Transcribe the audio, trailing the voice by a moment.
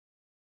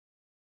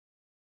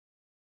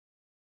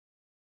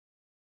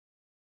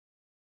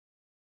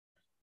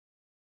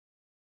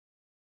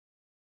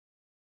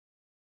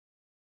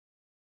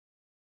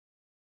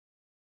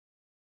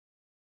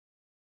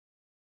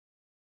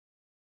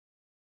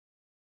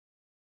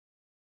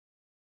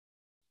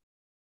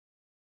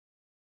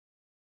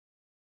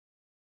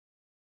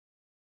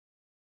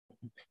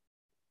Assalamu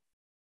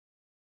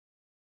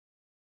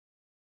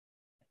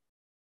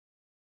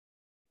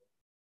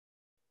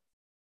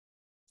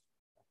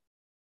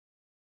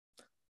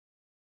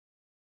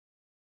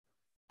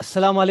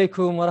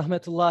alaikum wa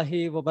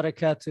rahmatullahi wa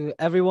barakatuh,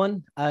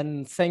 everyone,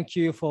 and thank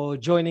you for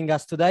joining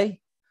us today.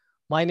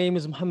 My name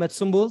is Muhammad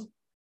Sumbul.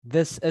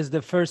 This is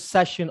the first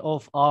session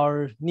of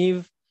our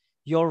new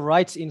Your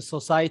Rights in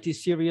Society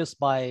series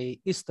by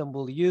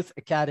Istanbul Youth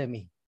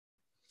Academy.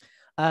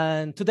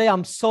 And today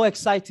I'm so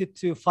excited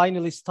to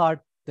finally start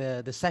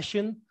the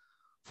session.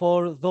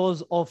 For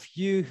those of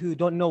you who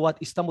don't know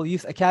what Istanbul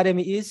Youth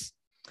Academy is,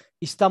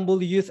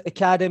 Istanbul Youth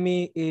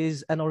Academy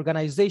is an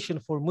organization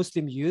for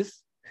Muslim youth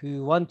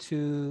who want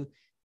to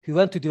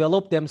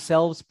develop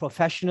themselves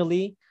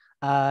professionally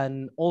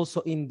and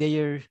also in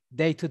their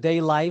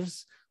day-to-day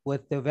lives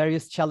with the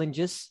various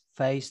challenges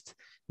faced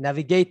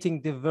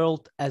navigating the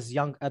world as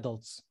young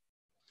adults.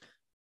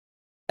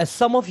 As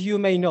some of you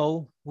may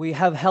know, we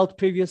have held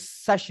previous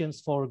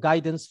sessions for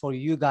guidance for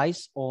you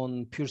guys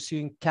on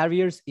pursuing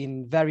careers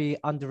in very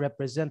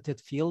underrepresented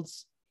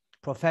fields,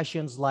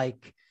 professions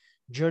like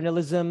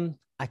journalism,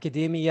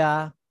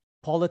 academia,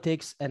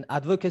 politics, and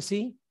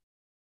advocacy.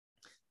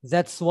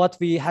 That's what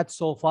we had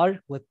so far,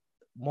 with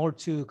more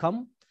to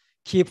come.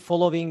 Keep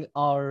following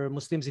our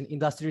Muslims in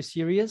Industry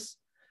series.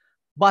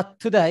 But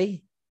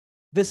today,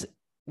 this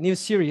new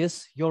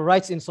series, Your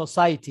Rights in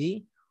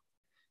Society,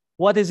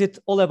 what is it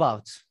all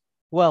about?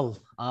 Well,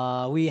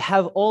 we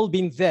have all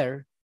been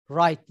there,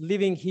 right,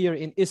 living here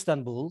in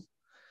Istanbul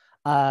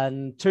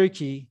and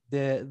Turkey.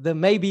 There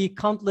may be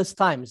countless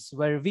times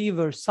where we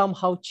were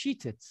somehow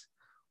cheated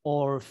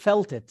or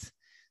felt it,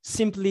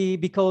 simply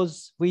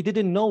because we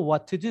didn't know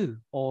what to do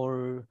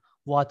or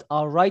what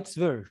our rights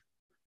were,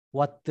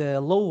 what the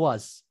law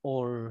was,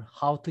 or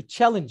how to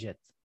challenge it.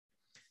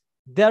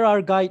 There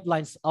are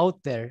guidelines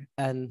out there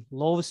and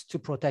laws to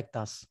protect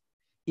us.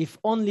 If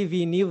only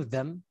we knew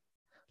them,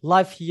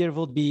 life here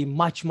would be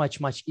much, much,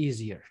 much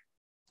easier.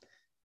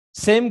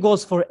 Same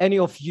goes for any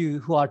of you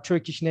who are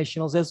Turkish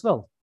nationals as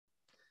well.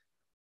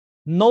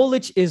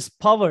 Knowledge is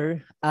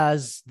power,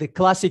 as the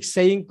classic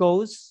saying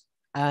goes,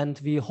 and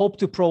we hope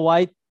to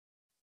provide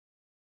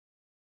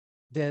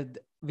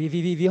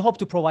we hope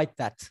to provide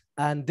that.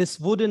 And this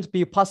wouldn't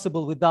be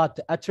possible without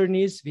the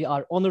attorneys we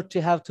are honored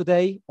to have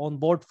today on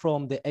board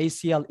from the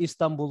ACL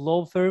Istanbul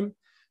law firm,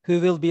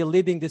 who will be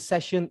leading the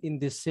session in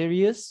this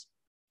series.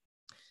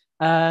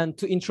 And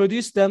to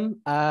introduce them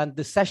and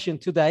the session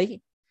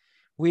today,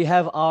 we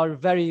have our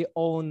very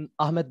own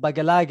Ahmed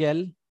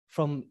Bagalagel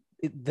from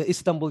the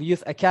Istanbul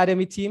Youth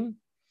Academy team.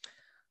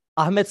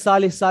 Ahmed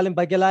Salih Salim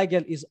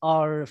Bagalagel is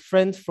our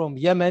friend from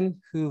Yemen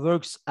who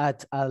works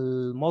at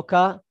Al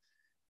Mocha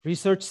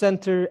Research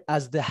Center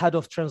as the head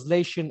of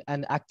translation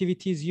and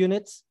activities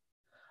units.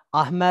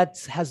 Ahmed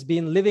has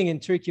been living in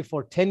Turkey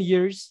for 10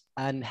 years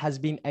and has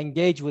been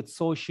engaged with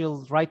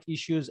social rights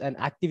issues and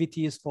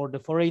activities for the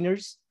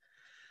foreigners.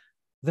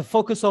 The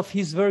focus of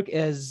his work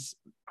is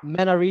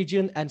MENA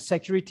region and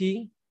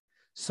security.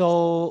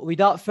 So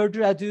without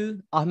further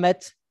ado, Ahmed,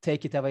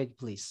 take it away,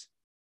 please.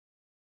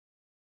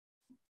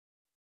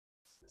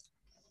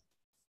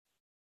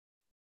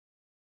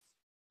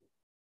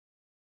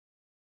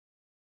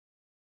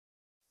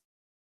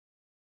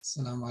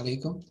 Assalamu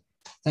alaikum.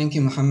 Thank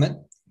you, Muhammad.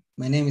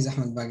 My name is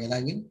Ahmed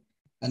Bagalagil,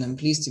 and I'm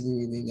pleased to be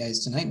with you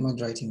guys tonight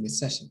moderating this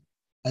session.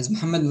 As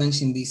Muhammad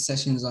mentioned, these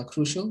sessions are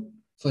crucial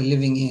for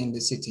living here in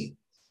the city.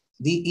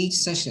 Each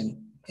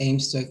session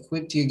aims to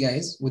equip you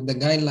guys with the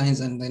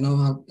guidelines and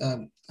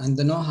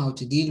the know-how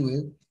to deal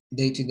with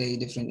day-to-day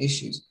different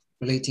issues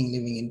relating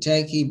living in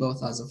Turkey,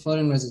 both as a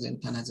foreign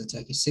resident and as a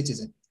Turkish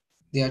citizen.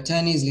 The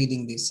attorneys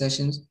leading these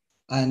sessions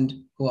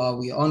and who are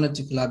we honored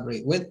to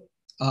collaborate with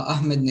are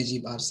Ahmed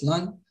Najib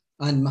Arslan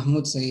and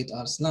Mahmut Sait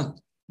Arslan,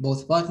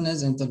 both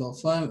partners in the law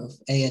firm of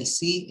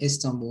ALC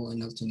Istanbul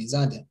and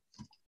Altunizade.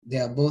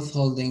 They both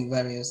will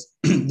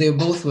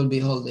be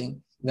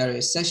holding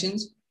various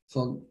sessions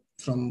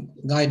from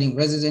guiding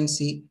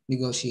residency,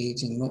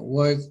 negotiating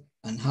work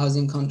and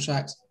housing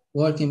contracts,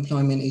 work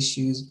employment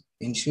issues,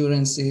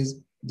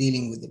 insurances,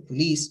 dealing with the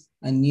police,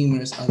 and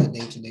numerous other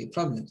day-to-day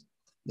problems.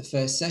 The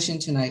first session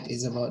tonight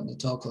is about the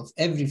talk of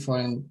every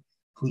foreign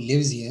who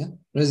lives here,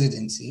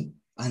 residency,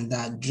 and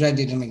that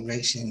dreaded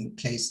immigration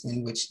place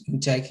in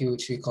Turkey,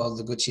 which we call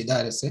the Gucci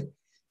Darese.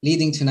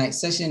 Leading tonight's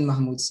session,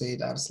 Mahmut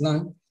Said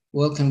Arslan.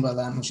 Welcome,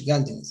 brother, and hoş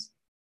geldiniz.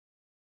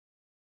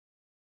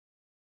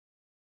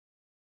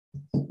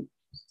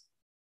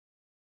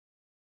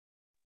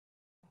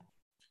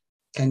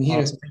 Can you hear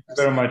us? Thank you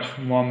very much,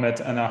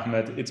 Mohammed and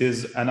Ahmed. It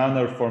is an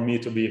honor for me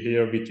to be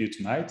here with you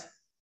tonight.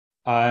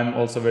 I'm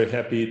also very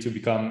happy to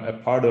become a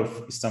part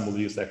of Istanbul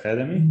Youth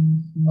Academy.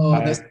 Oh,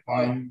 that's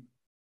fine.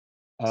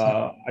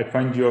 I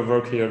find your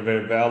work here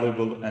very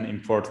valuable and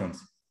important.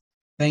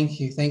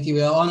 Thank you. Thank you.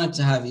 We are honored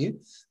to have you.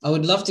 I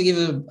would love to give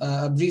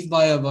a brief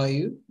bio about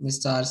you,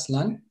 Mr.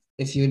 Arslan,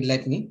 if you would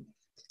let me.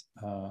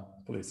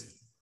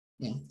 Please.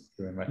 Yeah. Thank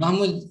you very much.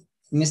 Mahmud,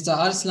 Mr.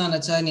 Arslan,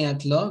 attorney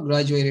at law,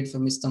 graduated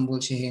from Istanbul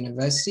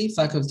University,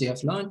 Faculty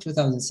of Law in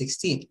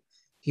 2016.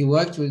 He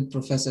worked with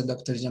Professor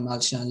Dr. Jamal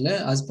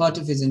Shanle as part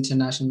of his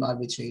international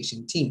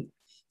arbitration team.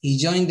 He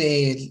joined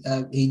the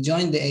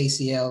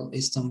ACL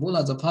Istanbul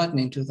as a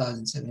partner in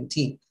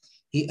 2017.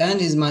 He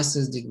earned his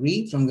master's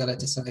degree from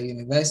Galatasaray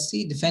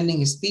University, defending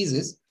his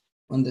thesis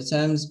on the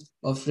terms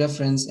of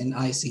reference in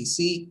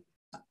ICC,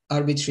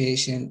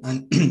 arbitration,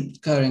 and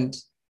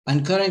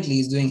currently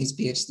is doing his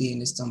PhD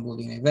in Istanbul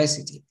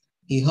University.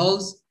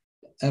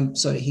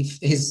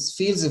 His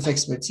fields of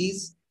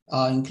expertise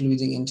are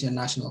including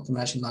international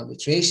commercial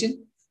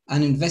arbitration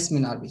and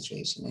investment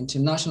arbitration,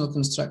 international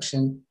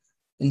construction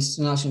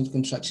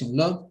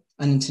law,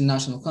 and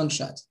international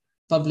contract,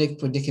 public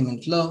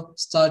predicament law,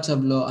 startup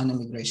law, and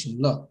immigration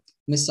law.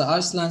 Mr.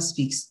 Arslan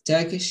speaks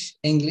Turkish,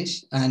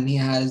 English, and he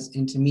has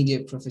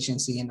intermediate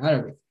proficiency in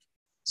Arabic.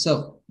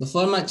 So the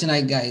format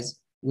tonight, guys,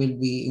 will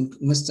be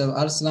Mr.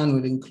 Arslan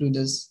will include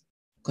us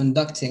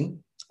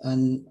conducting a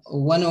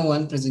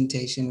 101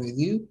 presentation with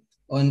you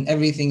on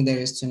everything there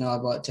is to know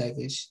about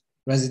Turkish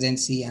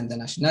residency and the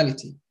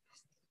nationality.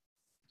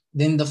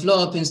 Then the floor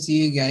opens to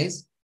you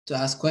guys to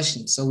ask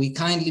questions. So we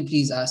kindly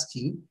please ask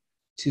you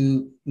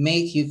to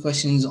make your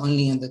questions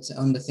only on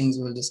the things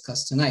we'll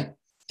discuss tonight.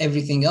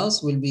 Everything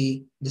else will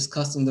be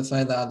discussed in the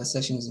further other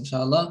sessions,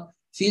 inshallah.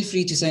 Feel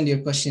free to send your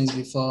questions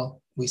before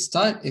we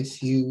start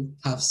if you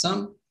have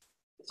some.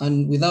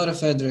 And without a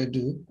further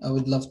ado, I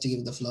would love to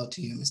give the floor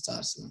to you, Mr.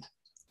 Arslan.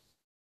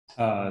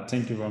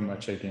 Thank you very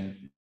much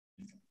again.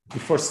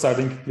 Before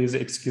starting, please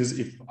excuse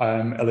if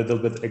I'm a little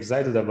bit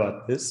excited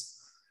about this.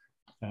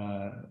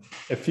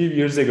 A few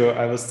years ago,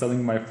 I was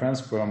telling my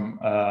friends from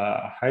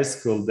high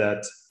school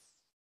that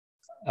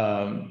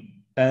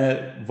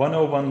a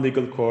 101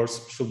 legal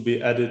course should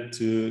be added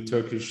to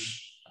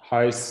Turkish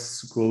high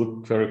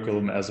school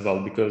curriculum as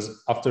well,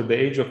 because after the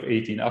age of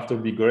 18, after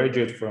we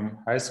graduate from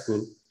high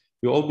school,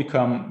 we all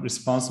become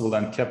responsible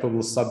and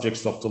capable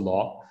subjects of the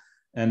law.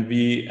 And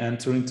we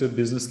enter into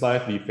business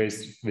life, we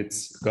face with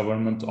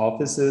government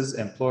offices,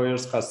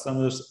 employers,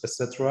 customers,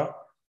 etc.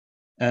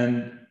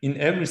 And in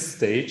every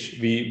stage,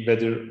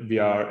 whether we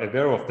are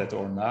aware of that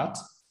or not,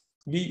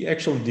 we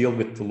actually deal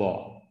with the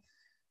law.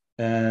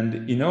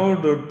 And in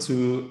order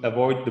to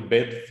avoid the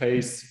bad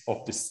face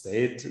of the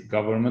state,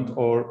 government,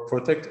 or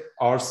protect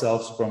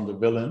ourselves from the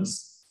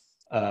villains,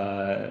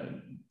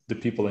 the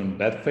people in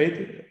bad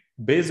faith,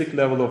 basic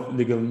level of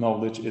legal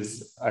knowledge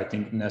is, I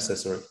think,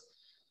 necessary.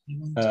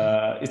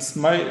 It's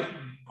my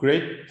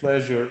great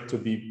pleasure to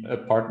be a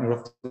partner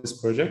of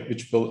this project,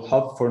 which will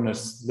help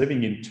foreigners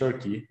living in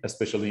Turkey,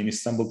 especially in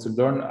Istanbul, to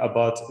learn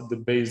about the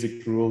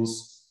basic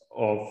rules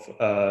of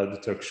the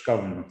Turkish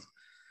government.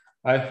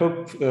 I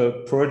hope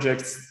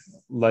projects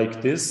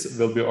like this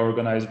will be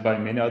organized by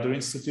many other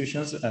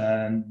institutions,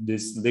 and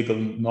this legal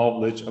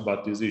knowledge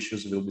about these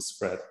issues will be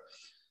spread.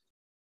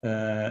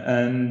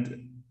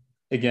 And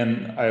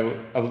again, I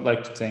would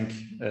like to thank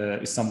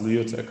Istanbul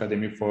Youth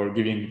Academy for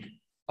giving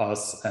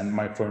us and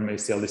my firm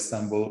ACL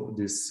Istanbul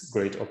this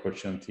great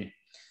opportunity.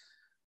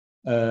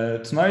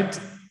 Tonight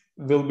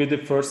will be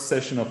the first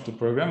session of the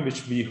program,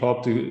 which we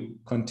hope to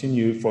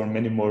continue for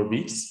many more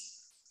weeks.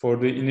 For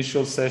the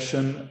initial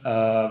session,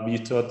 we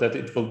thought that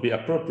it will be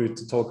appropriate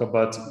to talk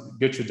about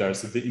Göç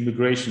İdaresi, the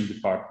immigration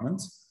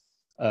department,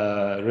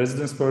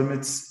 residence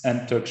permits,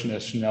 and Turkish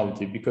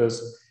nationality,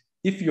 because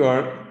if you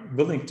are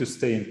willing to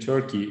stay in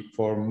Turkey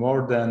for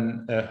more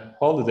than a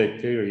holiday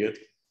period,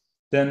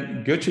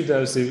 then Göç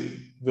İdaresi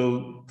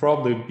will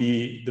probably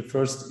be the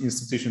first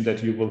institution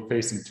that you will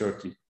face in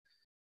Turkey,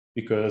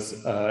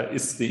 because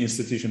it's the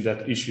institution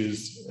that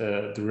issues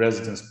the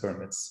residence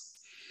permits.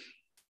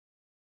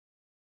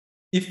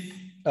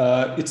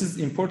 It is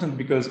important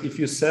because if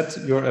you set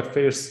your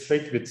affairs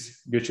straight with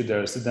Göç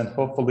İdaresi, then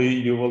hopefully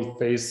you will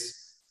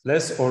face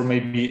less or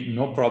maybe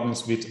no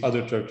problems with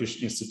other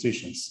Turkish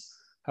institutions.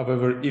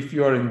 However, if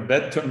you are in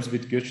bad terms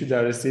with Göç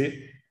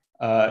İdaresi,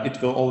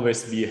 it will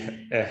always be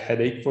a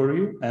headache for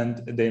you,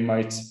 and they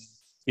might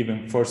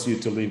even force you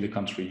to leave the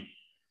country.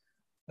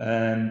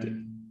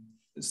 And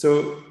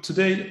so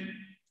today,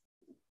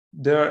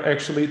 there are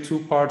actually two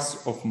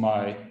parts of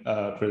my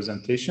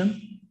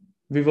presentation.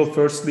 We will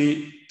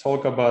firstly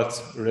talk about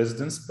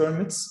residence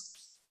permits.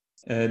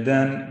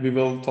 Then we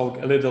will talk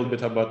a little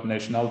bit about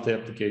nationality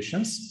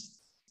applications.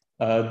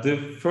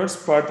 The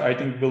first part, I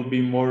think, will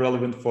be more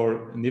relevant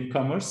for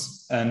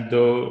newcomers and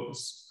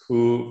those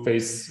who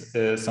face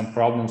some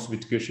problems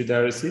with Göç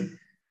İdaresi.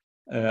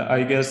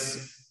 I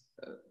guess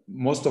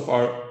most of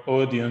our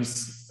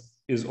audience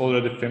is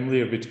already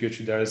familiar with Göç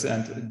İdaresi,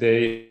 and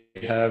they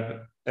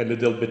have a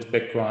little bit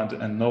background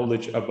and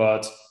knowledge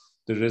about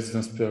the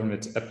residence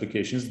permit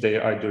applications. They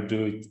either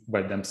do it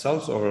by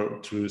themselves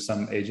or through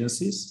some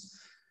agencies.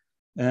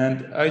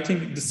 And I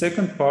think the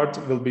second part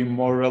will be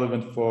more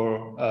relevant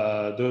for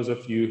those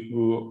of you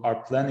who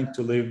are planning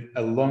to live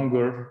a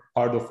longer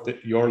part of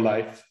your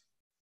life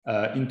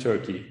in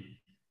Turkey.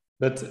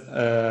 But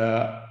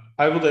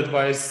I would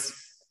advise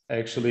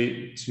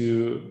actually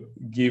to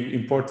give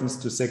importance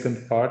to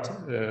second part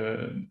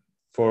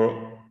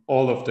for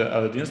all of the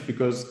audience,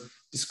 because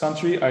this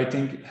country, I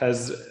think,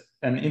 has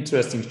an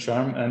interesting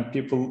charm, and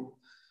people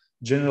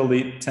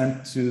generally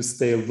tend to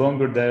stay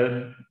longer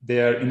than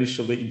they are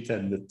initially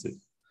intended to.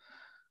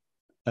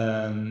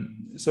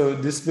 So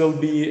this will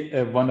be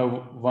a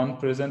one-on-one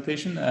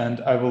presentation,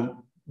 and I will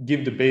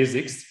give the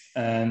basics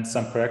and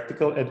some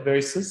practical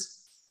advices.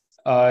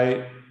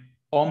 I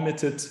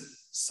omitted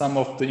some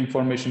of the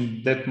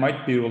information that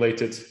might be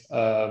related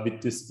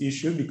with this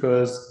issue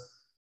because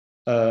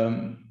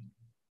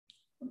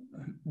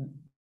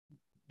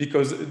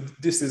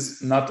this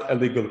is not a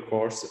legal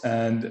course,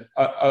 and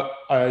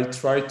I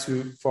try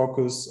to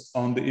focus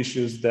on the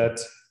issues that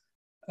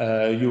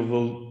you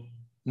will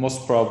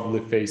most probably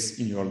face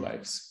in your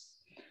lives.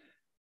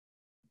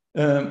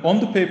 On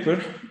the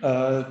paper,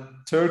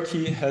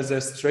 Turkey has a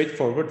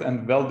straightforward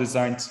and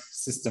well-designed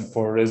system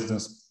for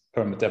residence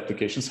permit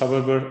applications.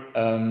 However,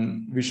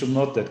 we should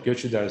note that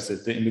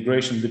the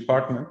immigration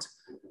department,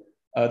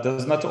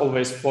 does not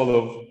always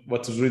follow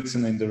what is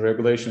written in the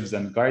regulations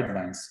and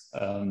guidelines.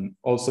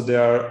 Also, they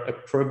are a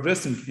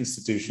progressing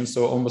institution,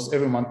 so almost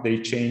every month they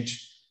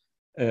change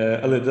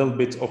a little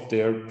bit of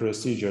their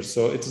procedure.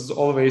 So it is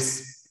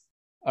always,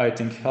 I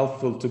think,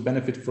 helpful to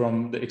benefit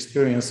from the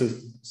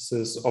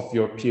experiences of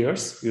your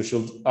peers. You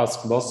should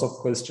ask lots of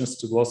questions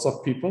to lots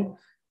of people,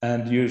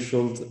 and you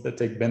should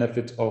take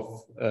benefit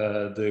of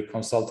the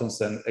consultants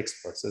and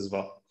experts as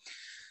well.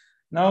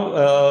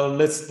 Now,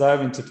 let's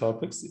dive into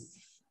topics.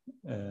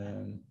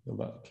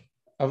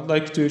 I would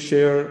like to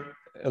share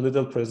a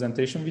little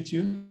presentation with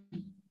you.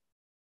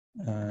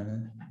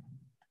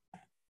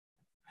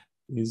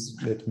 Please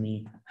let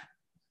me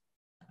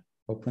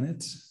open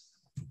it.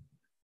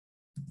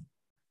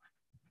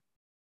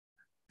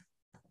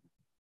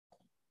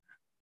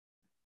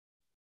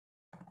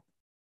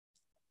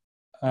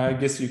 I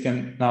guess you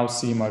can now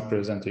see my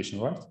presentation,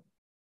 right?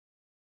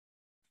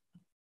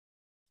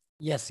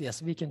 Yes,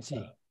 yes, we can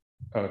see.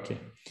 Okay.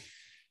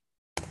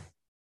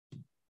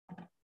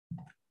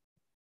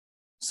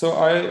 So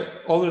I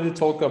already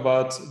talked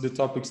about the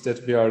topics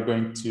that we are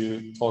going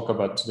to talk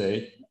about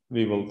today.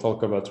 We will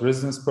talk about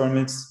residence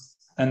permits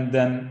and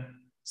then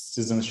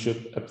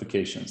citizenship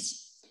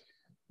applications.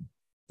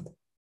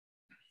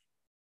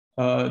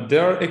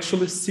 There are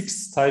actually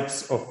 6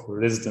 types of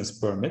residence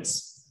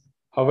permits.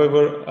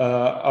 However,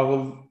 I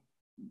will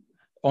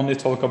only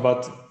talk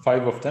about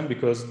 5 of them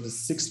because the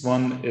 6th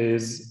one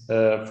is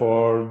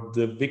for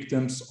the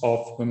victims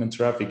of women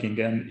trafficking.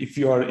 And if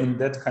you are in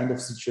that kind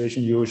of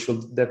situation, you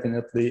should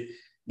definitely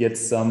get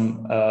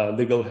some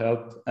legal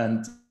help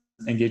and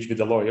engage with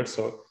a lawyer.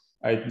 So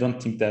I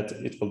don't think that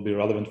it will be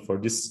relevant for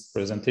this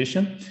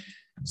presentation.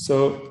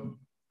 So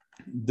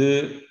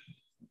the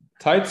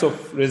types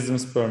of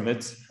residence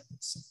permits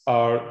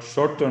are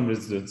short-term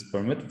residence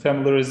permit,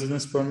 family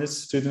residence permit,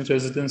 student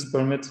residence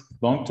permit,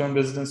 long-term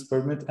residence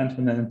permit, and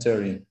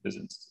humanitarian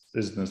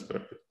residence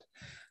permit.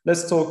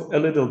 Let's talk a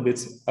little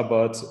bit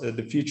about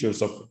the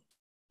features of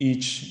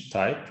each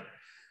type.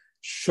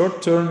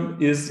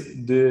 Short-term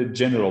is the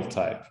general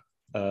type.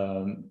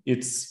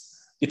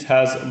 It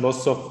has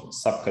lots of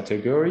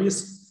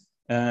subcategories,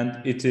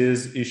 and it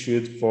is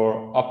issued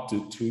for up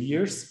to 2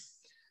 years.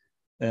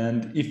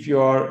 And if you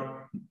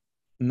are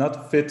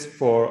not fit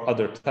for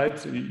other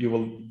types, you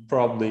will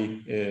probably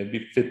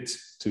be fit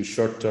to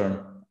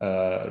short-term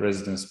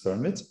residence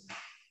permit.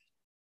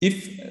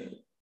 If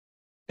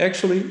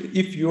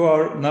you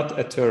are not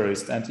a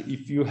terrorist and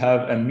if you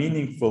have a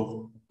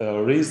meaningful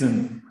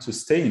reason to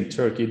stay in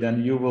Turkey,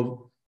 then you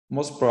will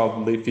most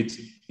probably fit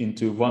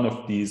into one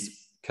of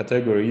these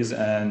categories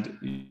and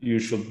you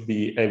should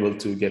be able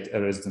to get a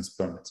residence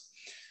permit.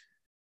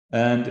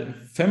 And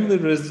family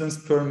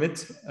residence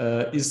permit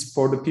is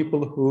for the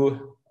people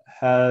who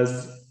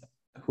have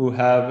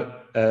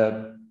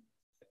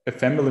a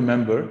family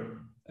member.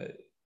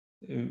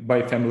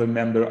 By family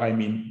member, I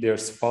mean their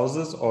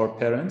spouses or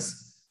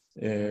parents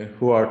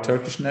who are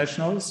Turkish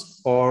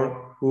nationals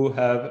or who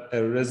have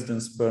a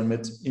residence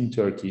permit in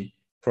Turkey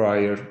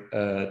prior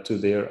to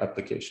their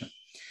application.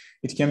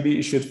 It can be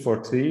issued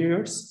for 3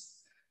 years.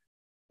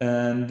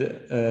 And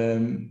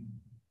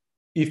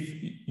if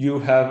you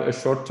have a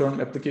short-term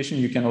application,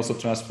 you can also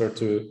transfer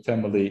to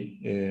family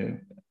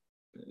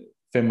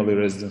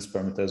residence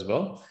permit as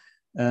well.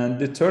 And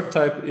the third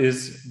type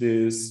is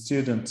the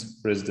student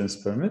residence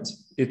permit.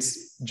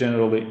 It's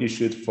generally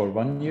issued for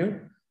 1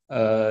 year.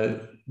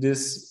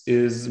 This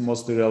is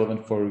mostly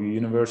relevant for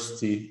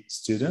university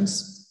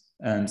students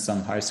and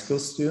some high school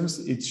students.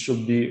 It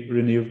should be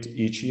renewed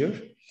each year.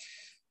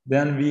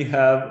 Then we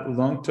have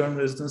long-term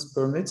residence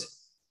permit.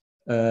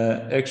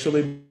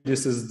 Actually,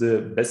 this is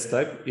the best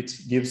type. It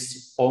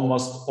gives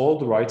almost all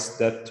the rights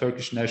that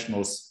Turkish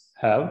nationals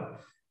have,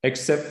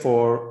 except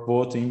for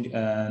voting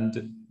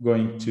and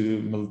going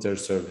to military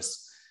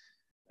service.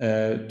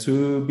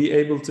 To be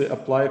able to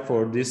apply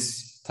for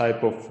this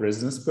type of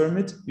residence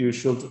permit, you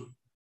should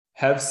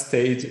have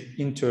stayed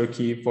in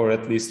Turkey for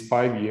at least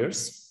 5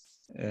 years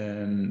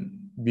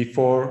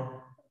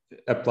before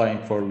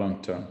applying for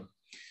long term.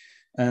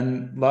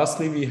 And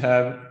lastly, we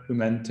have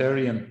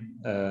humanitarian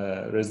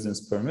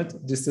residence permit.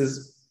 This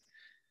is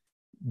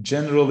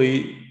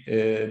generally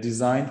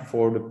designed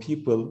for the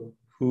people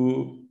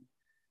who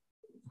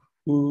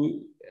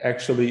who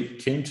actually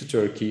came to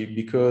Turkey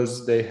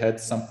because they had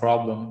some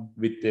problem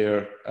with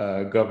their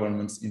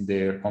governments in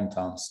their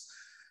hometowns.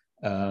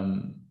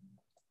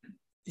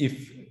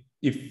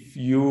 If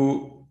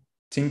you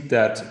think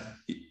that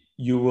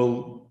you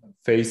will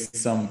face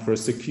some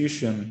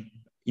persecution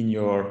in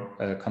your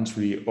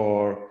country,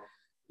 or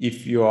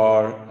if you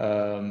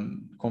are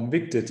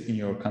convicted in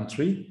your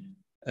country,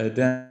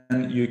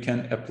 then you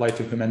can apply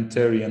to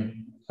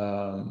humanitarian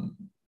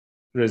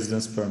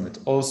residence permit.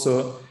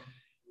 Also,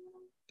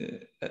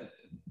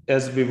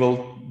 as we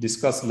will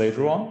discuss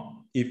later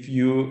on, if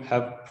you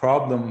have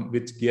problem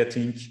with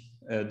getting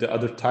the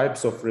other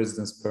types of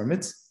residence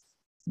permits,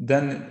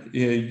 then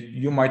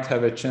you might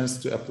have a chance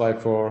to apply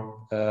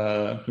for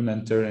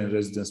humanitarian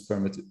residence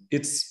permit.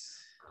 It's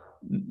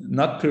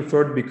not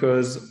preferred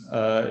because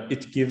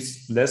it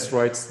gives less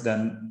rights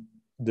than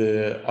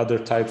the other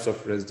types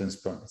of residence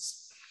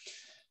permits.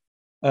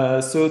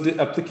 So the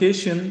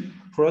application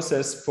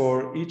process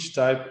for each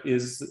type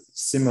is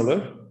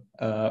similar.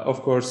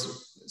 Of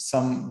course,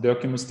 some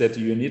documents that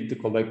you need to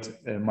collect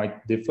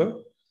might differ.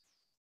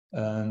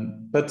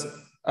 But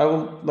I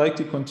would like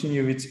to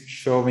continue with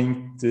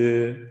showing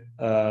the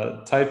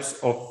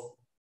subtypes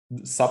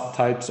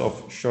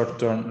of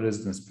short-term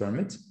residence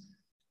permit.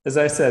 As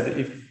I said,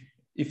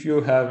 if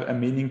you have a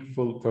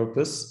meaningful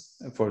purpose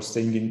for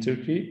staying in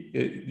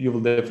Turkey, you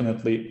will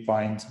definitely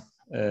find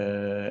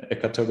a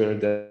category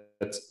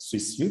that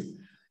suits you.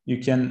 You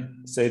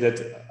can say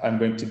that I'm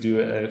going to do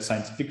a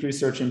scientific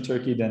research in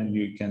Turkey, then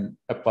you can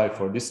apply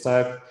for this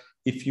type.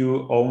 If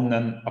you own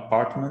an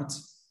apartment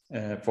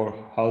for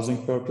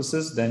housing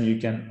purposes, then you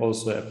can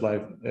also apply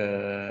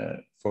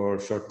for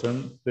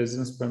short-term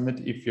residence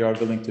permit. If you are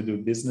willing to do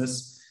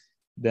business,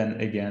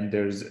 then again,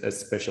 there's a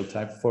special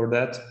type for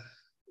that.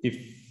 If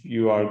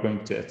you are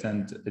going to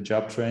attend a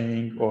job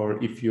training,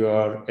 or if you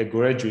are a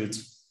graduate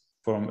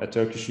from a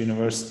Turkish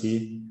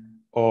university,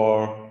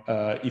 or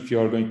if you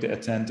are going to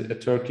attend a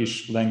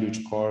Turkish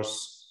language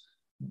course,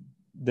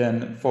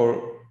 then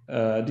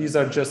these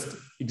are just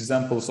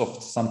examples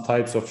of some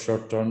types of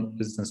short-term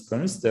residence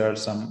permits. There are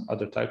some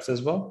other types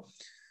as well.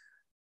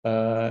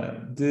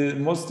 The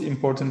most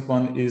important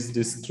one is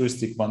this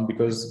touristic one,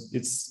 because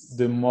it's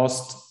the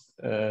most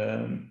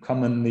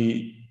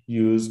commonly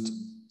used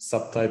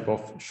subtype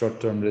of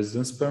short-term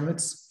residence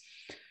permits.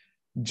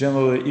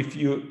 Generally,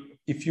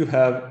 if you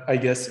have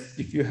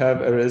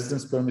a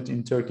residence permit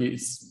in Turkey,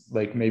 it's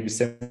like maybe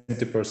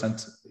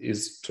 70%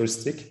 is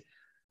touristic.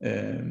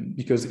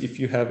 Because if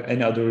you have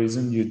any other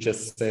reason, you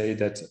just say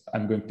that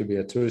I'm going to be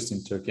a tourist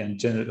in Turkey, and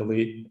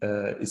generally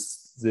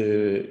it's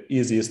the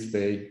easiest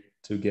way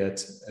to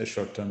get a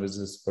short-term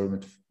residence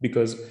permit,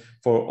 because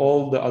for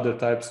all the other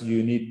types,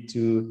 you need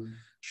to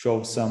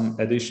show some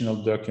additional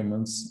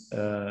documents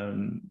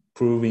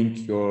proving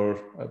your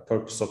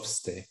purpose of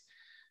stay.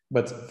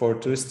 But for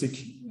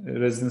touristic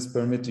residence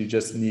permit, you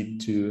just need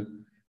to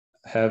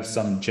have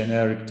some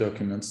generic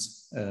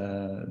documents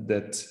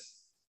that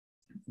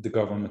the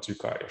government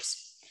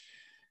requires.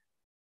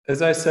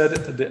 As I said,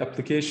 the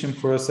application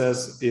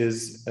process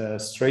is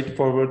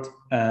straightforward,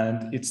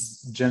 and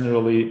it's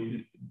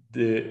generally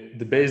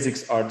the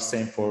basics are the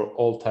same for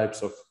all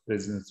types of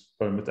residence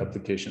permit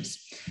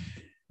applications.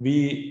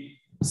 We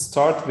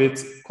start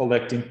with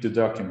collecting the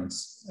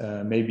documents.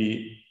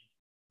 Maybe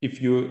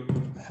if you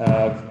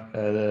have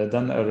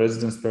done a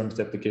residence permit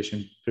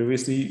application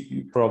previously,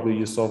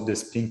 you saw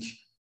this pink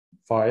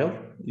file.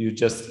 You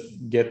just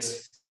get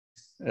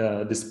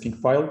this pink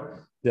file,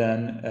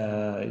 then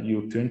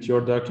you print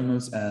your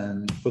documents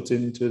and put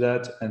it into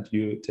that, and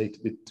you take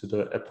it to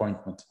the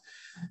appointment.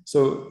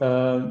 So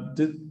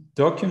the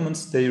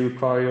documents they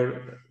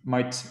require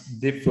might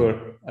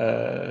differ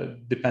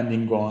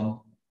depending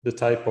on the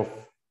type of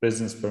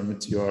residence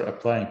permit you are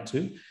applying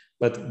to,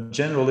 but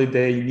generally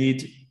they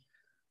need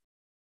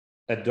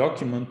a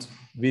document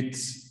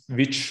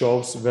which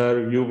shows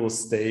where you will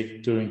stay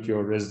during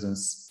your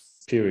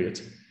residence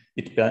period.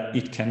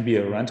 It can be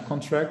a rent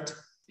contract.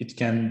 It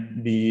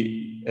can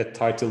be a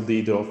title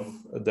deed of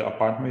the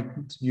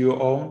apartment you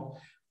own,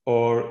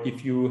 or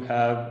if you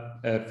have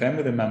a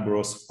family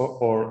member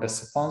or a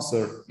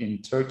sponsor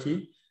in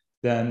Turkey,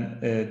 then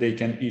they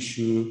can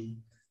issue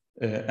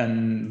a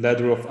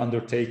letter of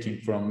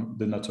undertaking from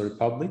the notary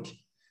public.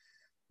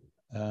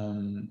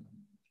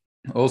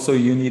 Also,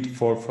 you need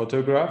 4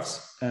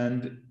 photographs,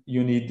 and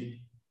you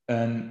need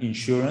an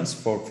insurance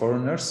for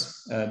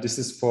foreigners. This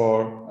is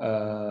for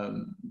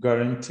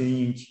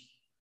guaranteeing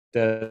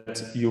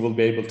that you will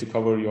be able to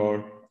cover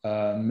your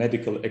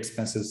medical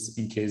expenses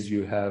in case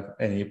you have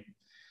any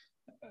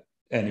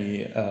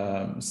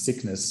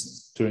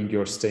sickness during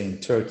your stay in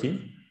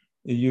Turkey.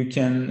 You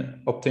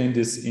can obtain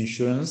this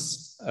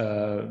insurance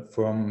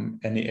from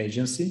any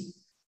agency.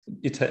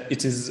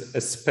 It is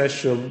a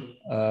special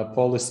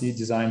policy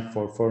designed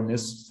for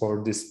foreigners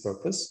for this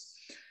purpose.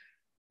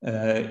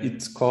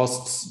 It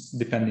costs,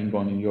 depending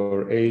on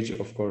your age,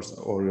 of course,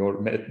 or your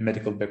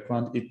medical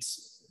background, it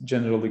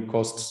generally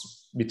costs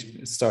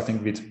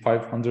starting with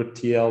 500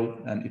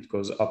 TL, and it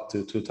goes up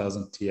to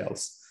 2000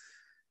 TLs.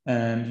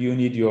 and you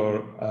need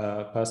your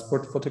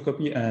passport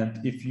photocopy. And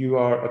if you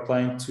are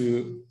applying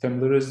to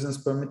family residence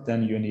permit,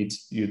 then you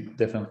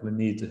definitely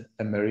need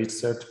a marriage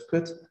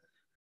certificate.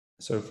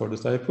 Sorry for the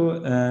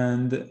typo.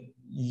 And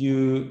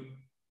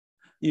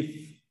if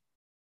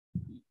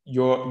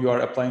you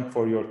are applying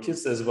for your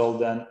kids as well,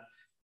 then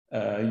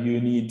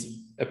you need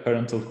a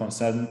parental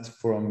consent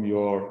from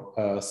your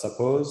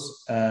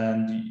spouse,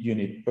 and you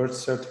need birth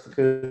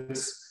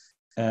certificates.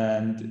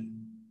 And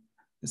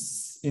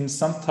in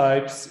some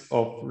types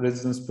of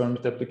residence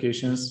permit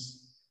applications,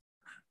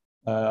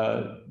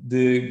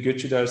 the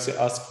Göç İdaresi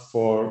asks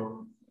for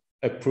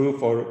a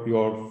proof of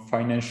your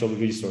financial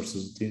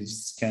resources.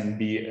 This can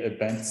be a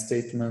bank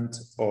statement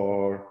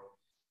or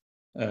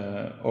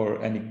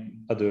any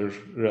other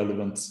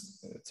relevant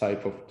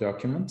type of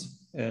document.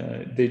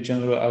 They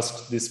generally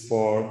ask this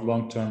for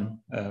long-term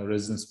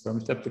residence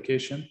permit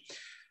application.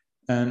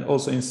 And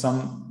also in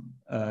some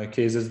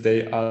cases,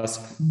 they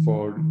ask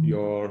for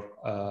your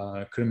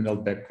criminal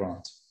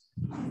background.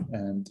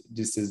 And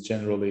this is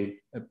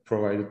generally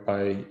provided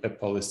by a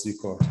policy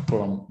court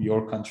from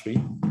your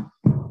country,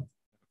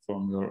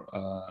 from your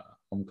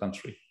home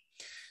country.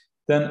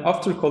 Then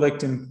after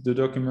collecting the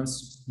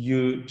documents,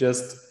 you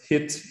just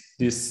hit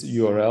this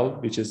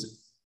URL, which is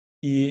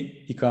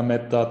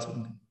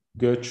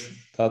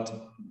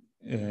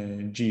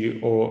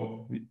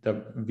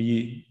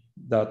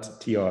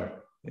ikamet.gov.tr,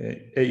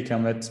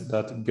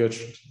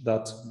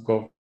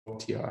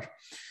 ikamet.göç.gov.tr.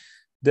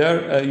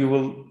 There you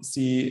will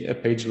see a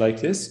page like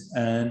this,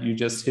 and you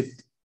just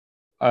hit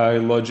I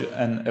lodge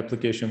an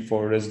application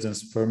for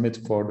residence permit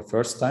for the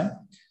first time.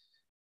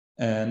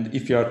 And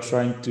if you are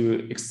trying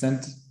to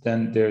extend,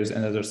 then there is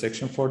another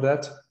section for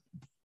that.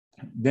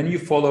 Then you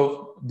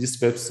follow this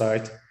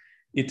website.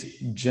 It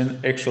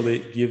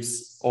actually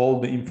gives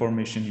all the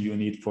information you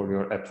need for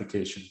your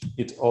application.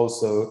 It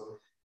also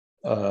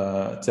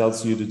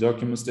tells you the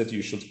documents that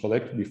you should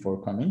collect before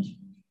coming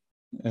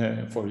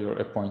for your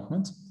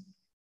appointment.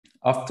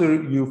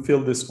 After you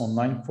fill this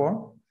online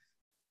form,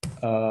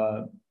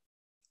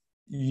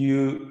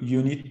 you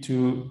need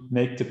to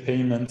make the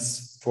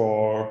payments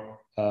for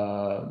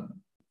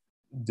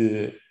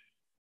the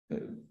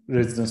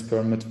residence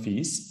permit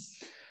fees.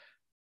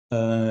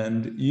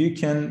 And you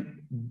can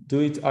do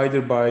it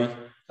either by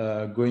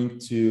going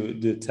to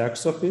the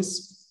tax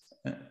office.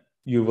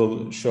 You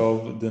will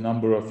show the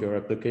number of your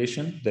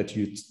application that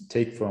you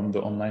take from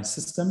the online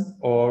system,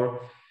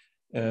 or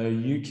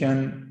you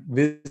can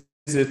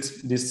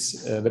visit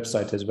this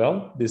website as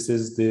well. This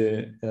is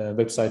the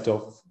website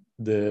of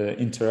the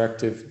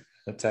interactive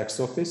tax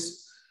office.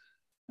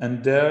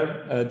 And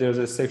there's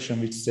a section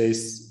which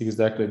says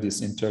exactly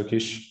this in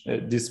Turkish.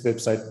 This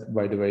website,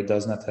 by the way,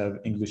 does not have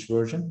English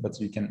version, but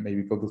you can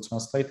maybe Google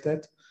translate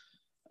that.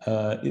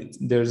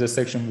 There's a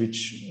section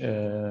which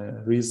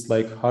reads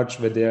like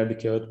harç ve değerli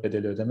kağıt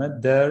bedeli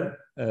ödeme. There,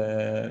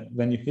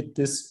 when you hit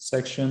this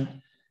section,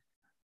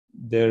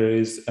 there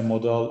is a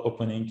modal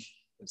opening.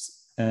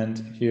 And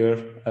here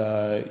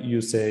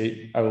you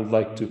say, I would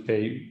like to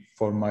pay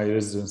for my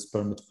residence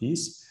permit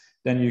fees.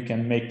 Then you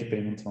can make the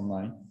payment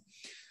online.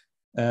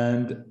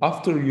 And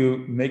after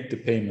you make the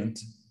payment,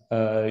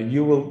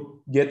 you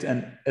will get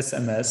an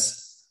SMS,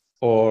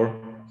 or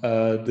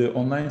the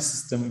online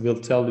system will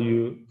tell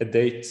you a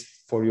date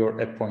for your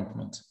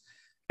appointment.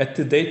 At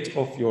the date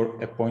of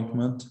your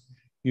appointment,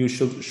 you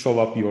should show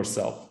up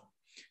yourself.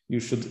 You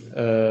should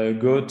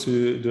go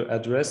to the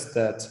address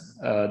that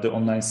the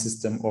online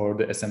system or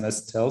the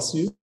SMS tells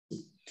you.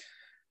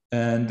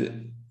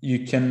 And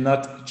you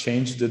cannot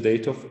change the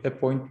date of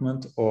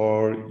appointment,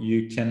 or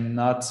you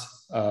cannot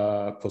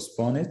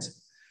postpone it.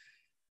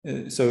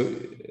 So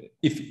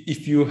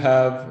if you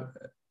have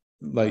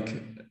like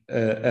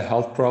a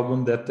health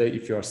problem that day,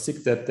 if you are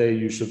sick that day,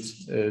 you should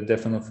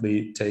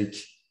definitely take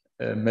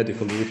a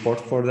medical report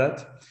for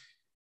that.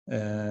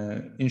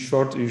 In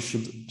short, you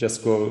should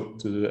just go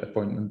to the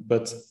appointment.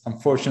 But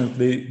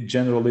unfortunately,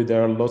 generally,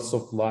 there are lots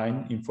of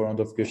lines in front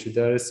of Göç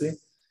İdaresi.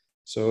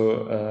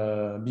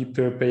 So be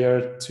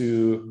prepared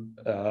to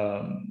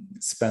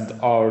spend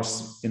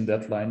hours in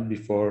that line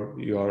before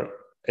you are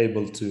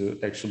able to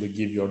actually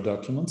give your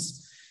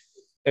documents.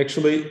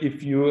 Actually,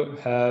 if you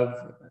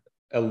have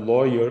a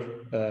lawyer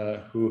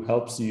who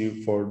helps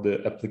you for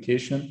the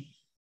application,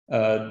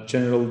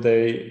 generally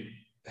they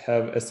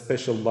have a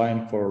special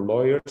line for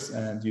lawyers,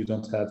 and you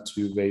don't have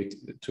to wait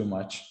too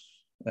much.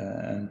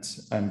 And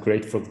I'm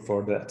grateful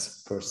for that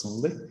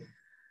personally.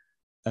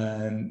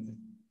 And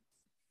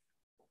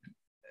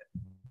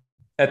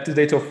at the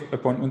date of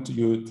appointment,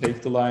 you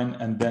take the line,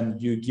 and then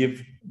you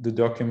give the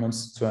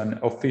documents to an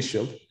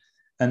official.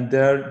 And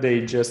there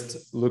they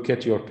just look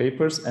at your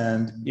papers,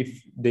 and if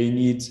they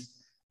need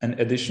an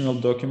additional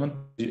document,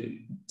 they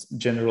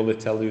generally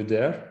tell you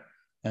there.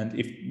 And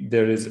if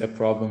there is a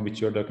problem with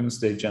your documents,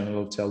 they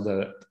generally tell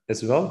that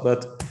as well.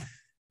 But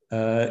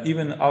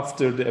even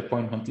after the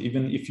appointment,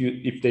 even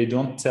if they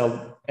don't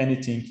tell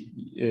anything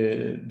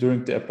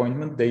during the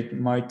appointment, they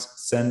might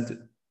send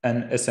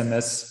an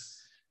SMS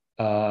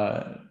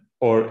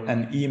or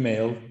an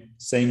email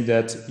saying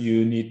that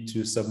you need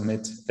to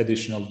submit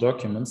additional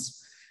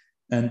documents.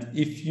 And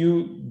if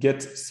you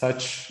get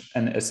such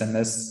an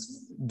SMS,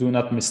 do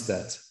not miss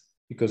that,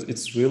 because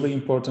it's really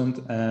important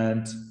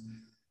and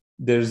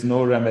there's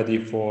no remedy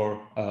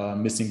for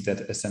missing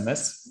that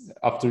SMS.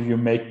 After you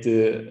make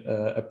the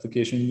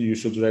application, you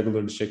should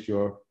regularly check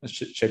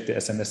the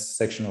SMS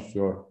section of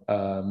your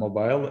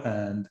mobile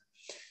and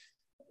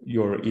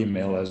your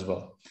email as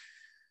well.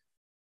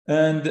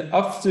 And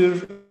after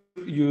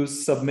you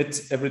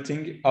submit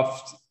everything,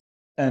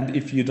 and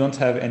if you don't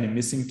have any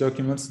missing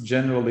documents,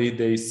 generally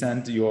they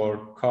send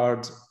your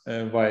card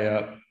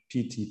via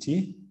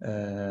PTT,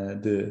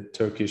 the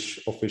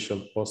Turkish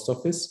official post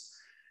office.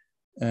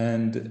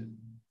 And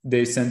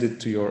they send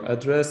it to your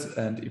address,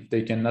 and if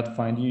they cannot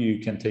find you, you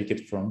can take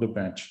it from the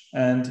branch.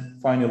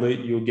 And finally,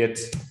 you get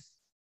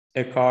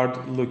a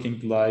card looking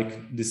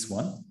like this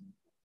one,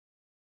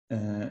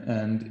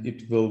 and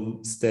it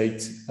will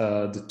state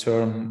the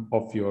term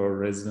of your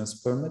residence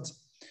permit.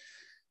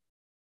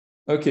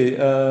 Okay,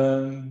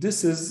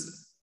 this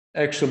is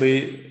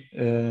actually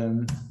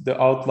the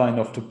outline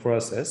of the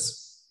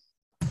process.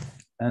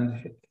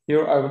 And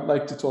here I would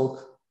like to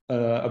talk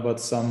about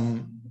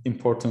some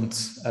important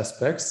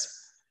aspects.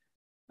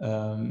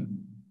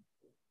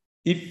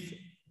 If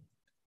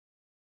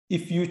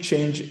you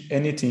change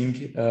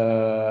anything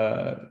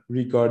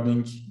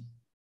regarding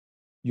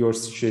your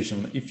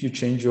situation, if you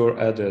change your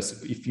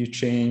address, if you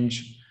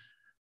change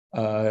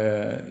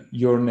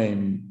your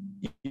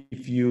name,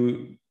 if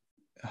you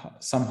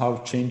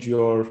somehow change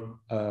your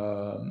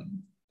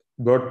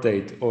birth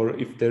date, or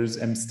if there is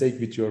a mistake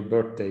with your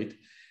birth date,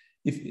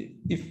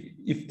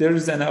 if there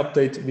is an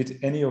update with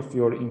any of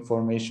your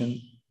information,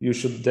 you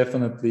should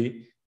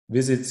definitely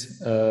visit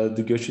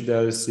the Göçü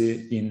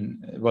Dairesi in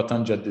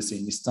Vatan Caddesi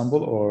in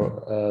Istanbul,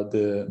 or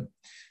the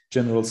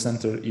general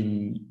center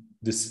in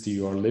the city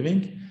you are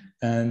living,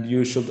 and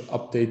you should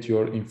update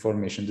your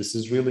information. This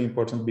is really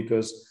important,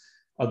 because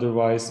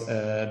otherwise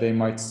they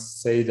might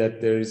say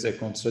that there is a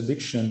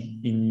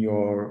contradiction in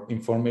your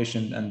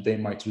information and they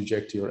might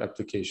reject your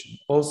application.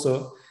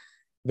 Also,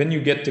 when you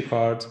get the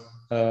card,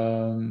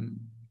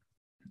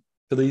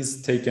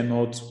 please take a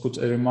note, put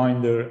a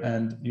reminder,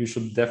 and you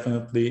should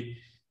definitely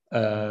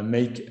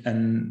make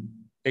an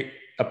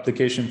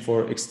application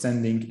for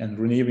extending and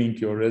renewing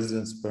your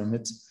residence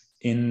permit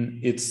in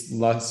its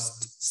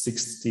last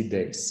 60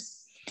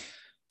 days.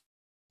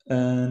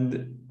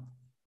 And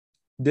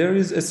there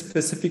is a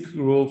specific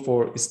rule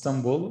for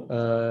Istanbul.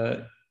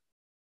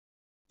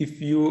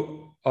 If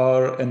you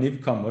are a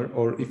newcomer,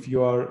 or if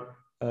you are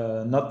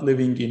not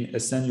living in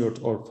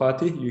Esenyurt or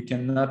Fatih, you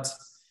cannot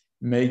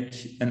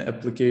make an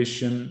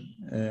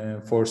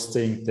application for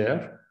staying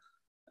there.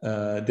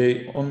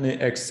 They only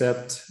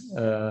accept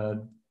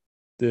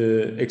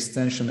the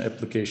extension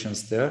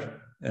applications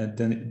there, and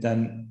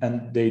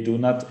they do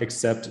not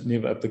accept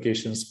new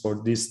applications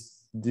for these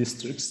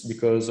districts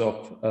because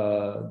of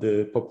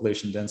the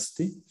population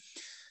density.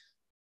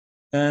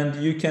 And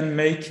you can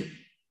make,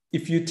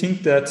 if you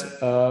think that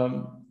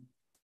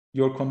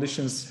your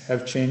conditions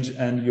have changed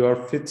and you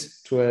are fit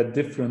to a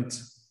different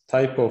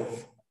type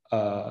of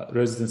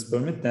residence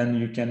permit, then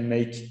you can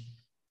make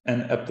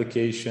an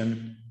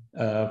application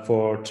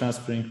for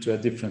transferring to a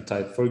different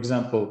type. For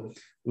example,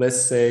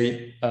 let's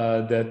say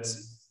that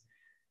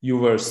you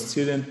were a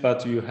student,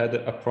 but you had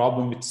a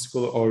problem with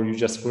school, or you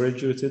just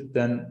graduated,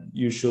 then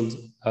you should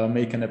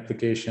make an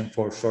application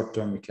for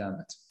short-term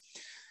ikamet.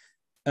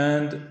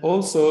 And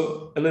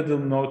also a little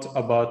note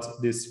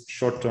about this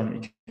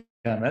short-term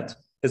ikamet.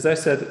 As I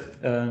said,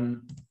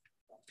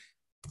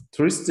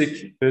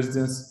 touristic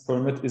residence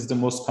permit is the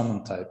most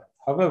common type.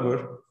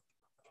 However,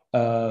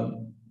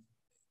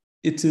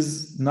 it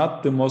is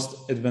not the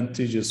most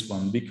advantageous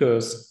one,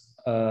 because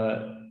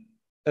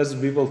as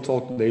we will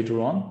talk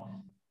later on,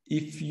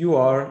 if you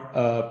are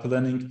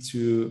planning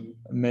to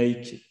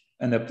make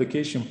an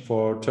application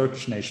for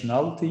Turkish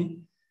nationality,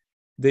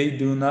 they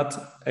do not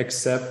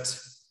accept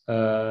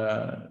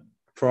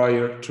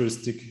prior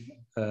touristic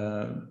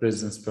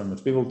residence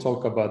permit. We will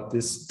talk about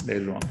this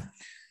later on.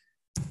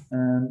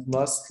 And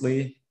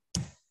lastly,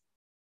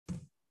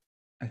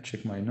 I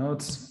check my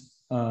notes.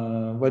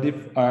 What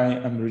if I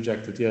am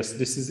rejected? Yes,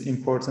 this is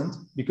important,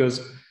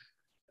 because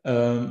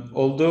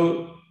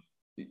although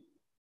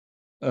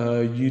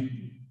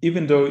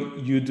even though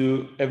you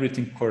do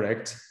everything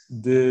correct,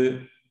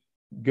 the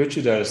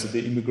Göçü Dairesi,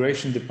 the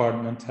immigration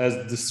department, has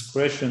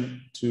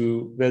discretion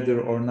to whether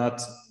or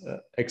not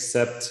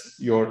accept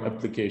your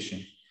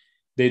application.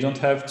 They don't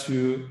have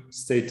to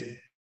state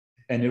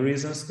any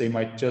reasons. They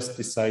might just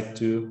decide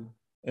to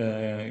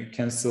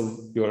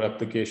cancel your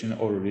application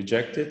or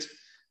reject it.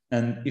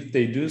 And if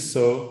they do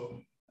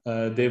so,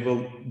 they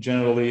will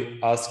generally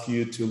ask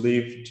you to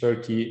leave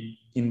Turkey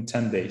in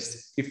 10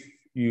 days. If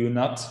you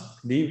not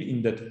leave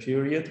in that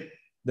period,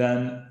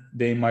 then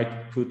they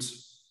might put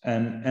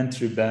an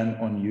entry ban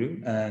on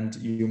you, and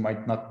you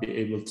might not be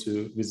able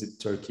to visit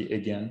Turkey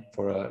again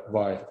for a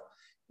while.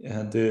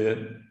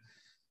 The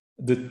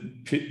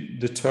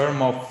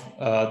term of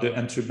the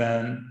entry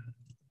ban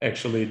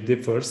actually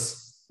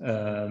differs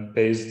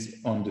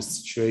based on the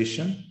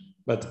situation,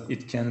 but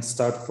it can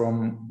start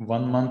from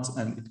 1 month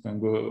and it can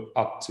go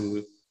up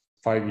to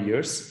 5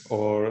 years,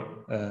 or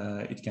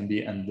it can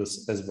be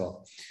endless as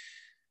well.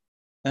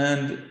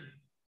 And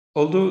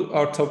although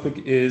our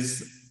topic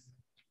is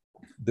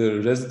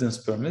the residence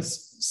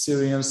permits,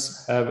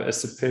 Syrians have a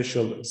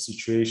special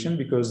situation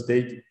because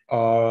they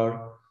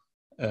are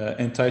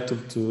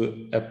entitled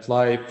to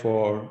apply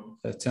for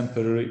a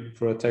temporary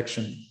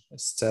protection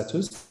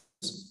status.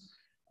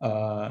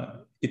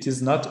 It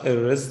is not a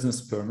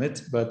residence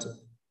permit, but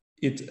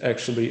it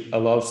actually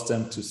allows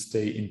them to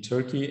stay in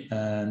Turkey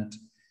and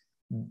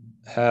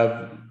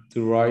have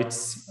the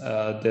rights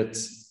that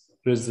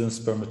residence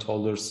permit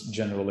holders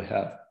generally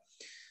have.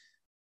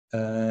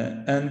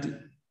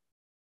 And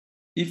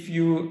if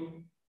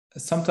you,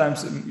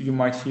 sometimes you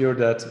might hear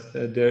that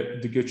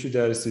the Göç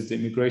İdaresi, the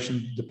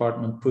immigration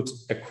department, put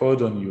a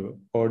code on you,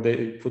 or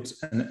they put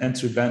an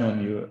entry ban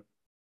on you,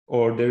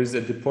 or there is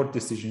a deport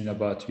decision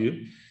about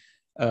you.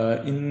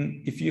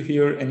 If you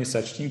hear any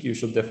such thing, you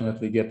should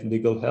definitely get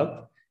legal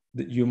help.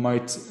 You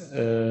might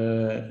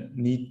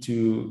need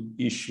to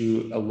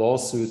issue a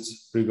lawsuit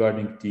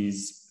regarding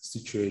these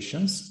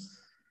situations,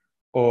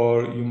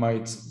 or you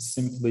might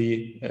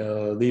simply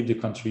leave the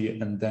country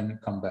and then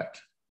come back.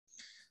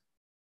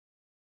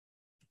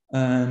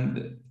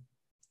 And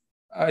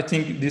I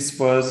think this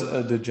was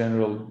the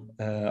general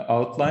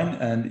outline.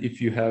 And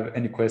if you have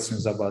any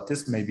questions about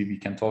this, maybe we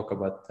can talk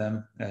about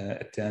them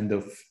at the end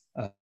of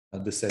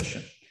the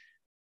session.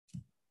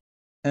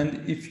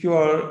 And if you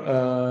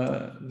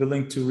are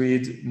willing to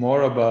read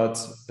more about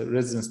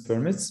residence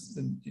permits,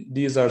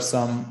 these are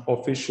some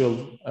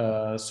official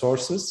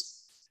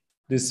sources.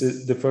 This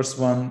is the first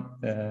one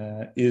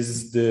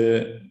is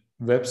the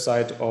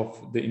website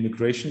of the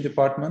immigration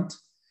department.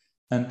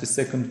 And the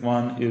second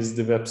one is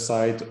the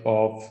website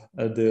of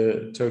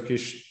the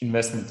Turkish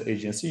Investment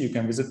Agency. You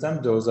can visit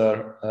them. Those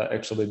are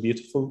actually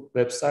beautiful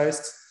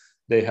websites.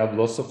 They have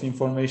lots of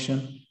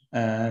information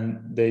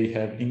and they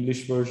have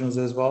English versions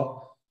as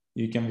well.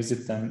 You can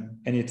visit them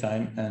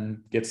anytime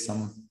and get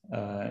some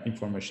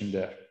information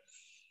there.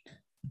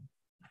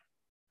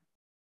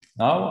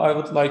 Now I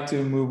would like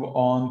to move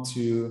on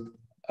to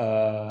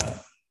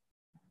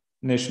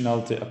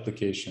nationality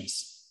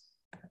applications.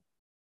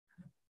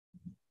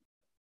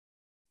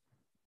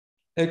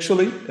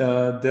 Actually,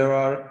 there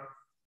are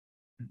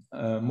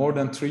more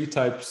than 3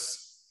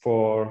 types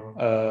for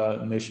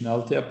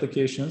nationality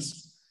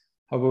applications.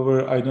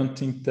 However, I don't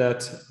think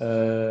that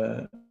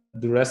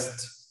the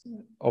rest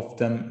of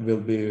them will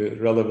be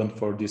relevant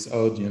for this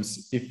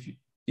audience.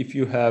 If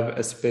you have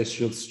a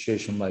special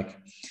situation, like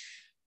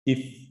if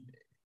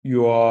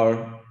you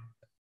are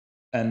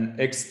an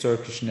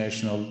ex-Turkish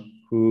national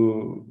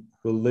who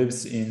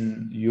lives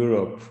in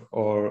Europe,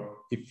 or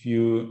if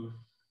you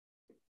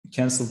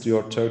canceled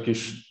your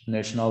Turkish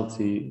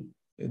nationality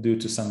due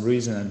to some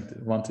reason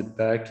and want it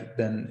back,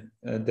 then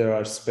there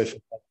are special.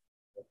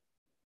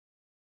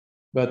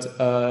 But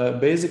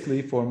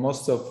basically, for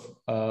most of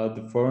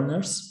the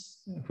foreigners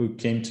who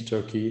came to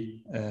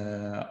Turkey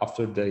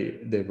after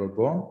they were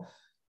born,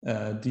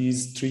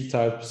 these 3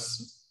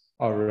 types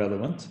are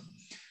relevant.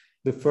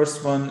 The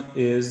first one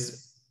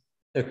is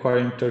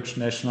acquiring Turkish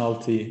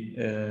nationality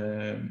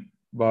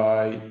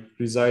by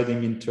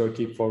residing in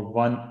Turkey for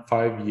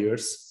 5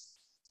 years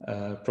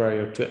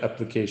prior to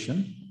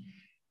application.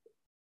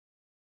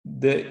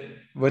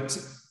 What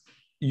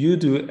you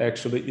do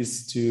actually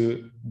is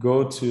to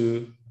go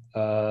to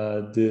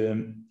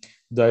the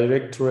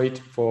Directorate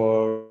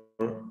for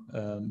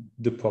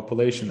the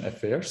Population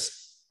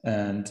Affairs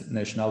and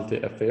Nationality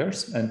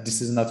Affairs, and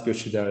this is not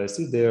Göç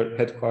İdaresi. Their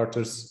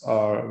headquarters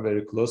are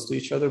very close to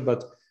each other,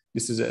 but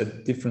this is a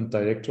different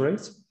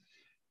directorate.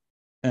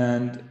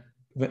 And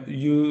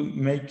you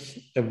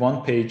make a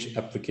 1-page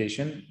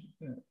application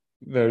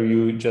where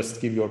you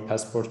just give your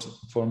passport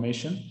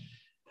information,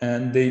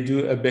 and they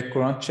do a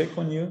background check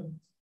on you.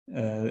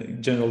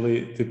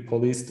 Generally, the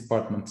police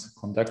department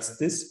conducts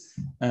this,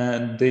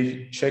 and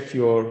they check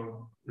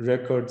your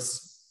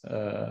records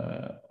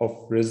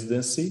of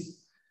residency.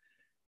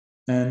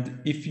 And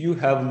if you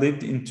have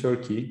lived in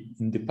Turkey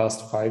in the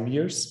past 5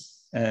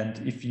 years, and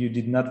if you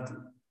did not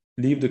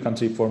leave the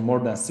country for more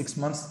than 6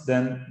 months,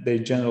 then they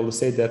generally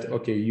say that,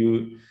 okay,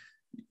 you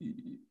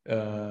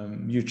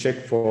check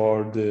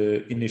for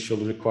the initial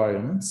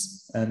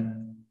requirements,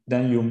 and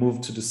then you move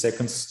to the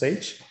second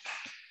stage.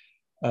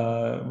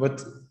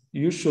 What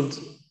you should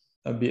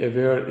be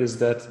aware is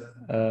that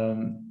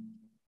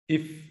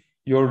if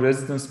your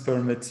residence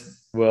permit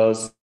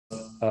was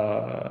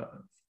a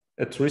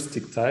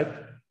touristic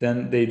type,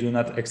 then they do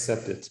not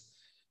accept it.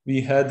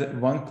 We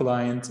had one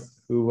client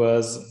who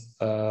was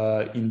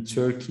in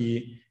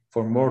Turkey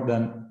for more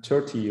than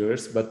 30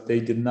 years, but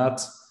they did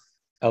not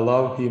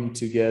allow him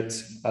to get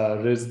a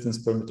residence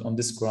permit on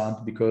this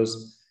ground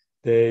because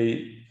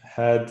they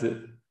had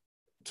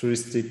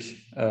touristic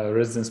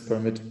residence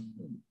permit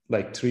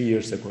like 3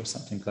 years ago,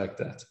 something like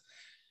that.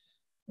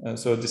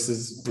 So this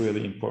is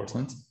really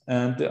important.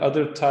 And the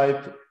other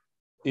type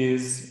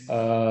is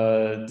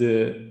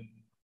the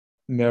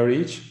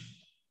marriage,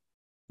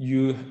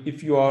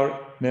 if you are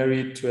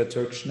married to a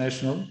Turkish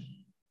national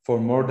for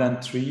more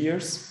than 3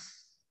 years,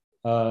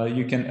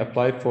 you can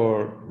apply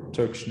for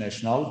Turkish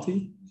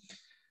nationality,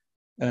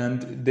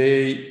 and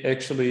they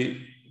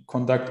actually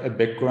conduct a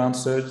background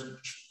search,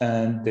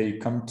 and they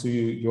come to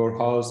your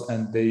house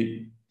and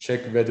they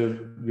check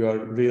whether you are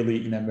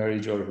really in a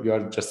marriage or you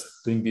are just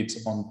doing it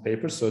on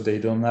paper. So they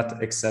do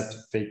not accept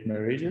fake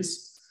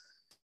marriages.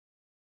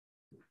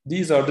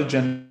 These are the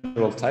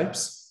general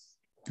types,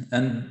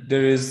 and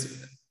there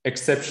is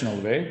exceptional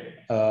way,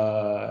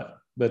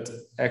 but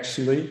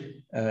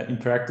actually in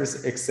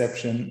practice,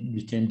 exception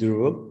became the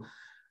rule,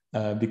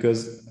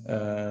 because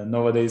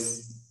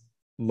nowadays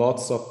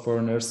lots of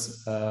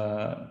foreigners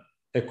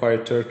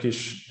acquire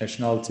Turkish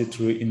nationality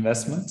through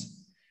investment.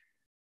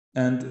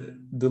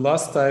 And the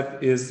last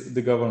type is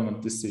the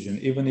government decision.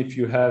 Even if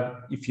you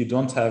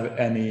don't have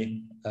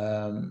any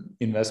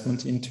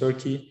investment in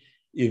Turkey,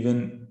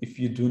 even if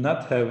you do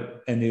not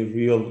have any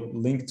real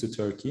link to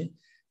Turkey,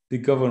 the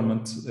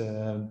government,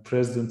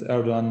 President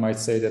Erdogan might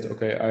say that,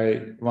 okay,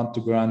 I want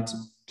to grant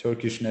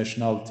Turkish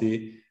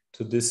nationality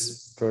to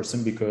this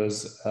person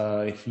because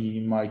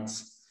he might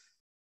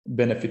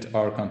benefit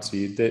our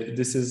country.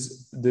 This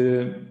is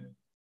the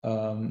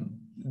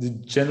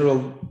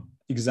general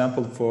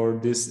example for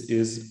this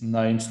is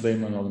Naim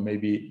Süleymanoğlu.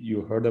 Maybe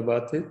you heard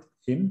about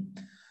him.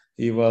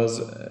 He was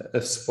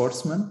a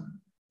sportsman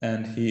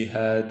and he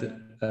had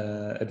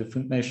a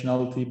different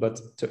nationality, but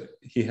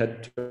he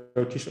had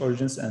Turkish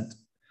origins, and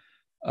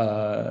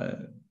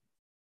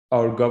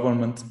our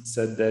government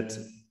said that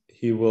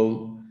he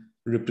will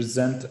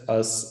represent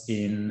us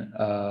in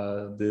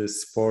the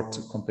sport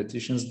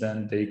competitions.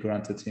 Then they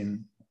granted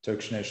him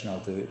Turkish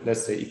nationality.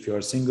 Let's say if you are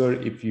a singer,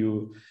 if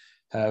you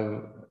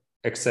have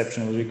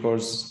exceptional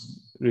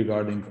records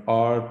regarding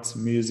art,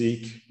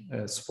 music,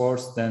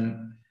 sports,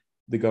 then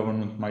the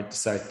government might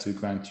decide to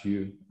grant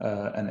you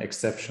an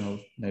exceptional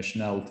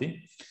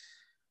nationality.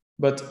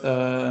 But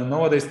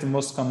nowadays, the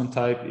most common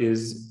type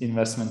is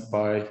investment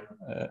by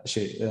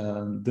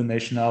the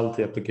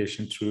nationality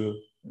application through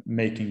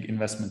making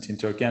investment in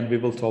Turkey. And we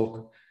will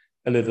talk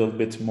a little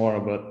bit more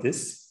about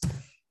this.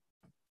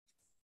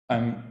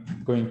 I'm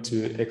going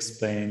to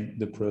explain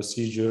the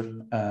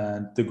procedure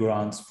and the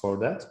grounds for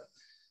that.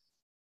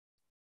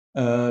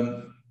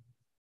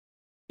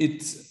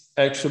 It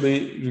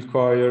actually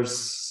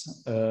requires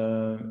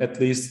at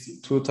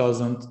least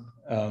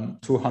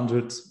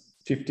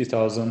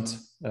 250,000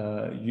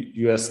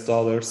 US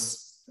dollars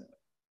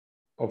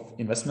of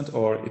investment,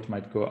 or it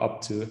might go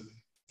up to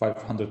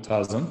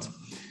 500,000.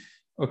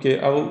 Okay,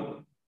 I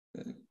will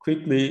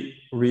quickly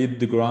read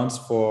the grounds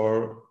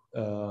for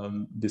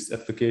this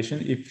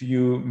application. If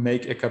you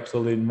make a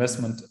capital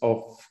investment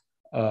of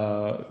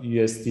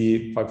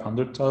USD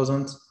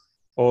 500,000,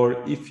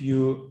 or if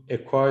you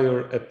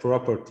acquire a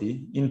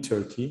property in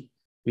Turkey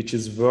which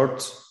is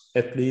worth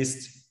at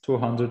least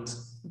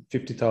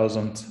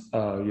 250,000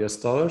 US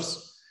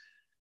dollars,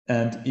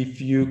 and if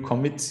you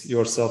commit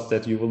yourself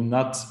that you will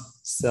not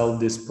sell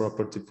this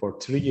property for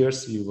 3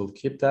 years, you will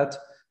keep that,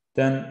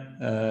 then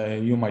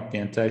you might be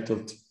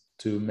entitled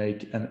to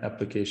make an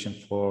application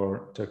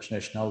for Turkish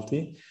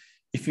nationality.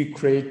 If you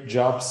create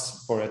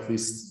jobs for at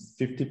least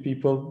 50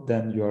 people,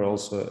 then you are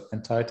also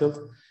entitled.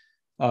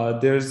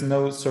 There is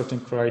no certain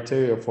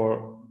criteria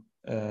for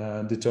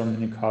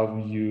determining how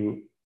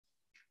you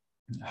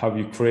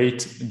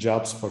create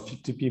jobs for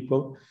 50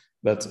 people,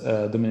 but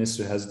the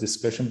ministry has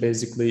discretion.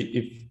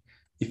 Basically,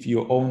 if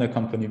you own a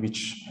company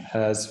which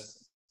has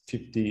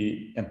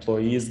 50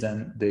 employees,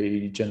 then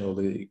they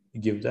generally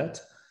give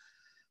that.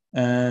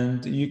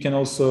 And you can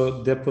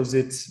also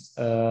deposit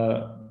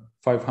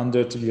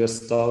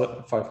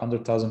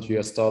 500,000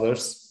 US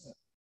dollars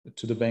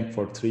to the bank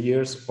for 3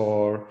 years,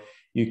 or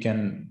you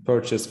can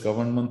purchase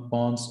government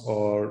bonds,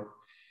 or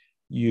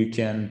you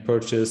can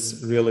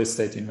purchase real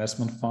estate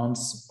investment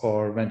funds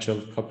or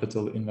venture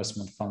capital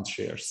investment fund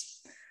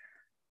shares.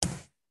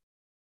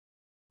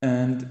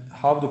 And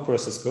how the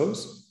process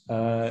goes,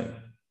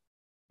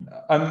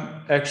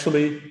 I'm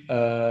actually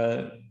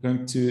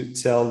going to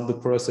tell the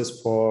process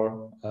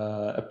for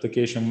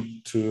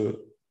application to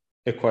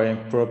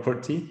acquiring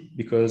property,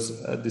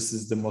 because this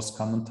is the most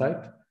common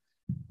type.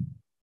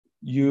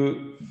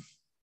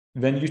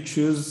 When you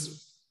choose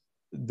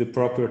the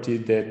property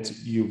that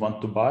you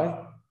want to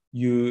buy,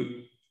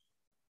 you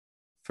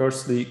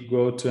firstly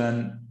go to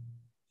an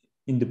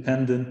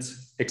independent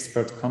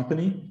expert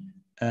company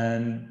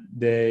and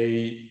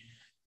they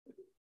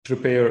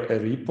prepare a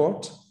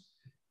report.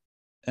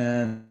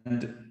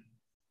 And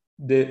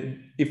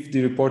if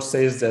the report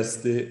says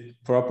that the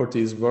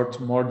property is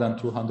worth more than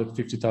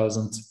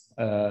 250,000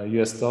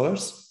 US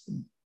dollars,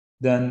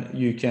 then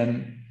you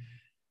can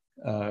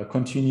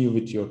continue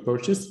with your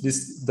purchase.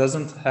 This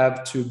doesn't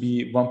have to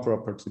be one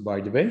property,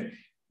 by the way.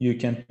 You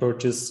can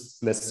purchase,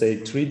 let's say,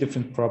 3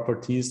 different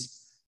properties,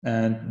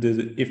 and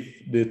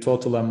if the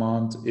total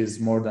amount is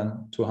more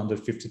than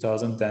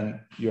 250,000,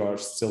 then you are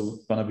still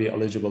going to be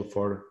eligible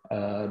for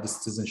the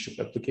citizenship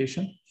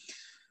application.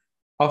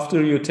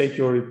 After you take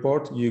your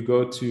report, you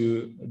go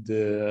to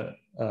the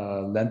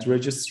land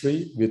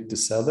registry with the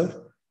seller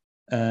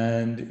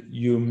and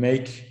you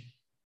make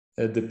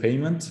the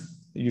payment.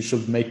 You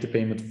should make the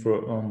payment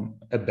from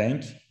a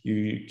bank.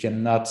 You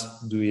cannot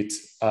do it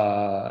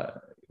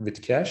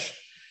with cash.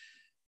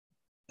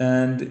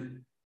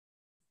 And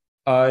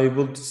I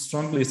would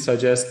strongly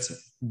suggest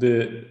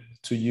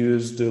to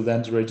use the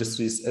land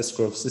registry's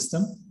escrow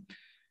system.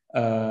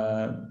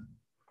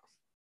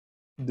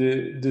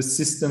 The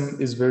system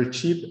is very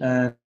cheap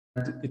and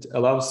it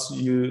allows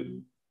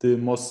you the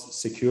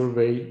most secure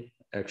way,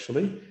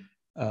 actually.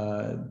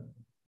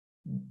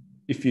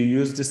 If you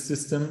use this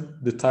system,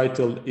 the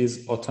title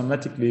is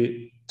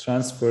automatically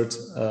transferred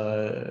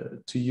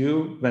to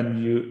you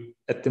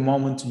at the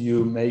moment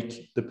you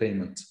make the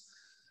payment.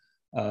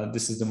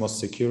 This is the most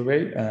secure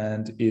way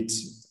and it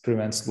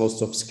prevents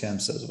lots of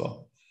scams as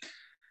well.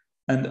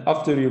 And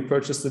after you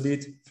purchase the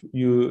deed,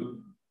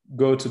 you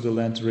go to the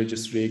land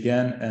registry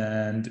again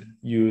and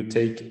you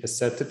take a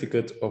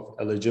certificate of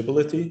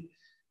eligibility,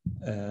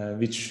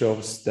 which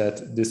shows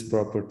that this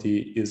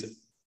property is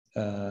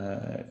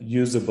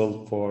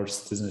usable for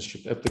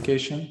citizenship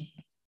application.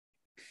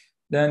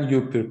 Then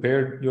you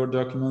prepare your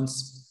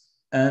documents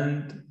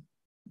and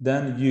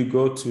then you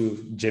go to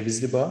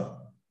Cevizli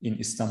in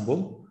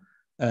Istanbul.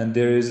 And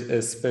there is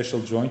a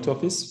special joint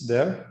office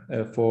there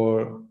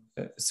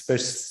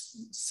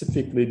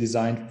specifically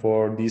designed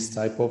for these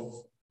type of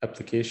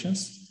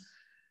applications.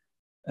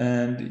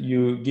 And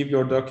you give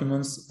your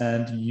documents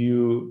and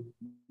you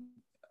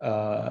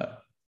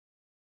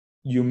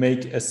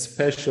make a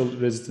special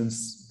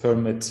residence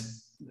permit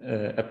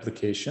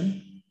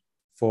application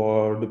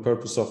for the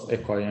purpose of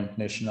acquiring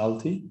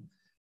nationality.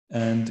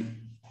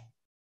 And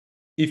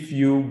if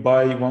you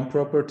buy one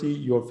property,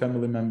 your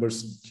family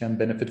members can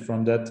benefit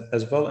from that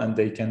as well, and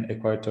they can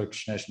acquire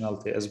Turkish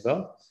nationality as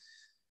well.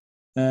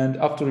 And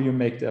after you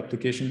make the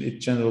application, it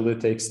generally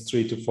takes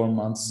 3 to 4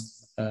 months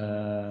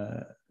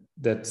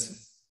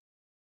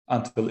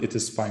until it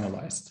is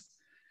finalized.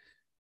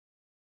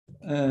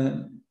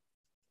 And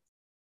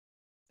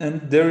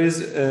there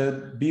is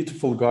a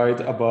beautiful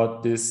guide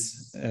about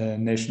this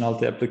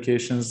nationality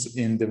applications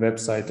in the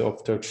website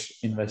of Turkish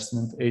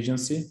Investment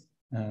Agency.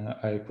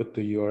 I put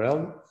the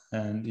URL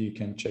and you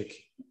can check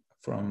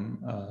from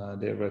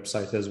their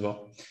website as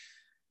well.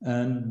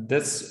 And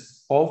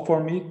that's all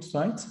for me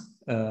tonight.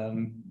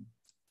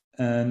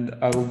 And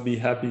I will be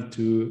happy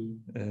to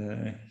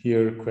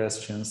hear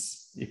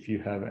questions if you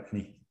have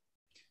any.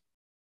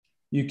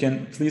 You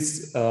can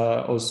please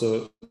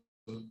also,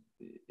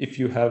 if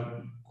you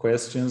have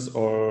questions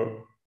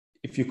or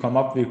if you come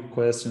up with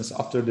questions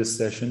after this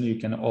session, you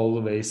can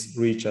always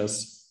reach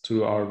us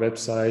through our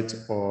website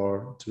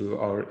or through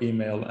our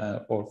email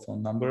or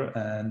phone number.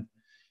 And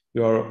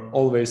you are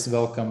always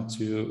welcome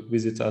to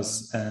visit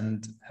us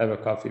and have a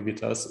coffee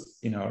with us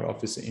in our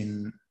office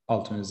in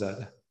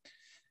Altunizade.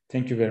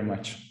 Thank you very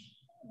much.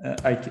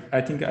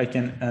 I think I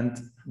can end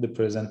the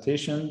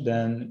presentation,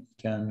 then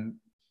can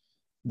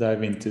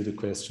dive into the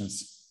questions.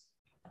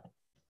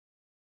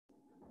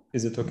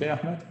 Is it okay,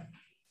 Ahmed?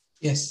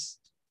 Yes.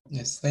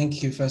 Yes.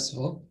 Thank you, first of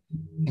all.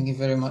 Thank you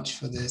very much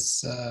for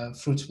this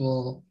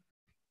fruitful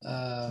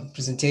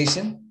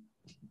presentation.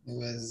 It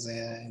was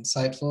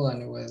insightful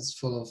and it was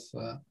full of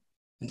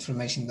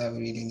information that we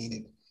really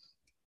needed.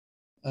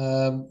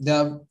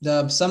 There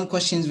are some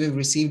questions we've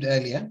received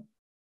earlier,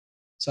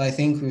 so I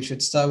think we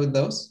should start with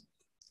those.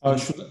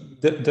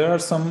 There are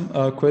some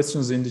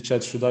questions in the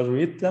chat. Should I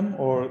read them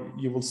or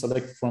you will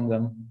select from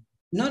them?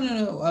 No.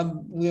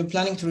 We are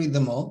planning to read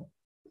them all.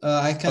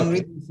 I can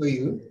read them for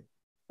you.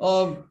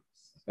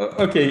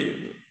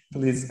 Okay,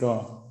 please go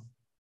on.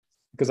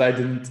 Because I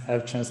didn't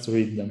have a chance to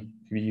read them.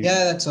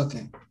 Yeah, that's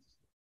okay.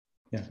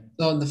 Yeah.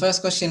 So the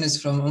first question is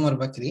from Umar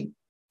Bakri.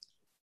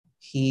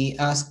 He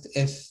asked,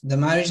 if the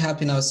marriage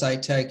happened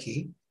outside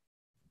Turkey,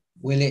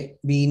 will it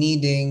be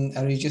needing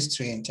a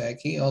registry in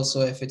Turkey?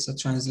 Also, if it's a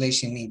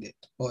translation needed,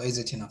 or is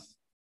it enough?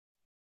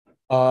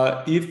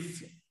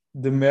 If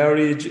the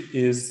marriage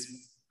is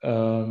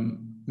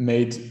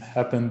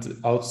happened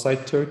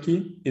outside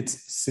Turkey, it's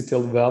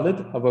still valid.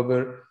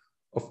 However,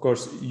 of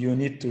course, you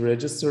need to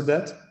register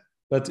that,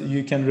 but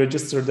you can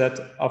register that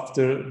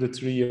after the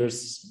 3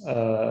 years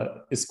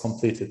is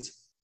completed.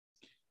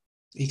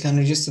 You can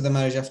register the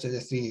marriage after the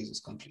 3 years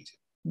is completed.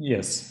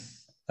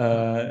 Yes,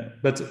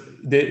 but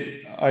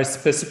I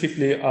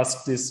specifically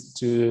asked this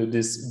to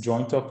this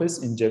joint office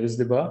in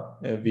Cevizli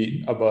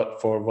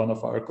for one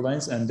of our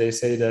clients, and they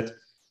say that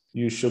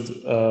you should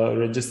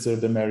register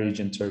the marriage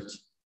in Turkey.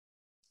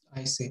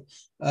 I see.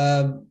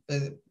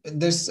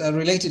 There's a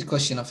related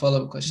question, a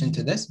follow-up question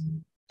to this.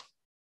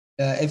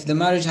 If the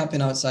marriage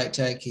happened outside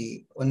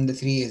Turkey on the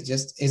 3 years,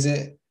 is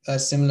it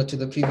similar to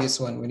the previous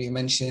one when you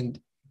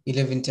mentioned you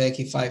live in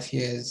Turkey 5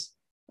 years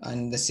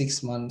and the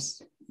 6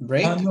 months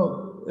break?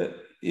 No,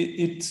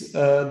 it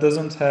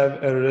doesn't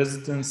have a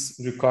residence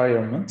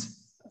requirement.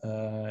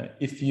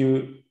 If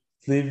you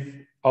live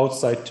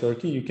outside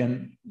Turkey, you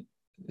can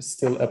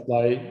still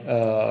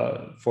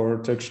apply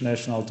for Turkish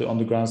nationality on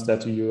the grounds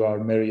that you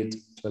are married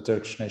to a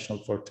Turkish national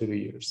for 2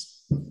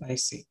 years. I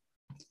see.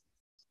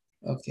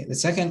 Okay, the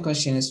second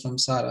question is from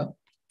Sarah.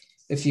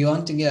 If you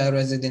want to get a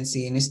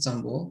residency in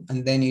Istanbul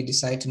and then you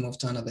decide to move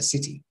to another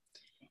city,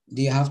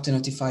 do you have to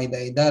notify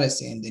the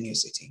idaresi in the new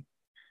city?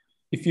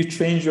 If you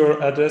change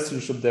your address, you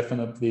should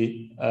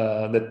definitely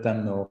let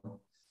them know.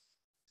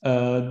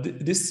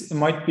 This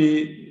might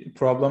be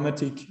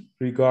problematic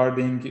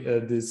regarding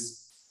this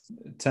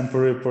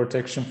temporary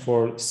protection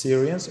for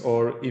Syrians,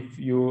 or if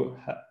you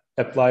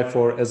apply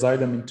for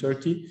asylum in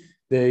Turkey,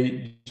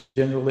 they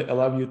generally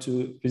allow you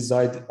to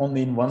reside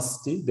only in one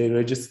city. They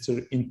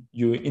register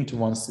you into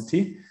one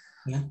city.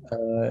 Yeah.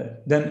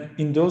 Then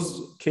in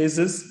those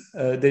cases,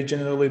 they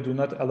generally do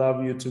not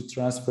allow you to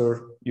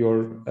transfer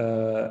your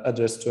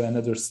address to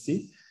another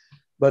city.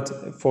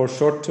 But for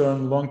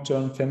short-term,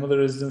 long-term family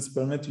residence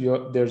permit,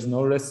 there's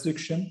no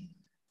restriction.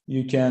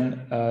 You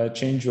can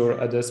change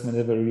your address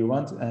whenever you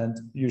want, and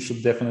you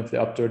should definitely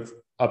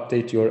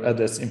update your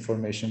address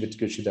information with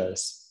Göç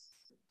İdaresi.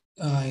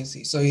 I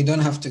see. So you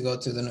don't have to go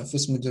to the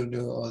Nüfus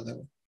Müdürlüğü or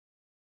the...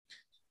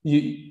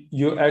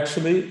 You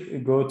actually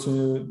go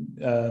to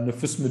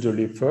Nüfus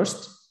Müdürlüğü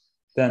first,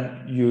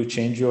 then you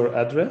change your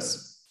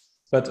address,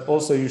 but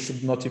also you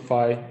should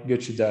notify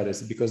Göç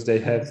İdaresi because they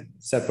have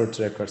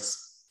separate records.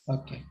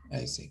 Okay,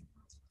 I see.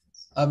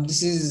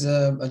 This is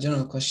a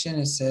general question.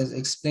 It says,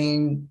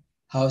 explain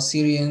how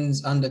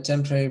Syrians under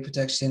temporary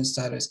protection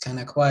status can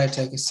acquire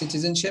Turkish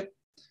citizenship.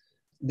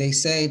 They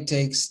say it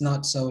takes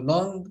not so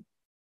long,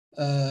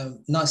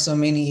 not so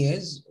many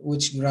years.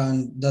 Which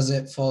ground does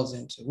it fall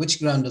into?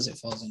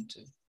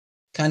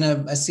 Can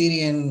a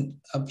Syrian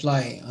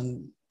apply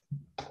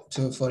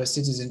for a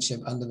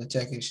citizenship under the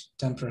Turkish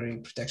temporary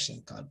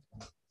protection card?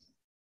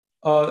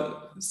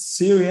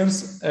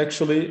 Syrians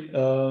actually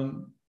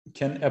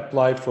can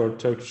apply for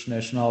Turkish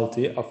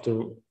nationality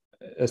after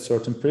a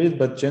certain period,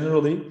 but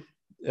generally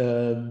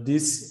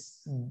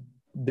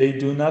they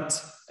do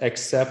not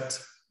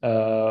accept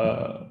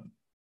the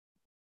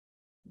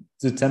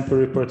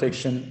temporary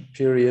protection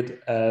period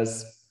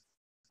as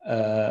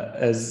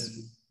a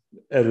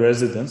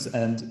residence,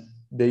 and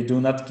they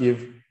do not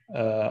give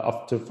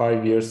after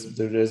 5 years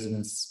the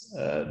residence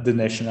the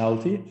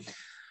nationality.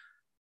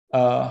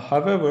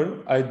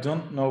 However, I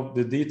don't know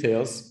the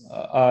details.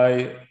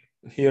 I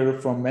hear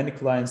from many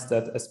clients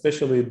that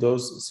especially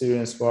those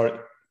Syrians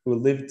who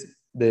lived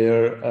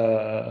there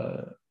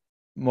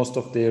most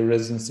of their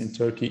residence in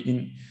Turkey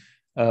in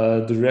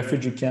the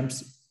refugee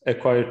camps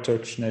acquired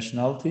Turkish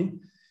nationality.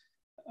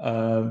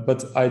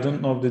 But I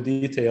don't know the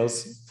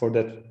details for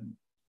that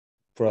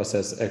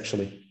process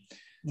actually.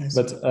 Yes.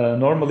 But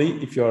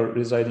normally, if you are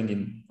residing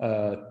in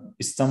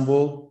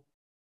Istanbul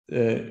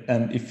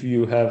and if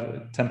you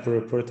have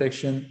temporary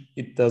protection,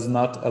 it does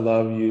not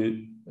allow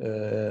you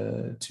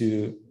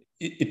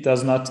it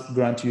does not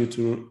grant you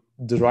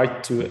the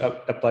right to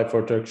apply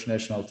for Turkish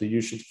nationality. You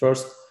should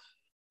first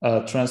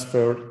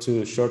transfer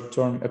to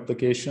short-term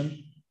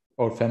application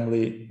or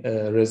family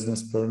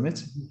residence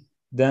permit.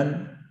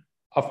 Then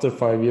after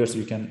 5 years,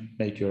 you can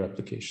make your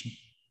application.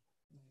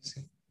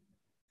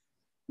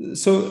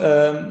 So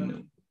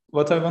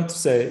what I want to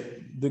say,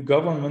 the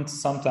government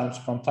sometimes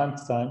from time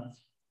to time,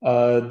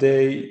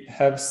 they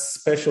have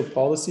special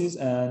policies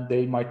and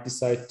they might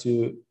decide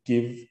to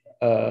give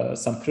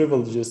some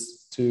privileges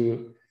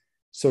to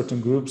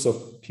certain groups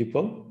of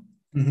people.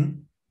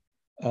 Mm-hmm.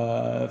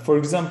 For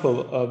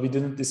example, we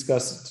didn't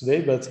discuss it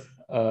today, but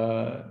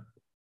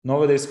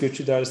nowadays Göç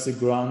İdaresi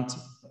grant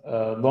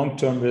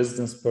long-term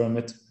residence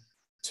permit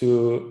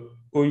to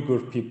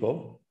Uyghur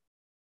people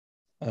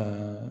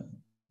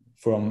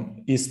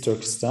from East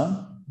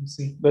Turkestan,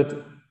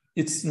 but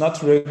it's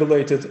not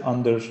regulated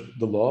under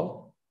the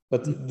law,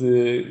 but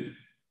the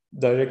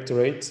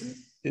directorate,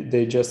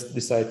 they just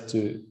decide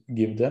to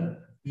give them.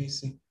 I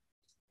see.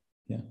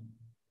 Yeah.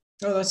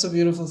 Oh, that's a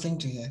beautiful thing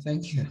to hear.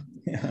 Thank you.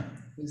 Yeah.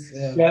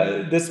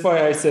 Yeah, that's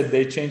why I said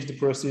they changed the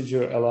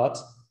procedure a lot.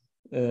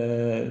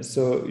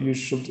 So you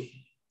should,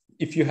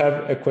 if you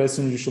have a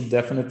question, you should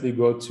definitely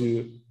go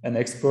to an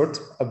expert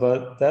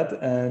about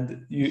that.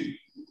 And you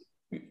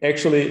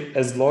actually,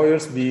 as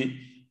lawyers, we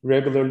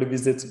regularly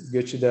visit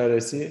Göç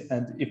İdaresi,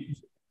 and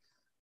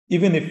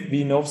even if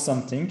we know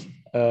something,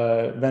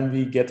 when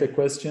we get a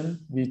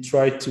question, we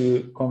try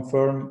to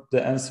confirm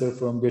the answer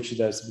from Göç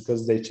İdaresi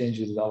because they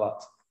changed it a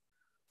lot.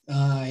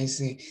 I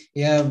see.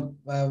 Yeah,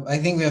 I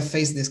think we have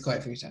faced this quite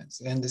a few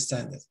times. I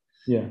understand it.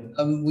 Yeah.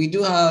 We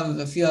do have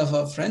a few of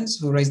our friends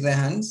who raise their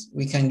hands.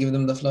 We can give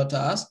them the floor to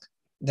ask.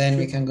 Then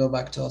we can go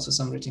back to also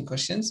some written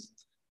questions.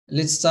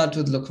 Let's start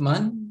with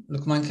Lukman.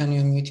 Lukman, can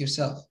you unmute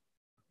yourself?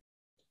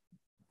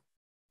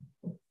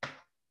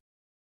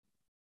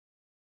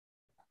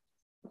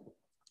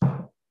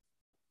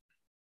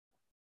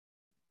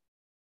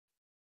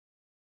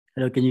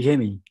 Hello, can you hear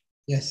me?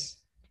 Yes.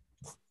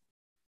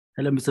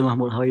 Hello, Mr.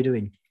 Mahmut. How are you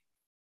doing?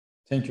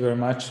 Thank you very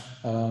much.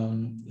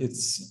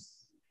 It's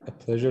a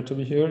pleasure to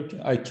be here.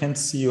 I can't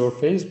see your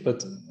face,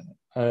 but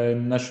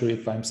I'm not sure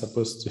if I'm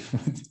supposed to.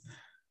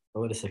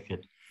 Wait a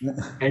second.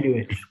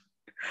 Anyway,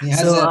 He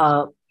has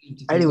so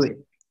anyway, anyway,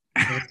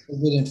 it's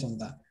forbidden from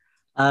that.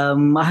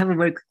 I have a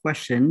very quick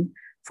question.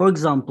 For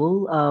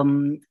example,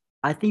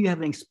 I think you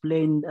haven't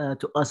explained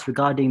to us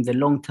regarding the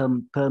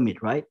long-term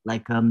permit, right?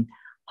 Like,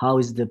 how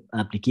is the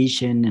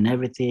application and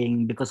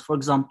everything? Because, for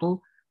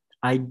example,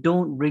 I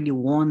don't really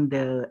want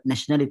the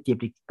nationality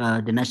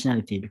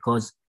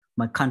because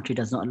my country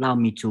does not allow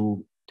me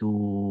to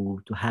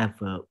have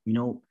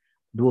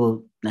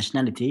dual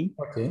nationality.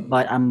 Okay.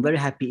 But I'm very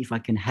happy if I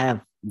can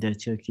have the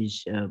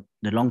Turkish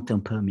the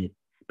long-term permit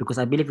because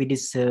I believe it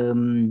is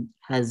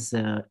has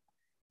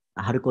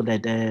how do you call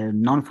that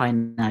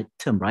non-finite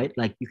term, right?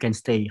 Like you can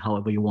stay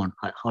however you want.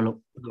 How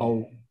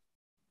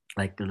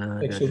like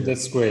Actually,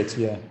 that's great.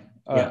 Yeah.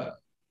 Yeah.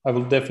 I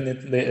will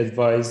definitely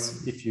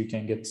advise if you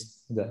can get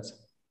that.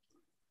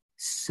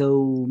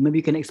 So maybe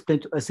you can explain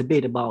to us a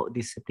bit about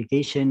this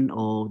application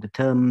or the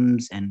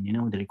terms and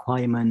the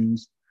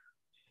requirements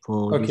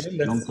for Okay, this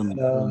let's long-term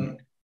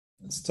permit.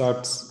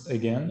 start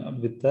again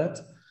with that.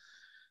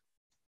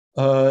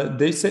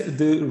 They say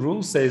the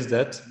rule says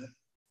that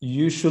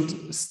you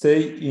should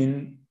stay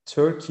in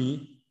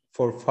Turkey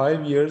for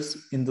 5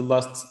 years in the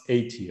last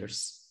 8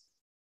 years.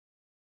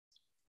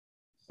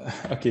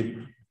 Okay,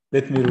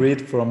 let me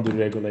read from the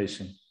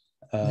regulation.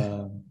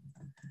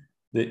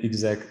 The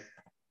exact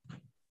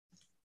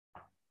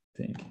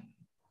thing.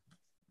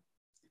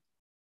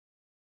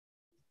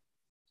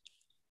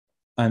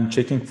 I'm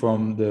checking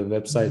from the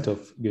website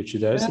of Göç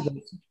İdaresi.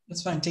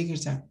 That's fine. Take your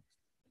time.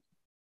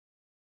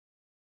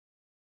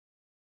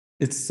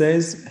 It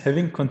says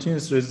having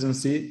continuous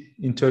residency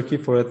in Turkey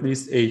for at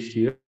least 8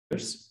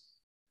 years.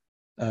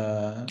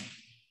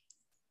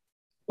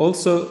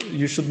 Also,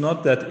 you should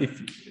note that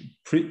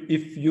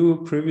if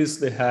you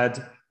previously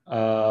had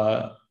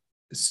a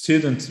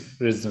student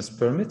residence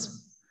permit,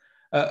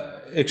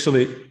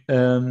 actually,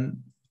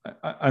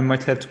 I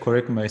might have to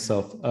correct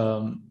myself.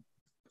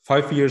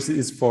 5 years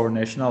is for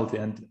nationality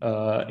and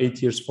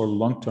 8 years for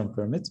long-term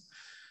permit.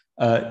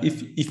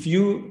 If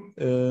you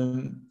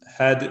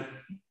had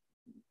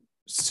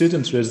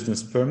student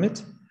residence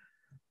permit,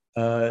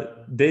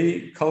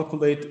 they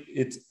calculate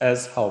it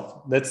as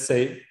half. Let's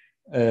say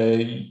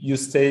you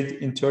stayed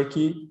in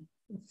Turkey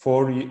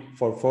for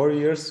 4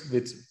 years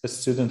with a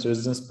student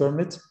residence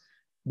permit,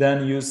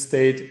 then you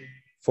stayed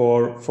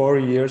for 4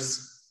 years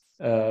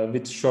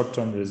with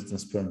short-term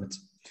residence permit.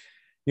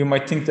 You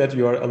might think that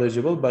you are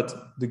eligible, but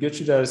the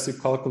Göç İdaresi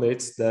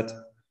calculates that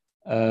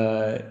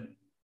the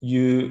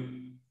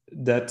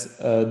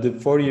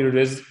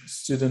 4-year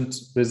student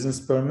residence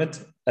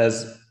permit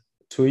as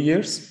 2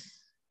 years,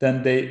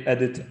 then they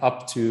add it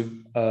up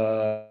to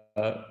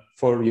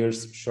 4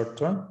 years short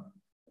term,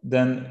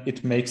 then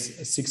it makes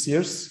 6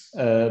 years,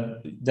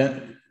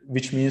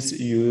 which means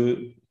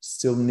you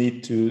still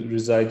need to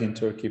reside in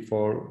Turkey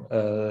for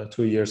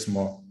 2 years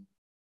more.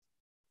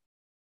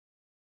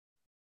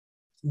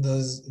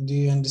 Do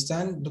you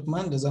understand,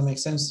 Lukman? Does that make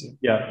sense to you?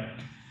 Yeah.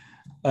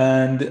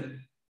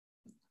 And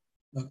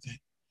okay.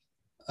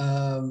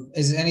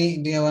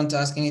 Do you want to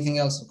ask anything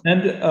else?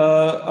 And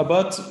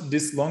about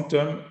this long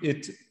term,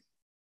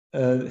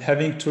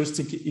 having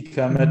touristic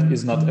ikamet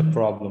is not a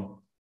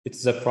problem.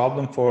 It's a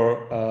problem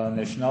for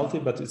nationality,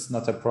 but it's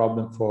not a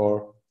problem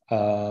for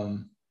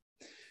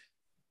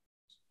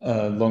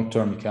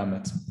long-term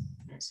ikamet.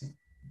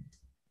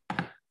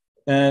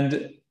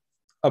 And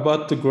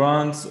about the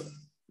grants,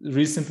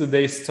 recently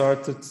they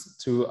started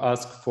to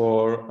ask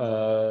for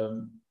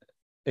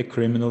a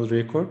criminal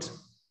record,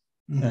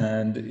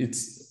 and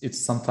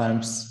it's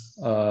sometimes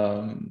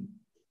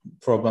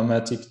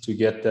problematic to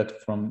get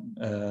that from,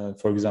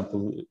 for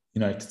example,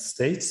 United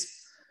States.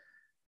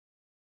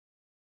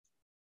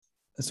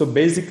 So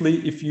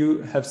basically, if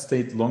you have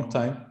stayed long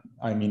time,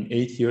 I mean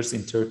 8 years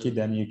in Turkey,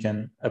 then you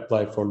can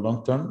apply for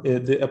long term.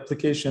 The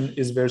application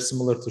is very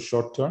similar to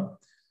short term.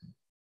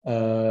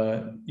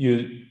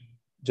 You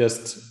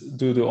just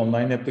do the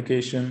online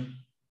application,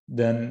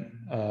 then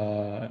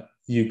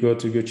you go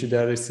to Göç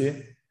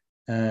İdaresi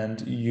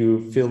and you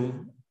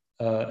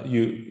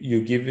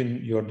give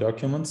in your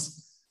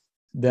documents,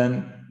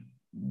 then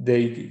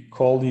they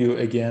call you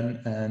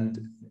again and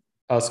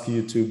ask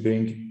you to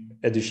bring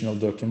additional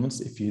documents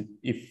if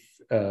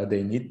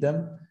they need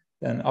them.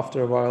 Then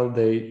after a while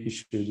they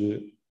issue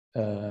the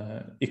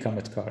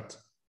ikamet card,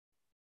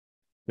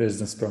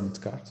 residence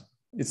permit card.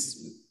 It's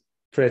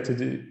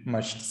pretty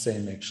much the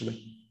same actually.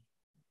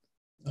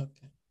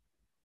 Okay.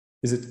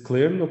 Is it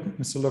clear,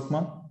 Mr.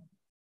 Lokman?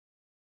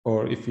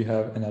 Or if you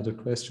have any other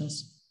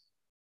questions?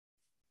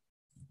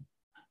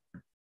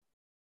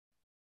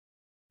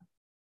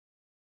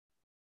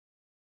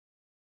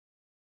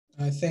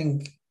 I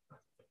think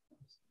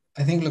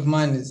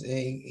Lukman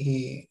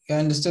he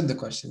understood the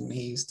question.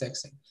 He's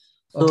texting.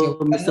 Okay. So,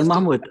 Mr.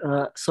 Mahmut,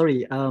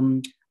 sorry,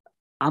 I'm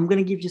going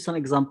to give you some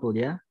example,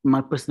 yeah?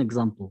 My personal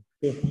example.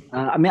 Yeah.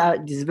 I mean,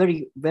 this is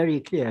very, very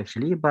clear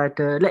actually, but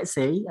let's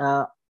say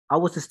I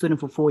was a student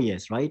for 4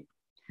 years, right?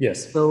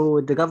 Yes.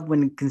 So the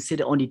government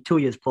consider only 2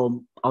 years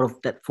from out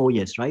of that 4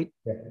 years, right?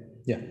 Yeah.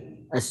 Yeah.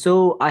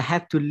 So I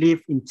have to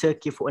live in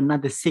Turkey for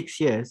another 6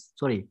 years.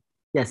 Sorry,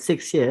 yeah,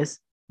 6 years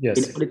in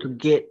Yes. order to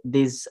get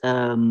this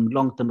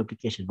long-term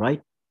application,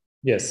 right?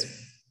 Yes.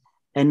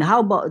 And how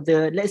about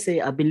let's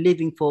say I've been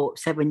living for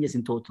 7 years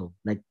in total,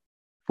 like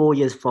 4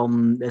 years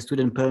from the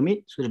student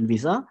permit, student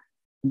visa,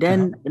 then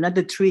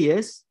another 3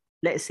 years,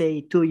 let's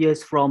say 2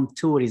 years from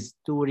tourist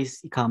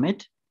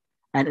ikamet,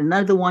 and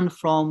another one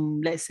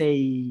from, let's say,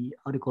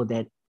 how do you call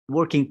that,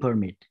 working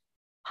permit.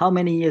 How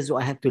many years do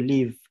I have to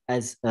live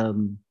as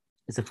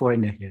a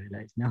foreigner here,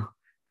 like now?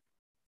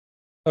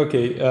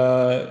 Okay.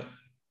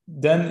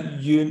 Then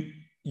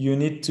you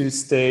need to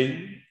stay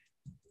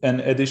an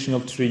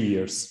additional 3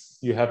 years.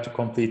 You have to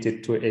complete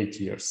it to 8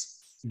 years.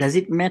 Does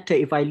it matter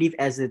if I live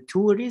as a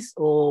tourist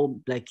or,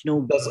 like,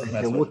 Doesn't as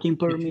matter. a working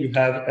If you permit?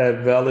 have a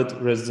valid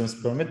residence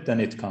permit, then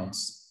it counts.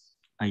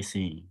 I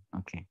see.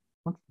 Okay.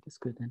 Okay, that's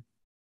good then.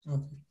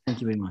 Okay. Thank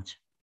you very much.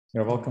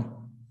 You're welcome.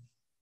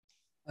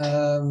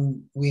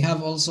 We have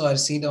also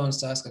Arsida wants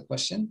to ask a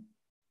question.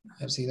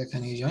 Arsida,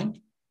 can you join?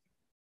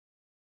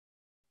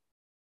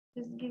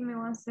 Just give me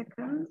 1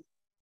 second.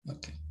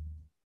 Okay.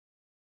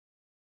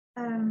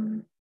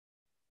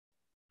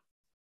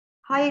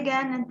 Hi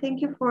again, and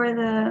thank you for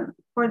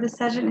the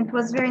session. It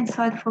was very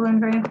insightful and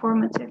very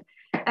informative.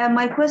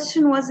 My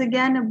question was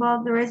again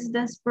about the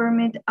residence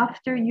permit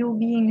after you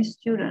being a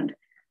student.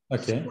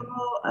 Okay.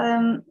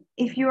 So,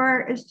 if you are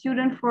a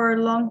student for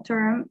a long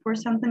term, for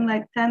something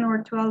like 10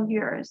 or 12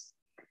 years,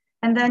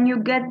 and then you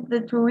get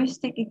the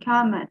touristic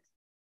ikamet,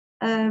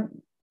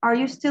 are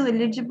you still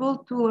eligible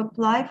to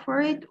apply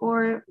for it,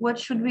 or what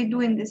should we do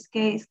in this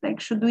case? Like,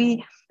 should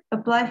we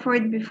apply for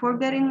it before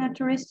getting a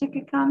touristic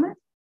ikamet?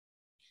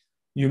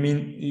 You mean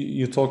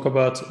you talk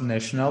about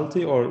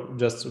nationality or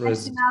just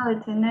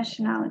residence?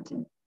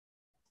 Nationality.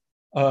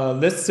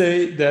 Let's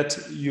say that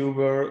you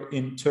were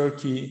in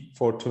Turkey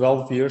for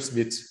 12 years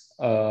with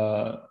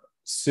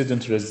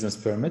student residence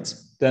permit,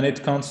 then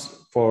it counts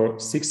for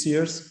 6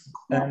 years,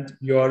 and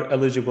you are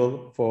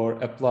eligible for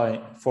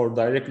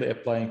directly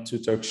applying to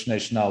Turkish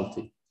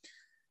nationality.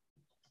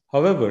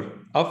 However,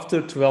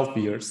 after 12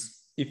 years,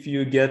 if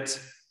you get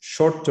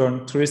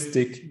short-term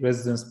touristic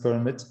residence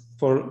permit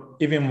for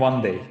even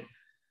 1 day,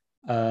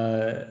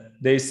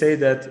 they say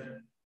that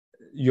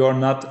you're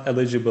not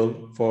eligible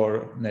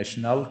for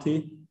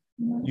nationality.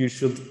 You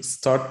should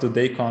start the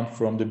day count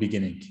from the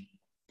beginning.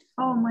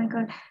 Oh my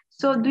God.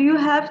 So do you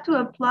have to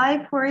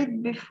apply for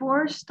it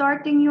before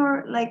starting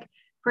your, like,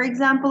 for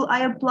example, I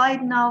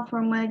applied now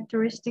for my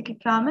touristic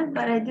ikamet,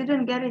 but I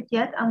didn't get it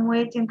yet. I'm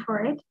waiting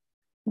for it.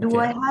 Do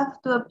I have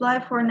to apply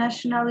for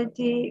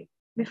nationality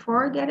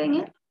before getting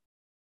it?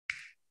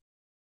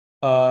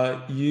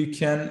 You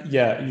can,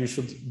 yeah, you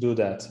should do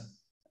that,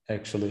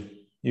 actually.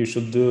 You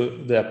should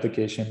do the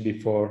application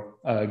before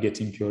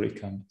getting your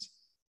ikamet.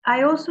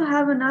 I also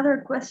have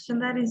another question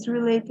that is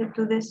related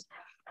to this.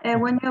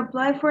 When you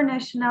apply for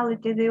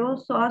nationality, they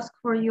also ask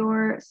for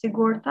your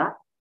sigorta.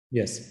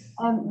 Yes.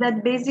 That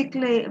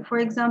basically, for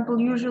example,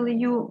 usually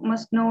you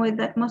must know it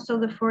that most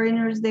of the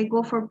foreigners, they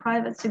go for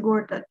private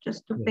sigorta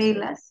just to pay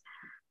less.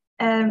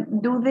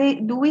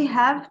 Do we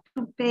have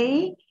to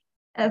pay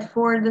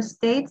for the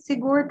state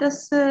sigortas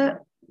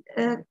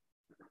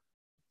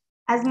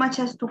as much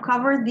as to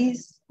cover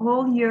these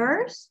whole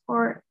years,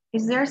 or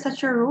is there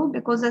such a rule?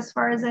 Because as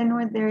far as I know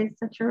it, there is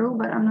such a rule,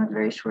 but I'm not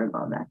very sure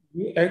about that.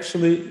 You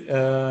actually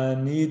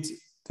need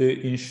the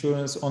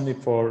insurance only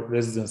for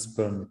residence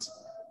permit.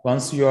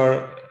 Once you are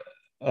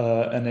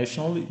a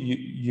national,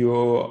 you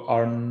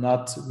are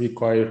not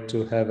required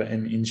to have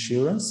an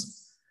insurance.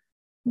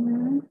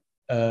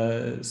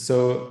 So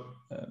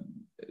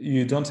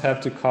you don't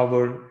have to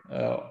cover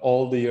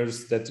all the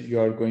years that you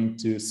are going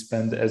to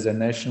spend as a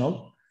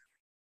national.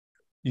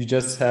 You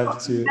just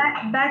have to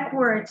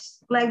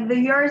backwards, like the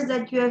years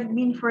that you have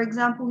been, for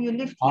example, you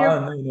lived here.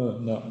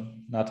 No,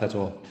 not at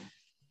all.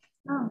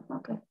 Oh,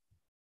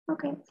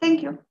 okay,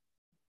 thank you.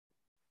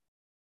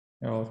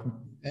 You're welcome.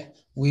 Okay.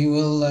 We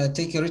will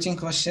take a written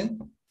question,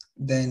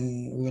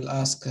 then we will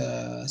ask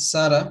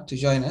Sarah to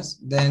join us.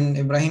 Then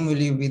Ibrahim,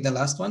 will you be the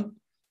last one?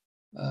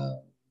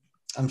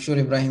 I'm sure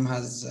Ibrahim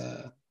has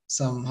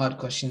some hard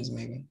questions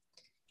maybe.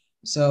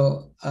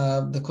 So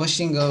the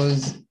question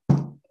goes,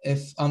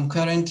 if I'm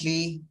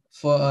currently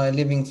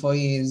living 4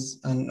 years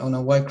and on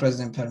a work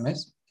resident permit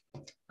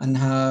and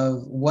have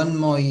 1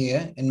 more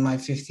year in my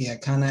 5th year,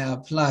 can I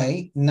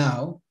apply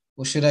now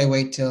or should I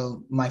wait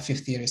till my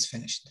 5th year is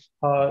finished?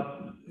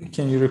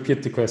 Can you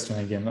repeat the question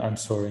again? I'm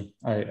sorry.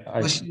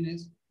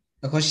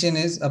 The question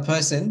is, a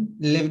person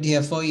lived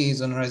here 4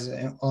 years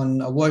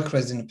on a work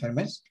resident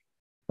permit.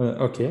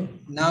 Okay.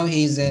 Now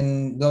he's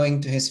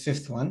going to his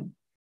 5th one.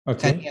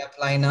 Okay. Can he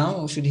apply now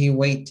or should he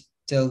wait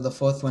till the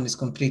 4th one is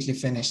completely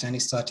finished and he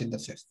started the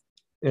 5th?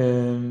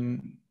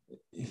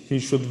 He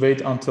should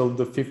wait until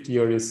the 5th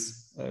year is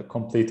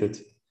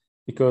completed,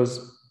 because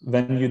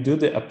when you do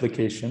the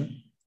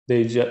application,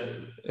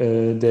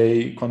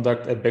 they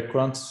conduct a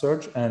background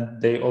search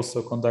and they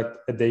also conduct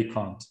a day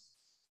count.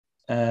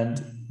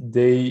 and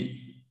they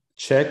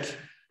check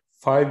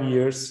 5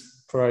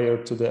 years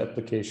prior to the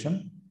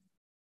application.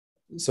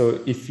 So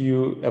if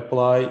you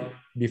apply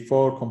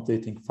before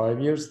completing 5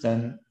 years,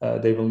 then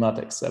they will not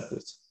accept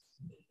it.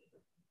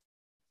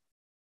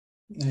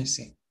 I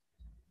see.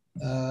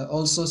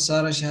 Also,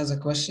 Sarah, she has a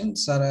question.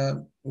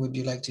 Sarah, would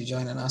you like to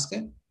join and ask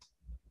it?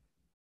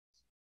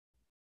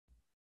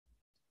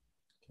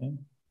 Okay.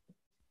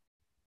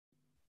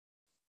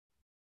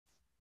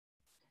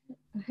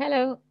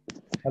 Hello.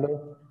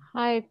 Hello.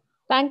 Hi.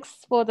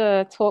 Thanks for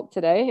the talk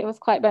today. It was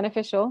quite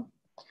beneficial.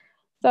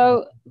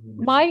 So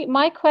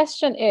my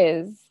question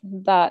is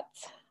that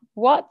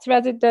what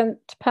resident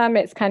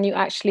permits can you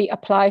actually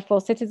apply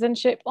for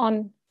citizenship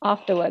on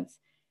afterwards?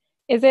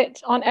 Is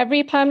it on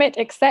every permit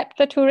except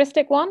the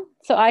touristic one?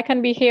 So I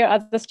can be here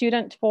as a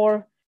student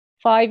for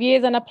 5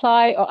 years and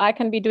apply, or I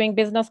can be doing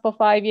business for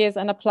 5 years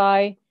and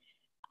apply.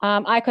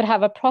 I could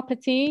have a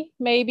property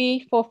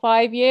maybe for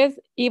 5 years,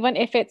 even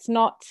if it's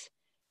not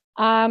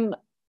even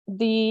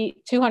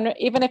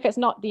if it's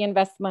not the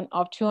investment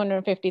of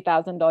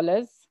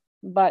 $250,000.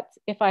 But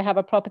if I have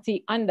a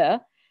property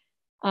under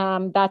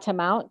that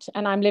amount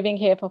and I'm living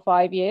here for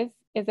 5 years,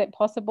 is it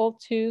possible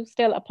to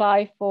still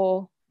apply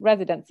for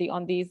residency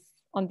on these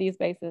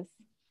bases?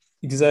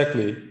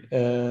 Exactly.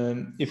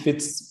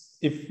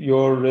 If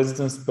your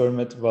residence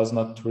permit was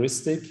not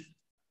touristic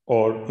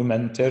or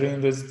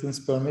humanitarian residence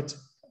permit,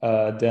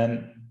 then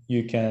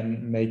you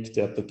can make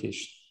the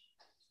application.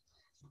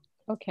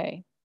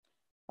 Okay,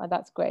 well,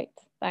 that's great.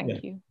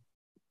 Thank you.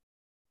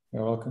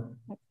 You're welcome.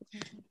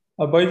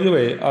 By the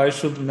way, I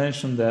should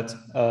mention that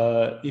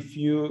if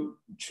you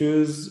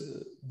choose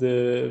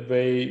the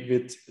way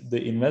with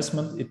the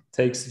investment, it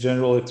takes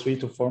generally 3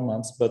 to 4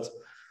 months. But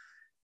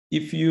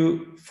if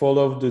you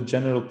follow the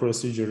general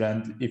procedure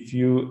and if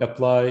you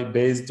apply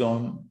based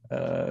on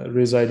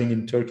residing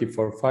in Turkey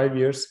for 5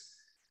 years,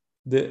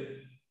 the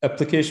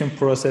application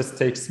process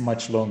takes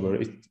much longer.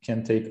 It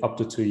can take up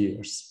to 2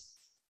 years.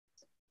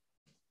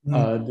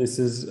 This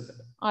is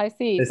I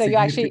see. a So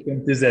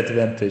significant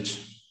disadvantage.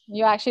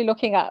 You're actually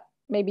looking at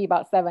maybe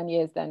about 7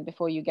 years then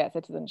before you get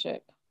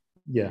citizenship.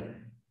 Yeah.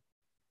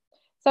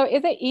 So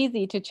is it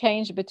easy to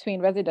change between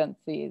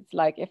residencies?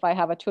 Like if I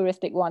have a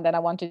touristic one, then I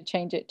want to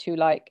change it to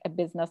like a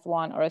business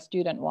one or a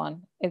student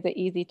one. Is it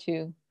easy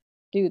to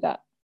do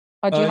that?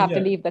 Or do you have to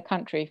leave the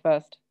country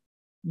first?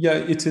 Yeah,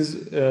 it is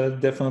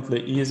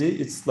definitely easy.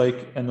 It's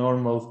like a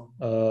normal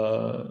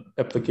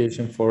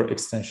application for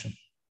extension.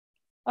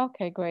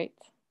 Okay, great.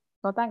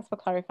 Well, thanks for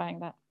clarifying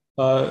that.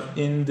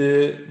 In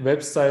the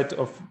website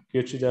of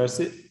Göçü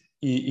Dersi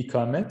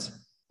İkamet,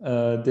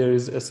 there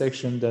is a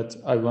section that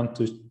I want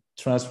to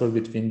transfer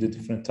between the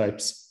different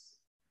types.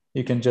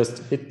 You can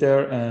just hit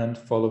there and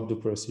follow the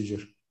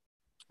procedure.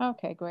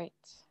 Okay, great.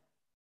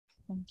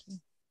 Thank you.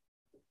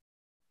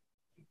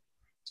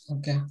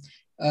 Okay.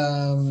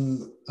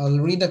 I'll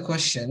read a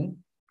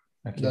question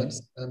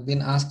that's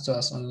been asked to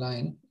us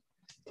online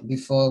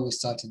before we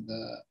started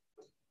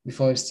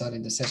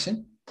the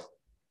session.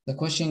 The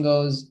question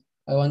goes,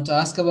 I want to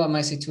ask about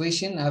my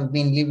situation. I've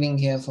been living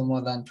here for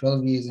more than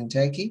 12 years in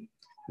Turkey,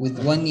 with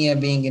 1 year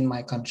being in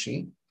my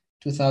country,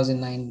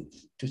 2009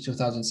 to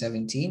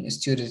 2017, a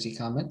student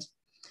ikamet.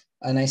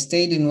 And I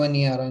stayed in 1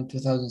 year around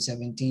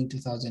 2017,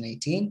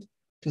 2018.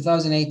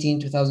 2018,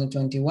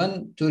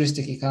 2021,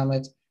 touristic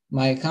ikamet.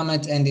 My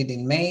ikamet ended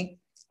in May.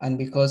 And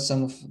because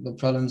some of the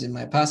problems in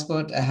my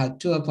passport, I had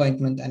 2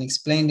 appointments and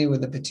explained it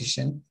with a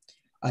petition.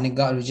 And it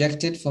got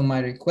rejected for my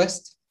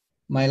request.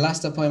 My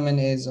last appointment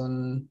is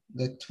on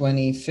the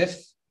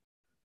 25th.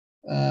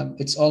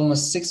 It's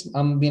almost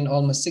I'm been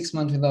almost 6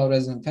 months without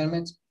resident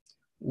permit.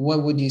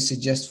 What would you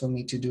suggest for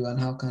me to do, and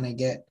how can I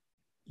get,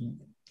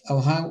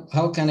 or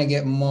how can I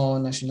get more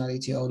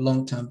nationality or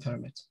long-term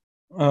permit?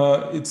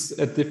 It's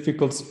a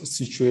difficult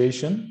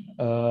situation.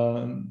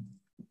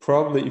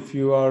 Probably if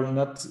you are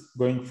not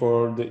going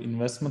for the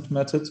investment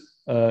method,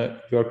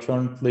 you are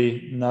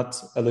currently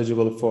not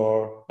eligible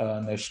for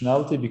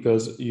nationality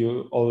because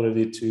you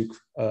already took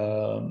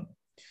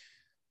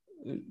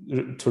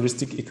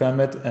touristic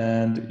ikamet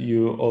and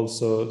you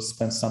also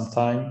spent some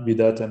time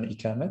without an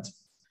ikamet.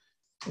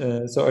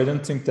 So I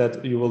don't think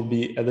that you will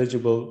be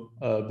eligible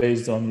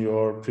based on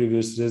your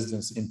previous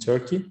residence in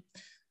Turkey.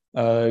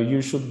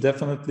 You should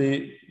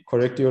definitely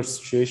correct your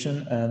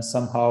situation and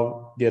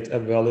somehow get a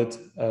valid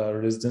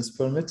residence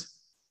permit.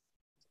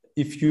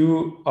 If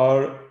you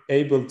are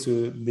able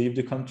to leave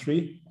the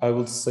country, I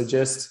would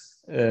suggest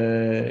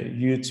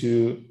you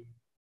to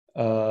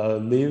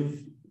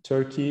leave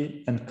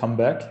Turkey and come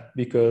back,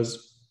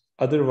 because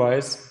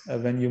otherwise,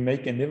 when you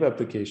make a new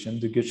application,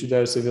 the Göçü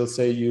Dersi will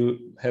say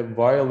you have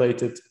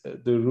violated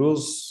the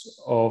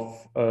rules of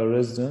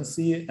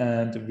residency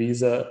and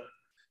visa.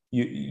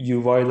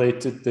 You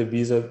violated the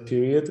visa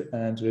period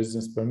and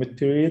residence permit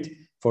period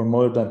for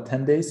more than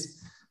 10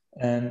 days.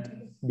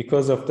 And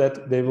because of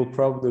that, they will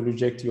probably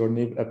reject your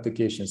new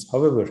applications.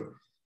 However,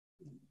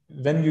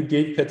 when you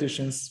gave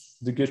petitions,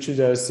 the Göçü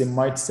Dersi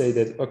might say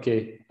that,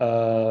 okay,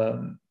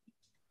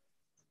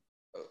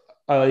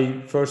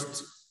 I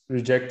first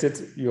rejected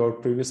your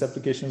previous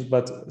applications,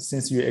 but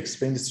since you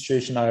explained the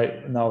situation, I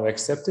now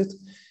accept it.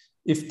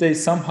 If they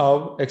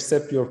somehow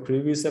accept your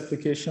previous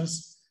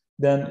applications,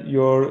 then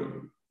your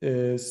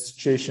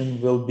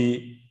situation will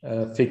be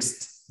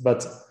fixed.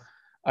 But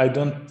I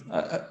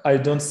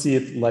don't see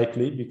it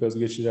likely, because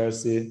Göçebe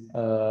Dersi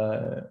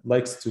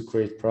likes to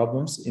create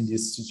problems in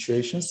these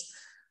situations.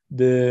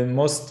 The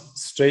most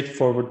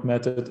straightforward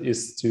method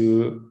is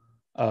to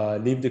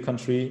leave the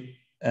country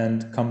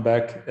and come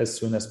back as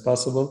soon as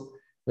possible.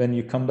 When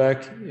you come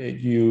back,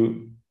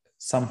 you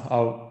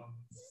somehow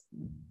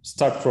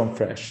start from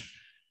fresh.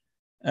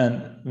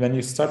 And when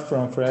you start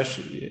from fresh,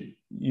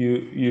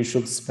 you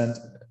should spend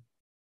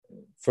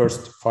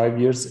first 5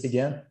 years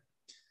again.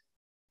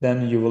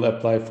 Then you will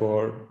apply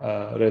for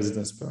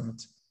residence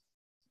permit.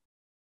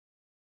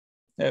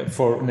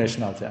 For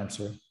nationality, I'm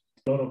sorry.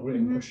 A lot of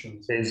written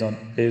questions.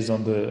 Based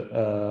on the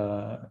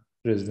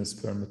residence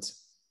permit.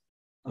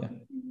 Yeah.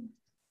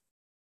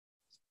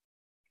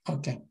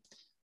 Okay.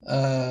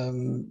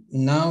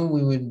 Now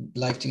we would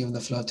like to give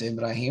the floor to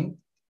Ibrahim.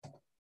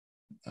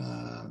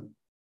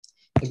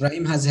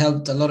 Ibrahim has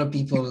helped a lot of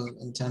people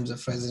in terms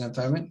of resident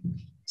permit.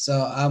 So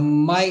I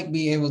might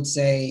be able to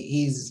say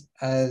he's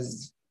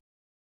as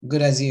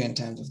good as you in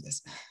terms of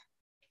this.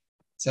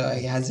 So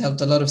he has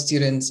helped a lot of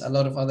students, a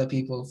lot of other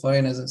people,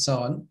 foreigners and so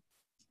on,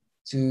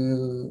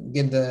 to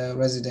get the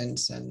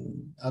residence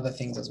and other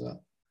things as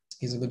well.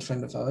 He's a good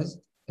friend of ours.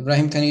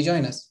 Ibrahim, can you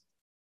join us?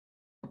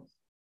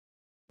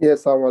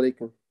 Yes, assalamu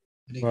alaikum.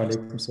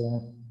 Walaikum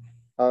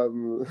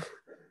salam.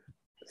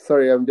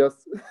 Sorry, I'm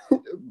just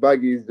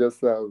Baggy is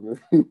just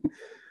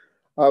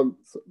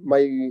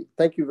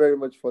thank you very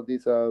much for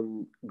this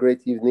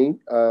great evening.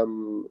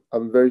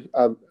 I'm very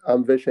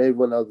sure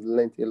everyone has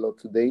learned a lot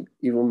today,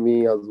 even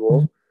me as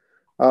well.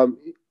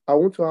 I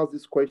want to ask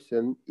this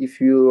question: if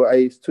you are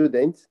a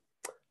student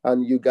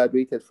and you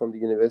graduated from the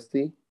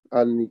university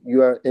and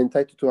you are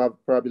entitled to have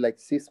probably like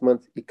 6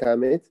 months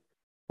ikamet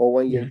or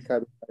 1 year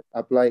ikamet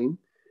applying,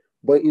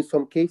 but in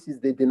some cases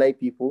they deny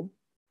people,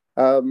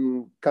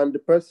 can the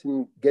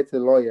person get a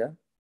lawyer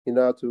in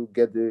order to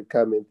get the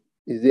ikamet?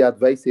 Is it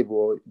advisable,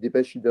 or the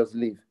person should just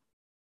leave?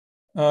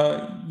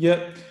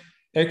 Yeah,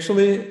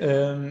 actually,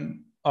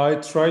 I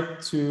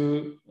tried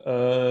to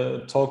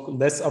talk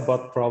less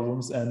about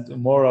problems and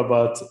more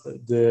about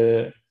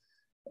the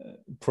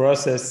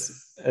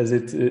process as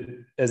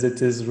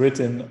it is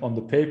written on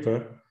the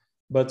paper.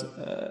 But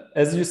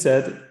as you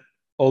said,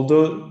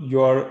 although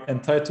you are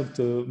entitled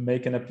to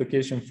make an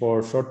application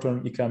for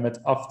short-term ikamet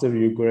after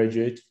you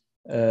graduate,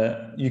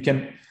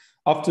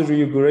 after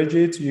you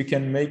graduate, you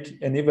can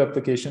make a new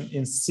application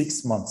in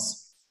 6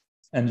 months,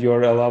 and you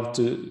are allowed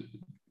to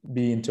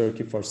be in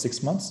Turkey for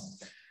 6 months.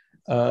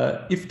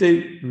 If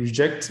they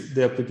reject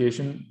the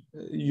application,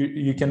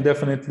 you can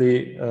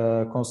definitely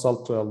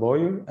consult to a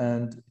lawyer,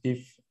 and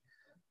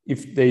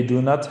if they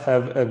do not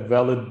have a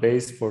valid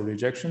base for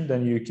rejection,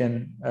 then you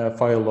can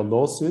file a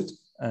lawsuit,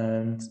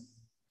 and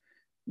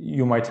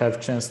you might have a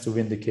chance to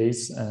win the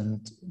case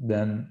and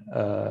then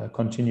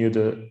continue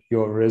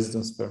your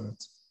residence permit.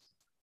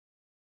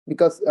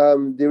 Because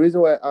the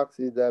reason why I ask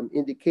is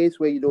in the case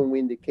where you don't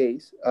win the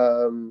case,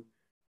 when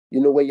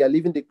you're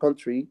leaving the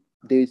country,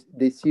 they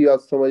see you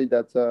as somebody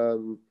that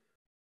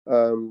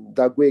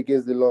go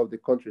against the law of the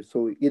country.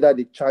 So either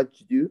they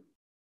charge you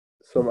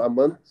some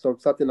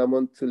certain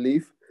amount to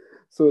leave.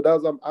 So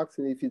that's what I'm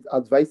asking, if it's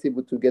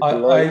advisable to get a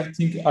lawyer. I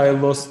think I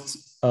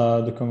lost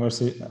the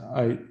conversation.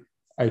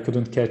 I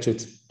couldn't catch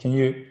it. Can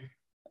you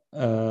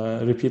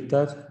repeat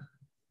that?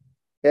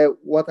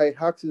 What I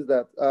asked is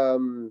that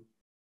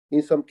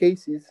in some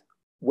cases,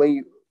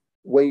 when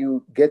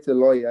you get a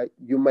lawyer,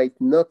 you might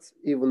not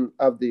even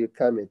have the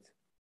ikamet.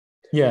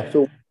 Yeah.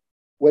 So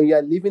when you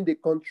are leaving the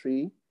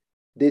country,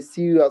 they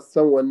see you as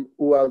someone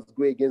who has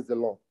gone against the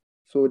law.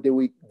 So they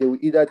will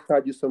either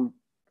charge you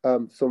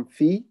some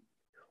fee,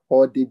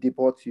 or they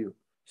deport you.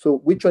 So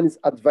which one is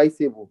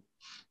advisable?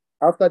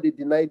 After they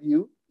denied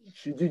you,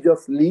 should you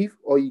just leave,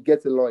 or you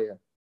get a lawyer?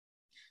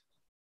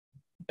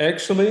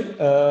 Actually,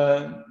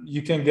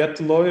 you can get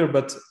a lawyer,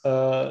 but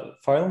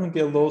filing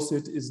a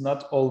lawsuit is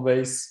not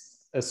always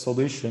a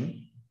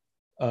solution,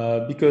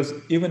 because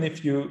even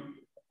if you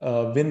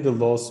win the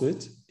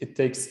lawsuit, it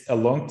takes a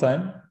long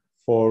time,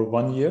 for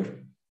 1 year.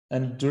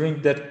 And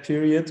during that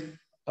period,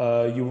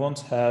 you won't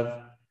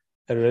have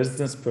a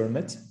residence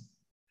permit.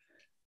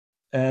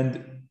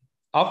 And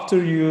after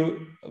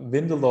you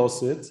win the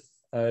lawsuit,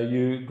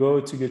 you go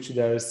to Göçebe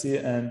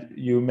Dersi and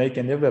you make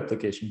a new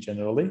application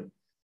generally.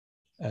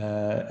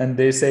 And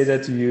they say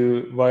that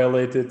you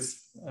violated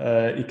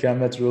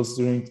ikamet rules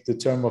during the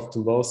term of the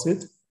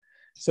lawsuit.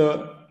 So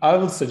I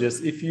would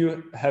suggest, if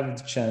you have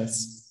the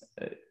chance,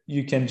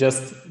 you can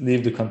just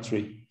leave the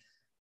country.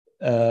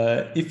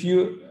 If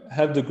you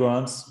have the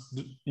grants,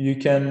 you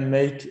can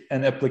make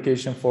an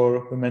application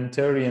for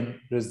humanitarian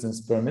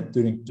residence permit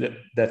during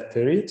that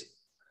period.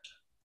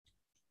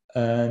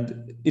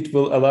 And it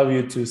will allow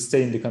you to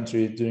stay in the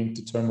country during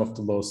the term of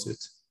the lawsuit.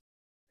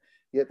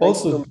 Yeah,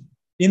 also,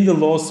 in the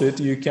lawsuit,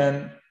 you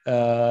can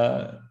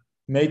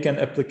make an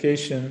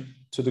application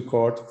to the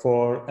court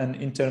for an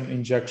interim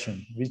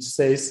injunction, which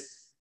says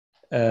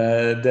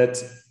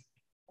that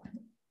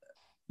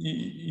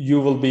you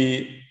will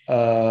be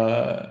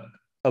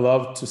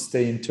allowed to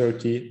stay in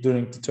Turkey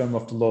during the term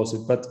of the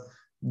lawsuit. But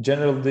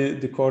generally,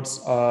 the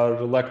courts are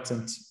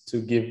reluctant to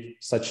give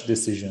such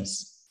decisions.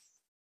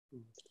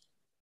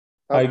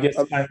 I guess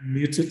I'm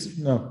muted.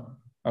 No.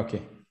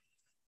 Okay.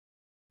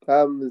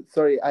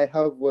 Sorry, I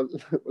have one,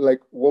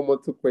 like one more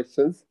two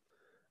questions.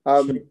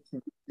 Sure.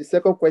 The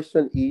second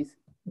question is,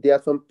 there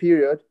are some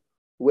period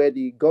where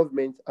the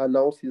government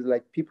announces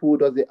like people who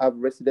doesn't have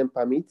resident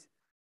permit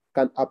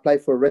can apply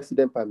for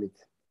resident permit.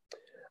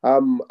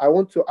 I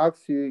want to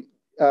ask you,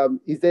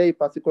 is there a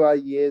particular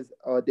years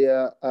or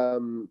there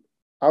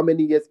how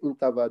many years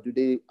interval do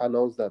they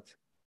announce that?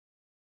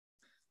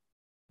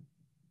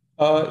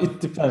 It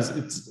depends.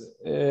 It's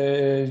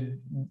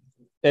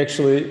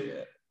actually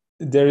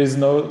there is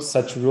no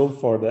such rule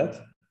for that.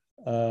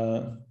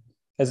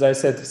 As I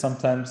said,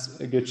 sometimes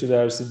Göçebe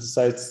Dairesi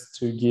decides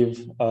to give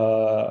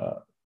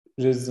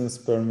residence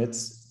permits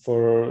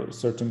for a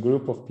certain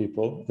group of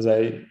people, as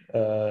I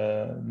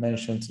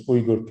mentioned,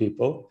 Uyghur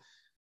people.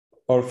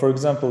 Or, for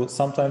example,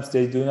 sometimes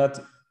they do not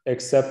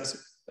accept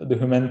the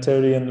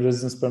humanitarian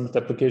residence permit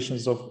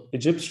applications of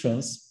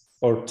Egyptians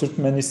or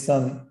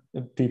Turkmenistan,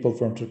 people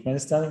from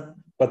Turkmenistan,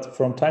 but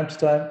from time to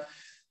time,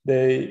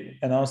 they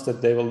announce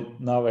that they will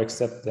now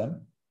accept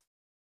them.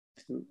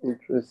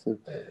 Interesting.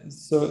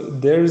 So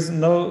there is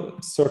no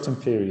certain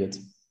period,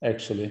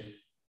 actually.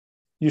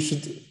 You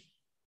should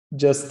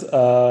just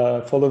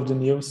follow the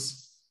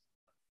news,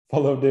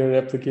 follow their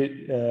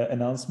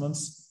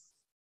announcements.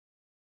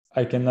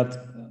 I cannot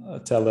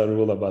tell a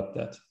rule about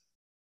that.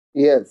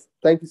 Yes,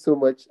 thank you so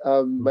much.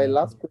 My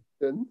last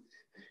question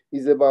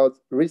is about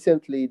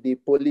recently the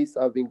police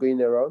have been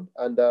going around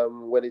and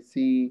when they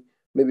see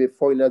maybe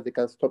foreigners, they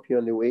can stop you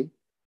on the way,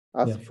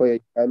 ask for your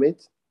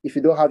permit. If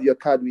you don't have your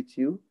card with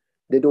you,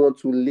 they don't want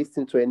to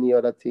listen to any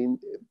other thing.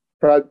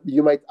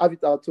 You might have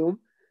it at home.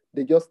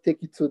 They just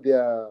take it to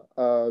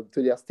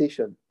their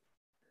station.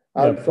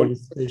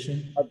 Police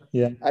station.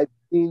 I've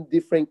seen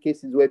different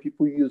cases where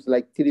people use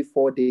like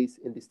 3-4 days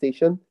in the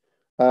station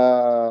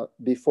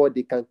before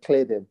they can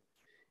clear them.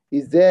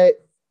 Is there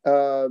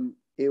a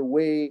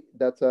way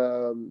that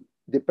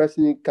the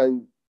person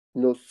can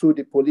sue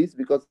the police?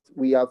 Because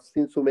we have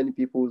seen so many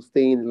people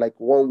staying like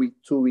 1 week,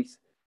 2 weeks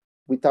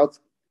without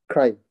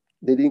crime.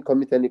 They didn't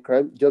commit any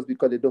crime just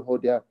because they don't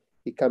hold their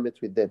ikamet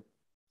with them.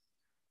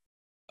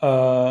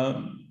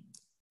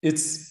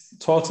 It's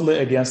totally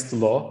against the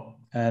law.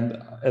 And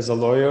as a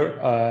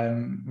lawyer,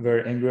 I'm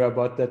very angry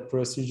about that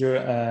procedure.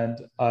 And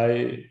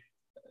I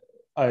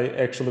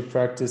actually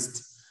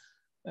practiced,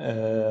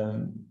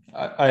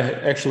 I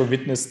actually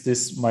witnessed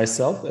this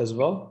myself as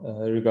well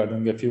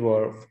regarding a few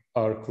of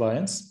our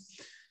clients.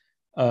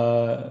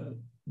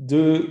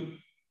 The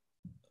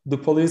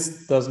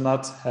police does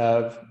not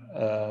have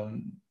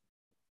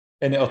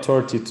any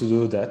authority to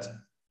do that,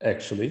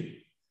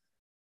 actually.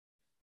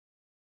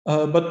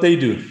 But they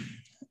do.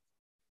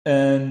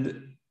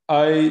 And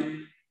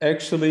I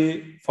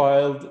actually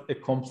filed a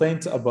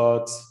complaint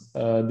about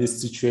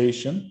this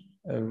situation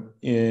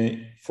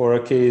for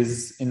a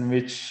case in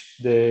which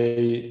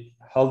they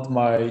held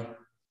one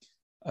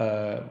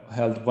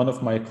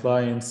of my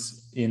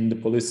clients in the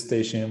police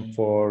station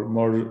for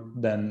more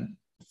than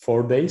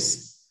 4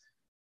 days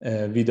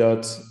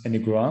without any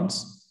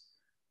grounds.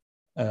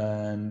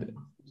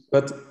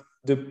 But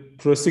the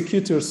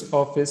prosecutor's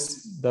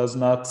office does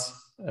not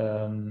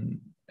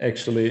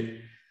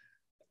actually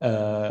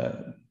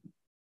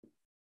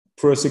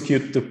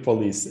prosecute the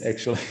police,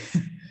 actually.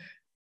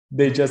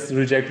 They just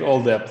reject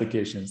all the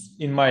applications,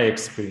 in my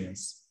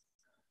experience.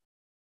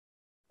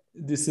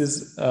 This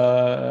is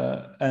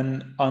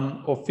an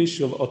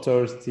unofficial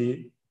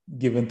authority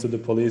given to the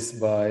police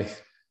by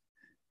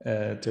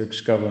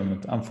Turkish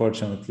government,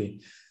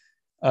 unfortunately.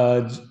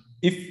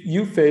 If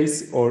you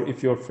face or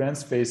if your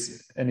friends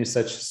face any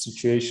such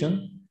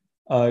situation,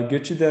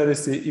 Göçebe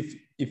Dairesi,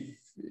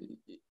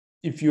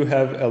 if you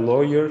have a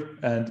lawyer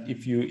and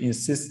if you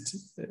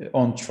insist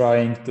on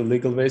trying the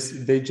legal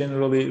ways, they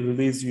generally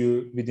release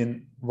you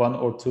within 1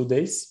 or 2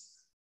 days.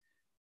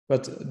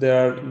 But there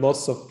are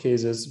lots of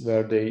cases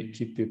where they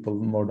keep people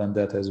more than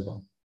that as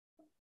well.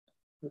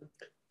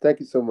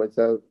 Thank you so much.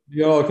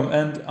 You're welcome.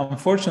 And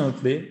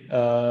unfortunately,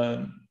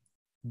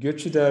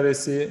 Göçebe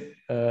Dairesi,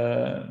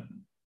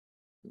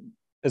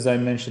 as I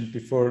mentioned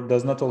before,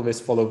 does not always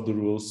follow the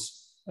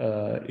rules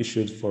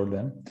issued for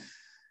them.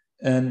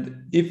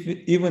 And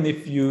even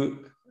if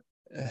you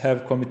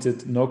have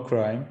committed no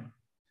crime,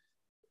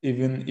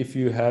 even if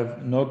you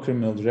have no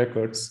criminal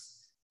records,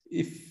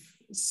 if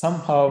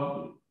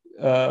somehow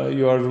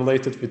you are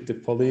related with the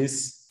police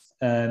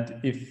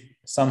and if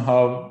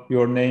somehow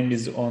your name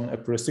is on a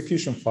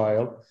prosecution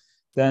file,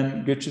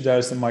 then Göçebe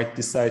Dairesi might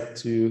decide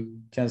to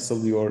cancel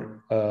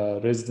your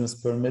residence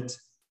permit.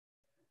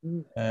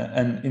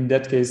 And in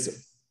that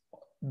case,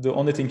 the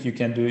only thing you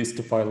can do is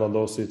to file a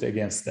lawsuit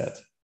against that,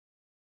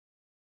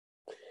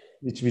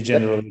 which we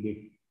generally do.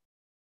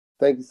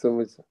 Thank you so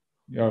much.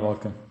 You're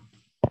welcome.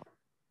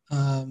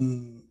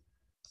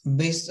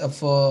 Based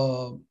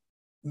on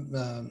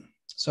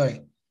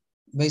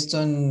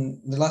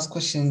the last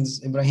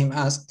questions Ibrahim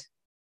asked,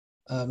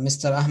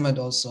 Mr. Ahmed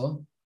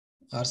also,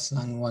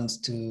 Arslan wants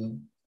to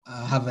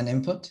have an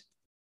input.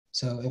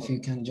 So if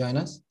you can join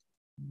us.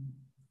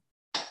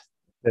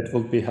 That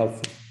will be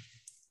helpful.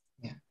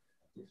 Yeah.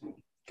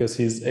 Because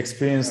he's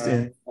experienced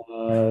in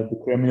the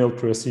criminal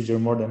procedure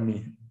more than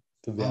me,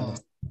 to be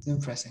honest. It's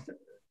impressive.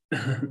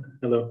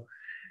 Hello.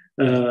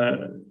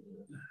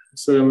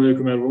 Assalamu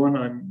alaikum, everyone.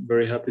 I'm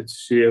very happy to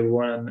see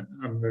everyone.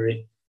 I'm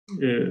very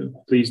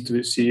pleased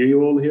to see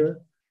you all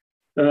here.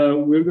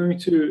 We're going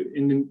to,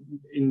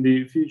 in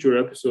the future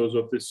episodes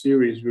of this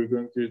series, we're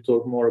going to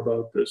talk more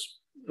about this,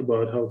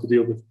 about how to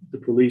deal with the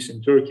police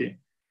in Turkey.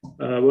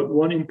 But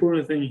one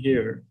important thing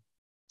here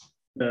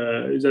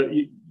is that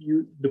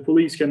the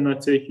police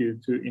cannot take you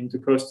into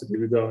custody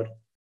without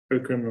a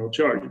criminal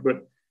charge,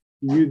 but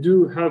you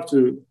do have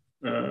to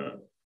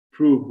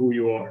prove who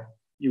you are.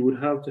 You would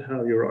have to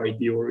have your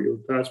ID or your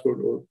passport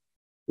or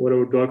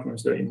whatever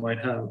documents that you might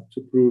have to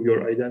prove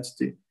your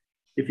identity.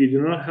 If you do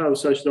not have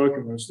such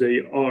documents,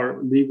 they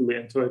are legally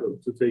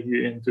entitled to take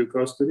you into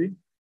custody.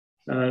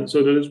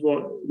 So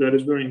that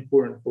is very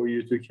important for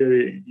you to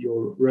carry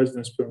your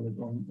residence permit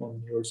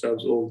on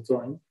yourselves all the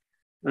time.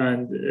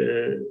 And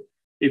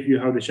if you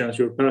have the chance,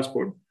 your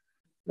passport.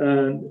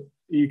 And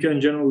you can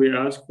generally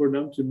ask for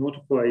them to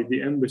notify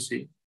the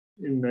embassy,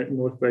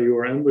 notify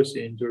your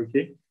embassy in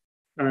Turkey,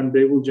 and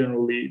they will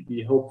generally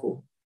be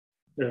helpful.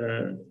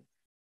 I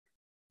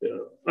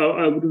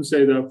wouldn't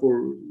say that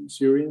for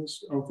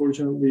Syrians,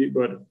 unfortunately,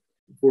 but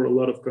for a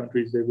lot of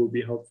countries, they will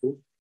be helpful.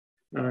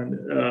 And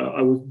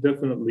I would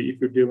definitely, if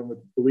you're dealing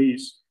with the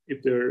police,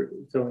 if they're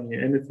telling you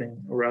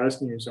anything or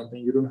asking you something,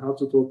 you don't have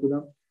to talk to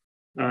them.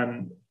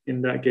 And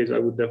in that case, I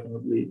would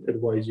definitely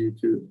advise you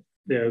to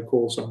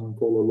call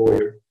a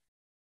lawyer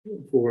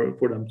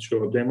for them to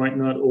show up. They might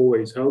not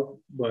always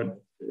help, but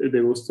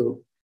they will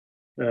still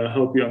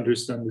help you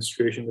understand the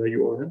situation that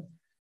you are in.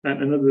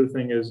 And another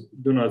thing is,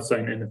 do not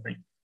sign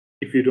anything.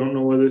 If you don't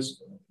know what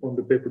is on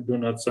the paper, do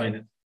not sign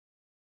it.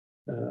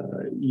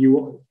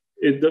 You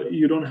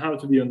don't have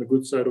to be on the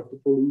good side of the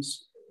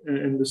police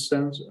in this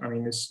sense. I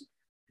mean, it's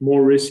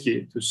more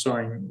risky to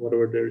sign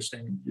whatever they're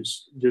saying,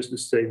 just to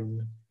stay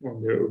on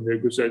their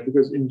good side.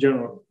 Because in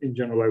general,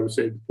 I would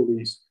say the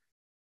police,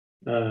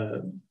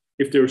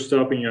 if they're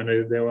stopping you and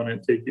they want to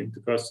take you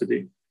into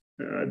custody,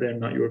 they're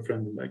not your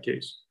friend in that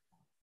case.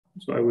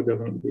 So I would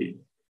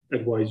definitely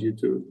advise you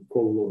to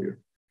call a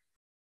lawyer.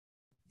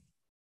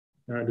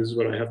 This is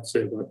what I have to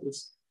say about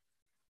this.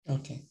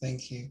 Okay,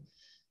 thank you.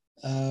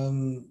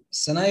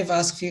 Sana, I've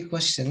asked a few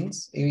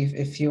questions.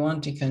 If you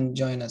want, you can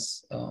join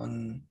us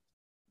on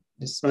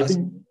this. I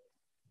think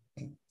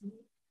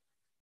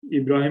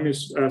Ibrahim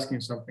is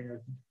asking something. I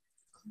think.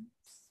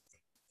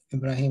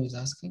 Ibrahim is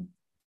asking?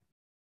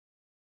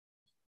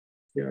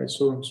 Yeah, I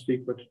saw him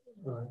speak, but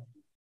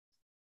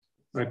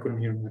I couldn't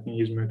hear him. I think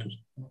he's muted.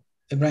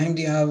 Ibrahim,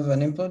 do you have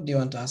an input? Do you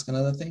want to ask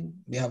another thing?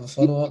 Do you have a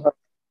follow-up?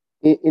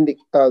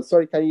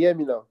 Sorry, can you hear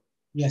me now?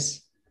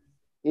 Yes.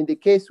 In the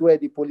case where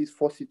the police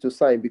force you to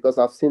sign, because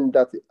I've seen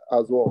that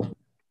as well,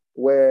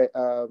 where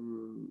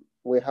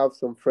we have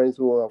some friends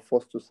who are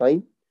forced to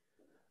sign.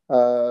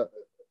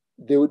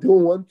 They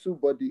don't want to,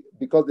 but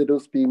because they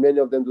don't speak, many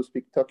of them don't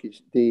speak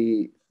Turkish.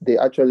 They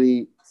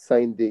actually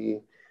signed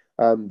the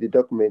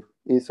document.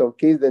 In some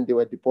cases, then they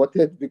were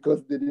deported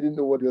because they didn't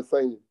know what they're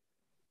signing.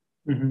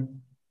 Mm-hmm.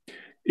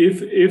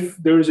 If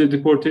there is a if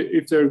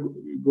you're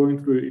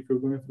going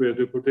through a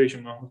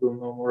deportation, Mahmut will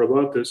know more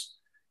about this.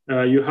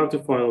 You have to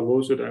file a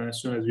lawsuit, and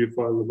as soon as you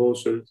file a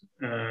lawsuit,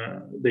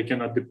 they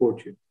cannot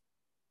deport you.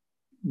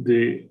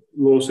 The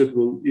lawsuit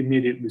will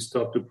immediately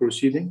stop the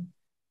proceeding.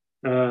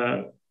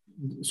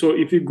 So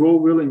if you go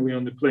willingly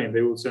on the plane,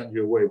 they will send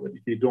you away. But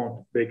if you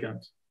don't, they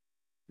can't.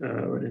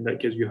 In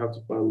that case, you have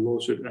to file a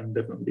lawsuit and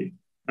definitely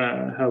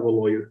have a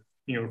lawyer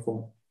in your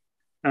phone.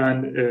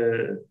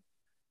 And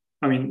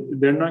I mean,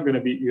 they're not going to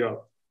beat you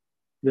up.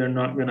 They're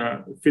not going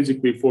to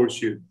physically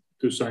force you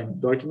to sign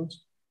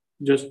documents.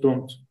 Just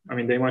don't. I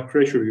mean, they might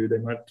pressure you. They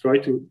might try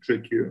to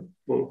trick you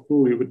or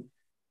fool you.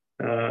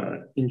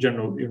 But in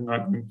general, you're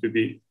not going to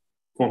be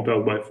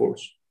compelled by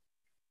force.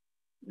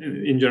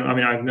 In general, I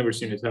mean, I've never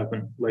seen it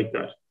happen like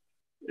that.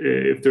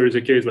 If there is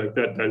a case like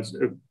that, that's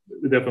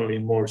definitely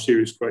a more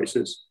serious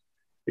crisis.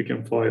 You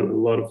can file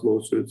a lot of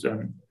lawsuits,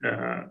 and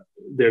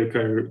their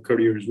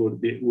careers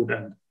would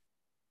end.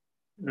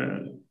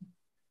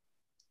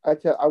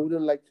 Actually, I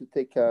wouldn't like to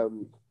take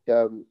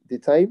the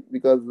time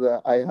because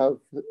I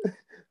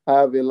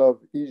have a lot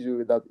of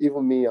issues that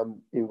even me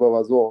I'm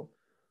involved as well.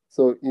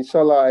 So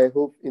inshallah, I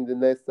hope in the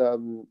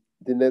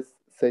next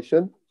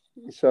session,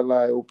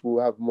 inshallah, I hope we'll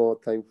have more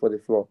time for the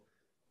floor.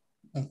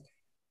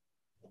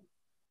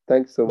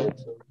 Thanks so much.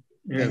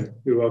 Yeah,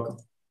 you're welcome.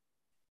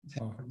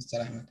 Thank you, Mr.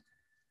 Ahmed.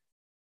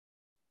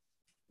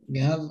 We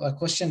have a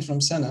question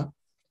from Sana.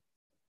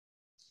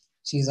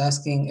 She's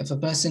asking, if a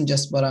person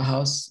just bought a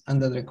house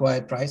under the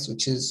required price,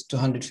 which is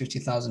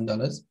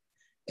 $250,000,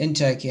 in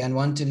Turkey and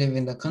want to live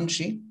in the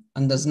country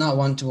and does not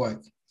want to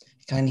work,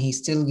 can he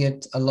still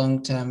get a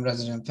long-term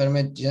resident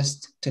permit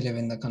just to live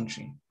in the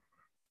country?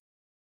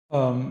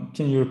 Can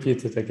you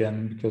repeat it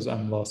again, because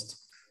I'm lost?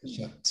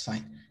 Sure, it's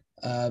fine.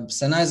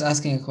 Sana is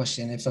asking a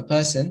question. If a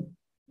person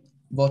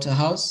bought a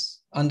house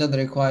under the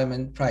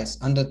requirement price,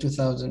 under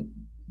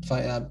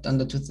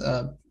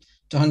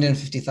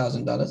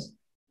 $250,000,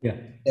 Yeah.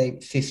 say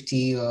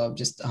 50 or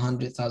just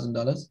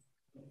 $100,000,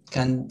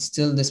 can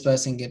still this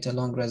person get a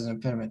long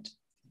resident permit?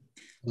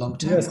 Long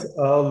term? Yes,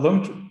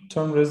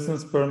 long-term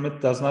residence permit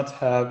does not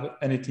have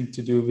anything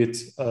to do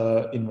with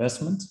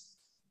investment.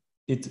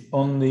 It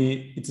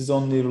is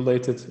only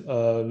related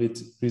with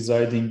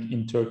residing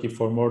in Turkey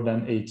for more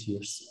than 8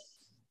 years.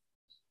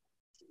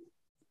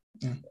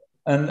 Yeah.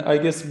 And I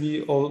guess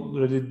we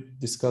already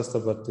discussed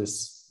about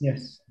this.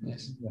 Yes.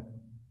 Yes. Yeah.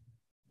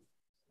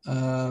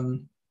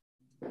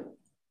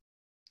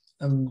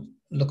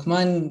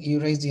 Luqman, you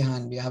raised your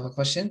hand. Do you have a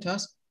question to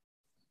ask?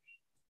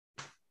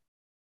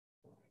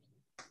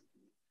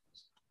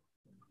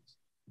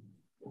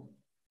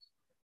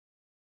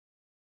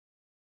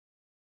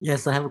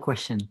 Yes, I have a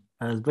question.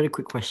 A very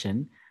quick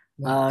question.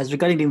 Yeah. It's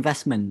regarding the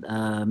investment,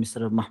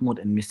 Mr. Mahmut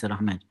and Mr.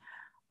 Ahmed.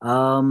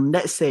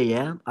 Let's say,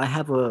 I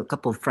have a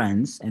couple of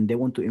friends and they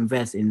want to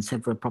invest in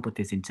several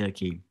properties in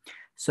Turkey.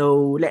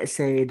 So let's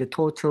say the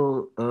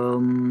total,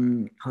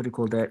 amount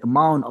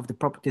of the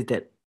properties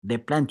that they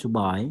plan to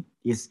buy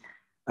is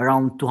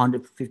around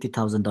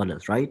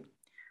 $250,000, right?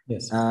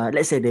 Yes.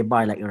 Let's say they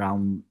buy like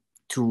around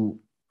two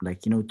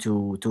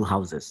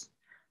houses,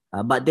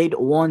 but they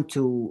don't want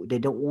to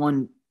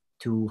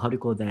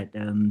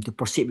to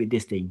proceed with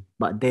this thing,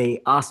 but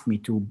they asked me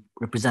to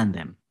represent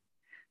them.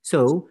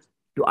 So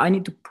do I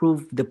need to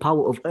prove the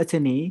power of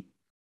attorney,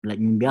 like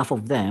in behalf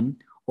of them,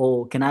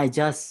 or can I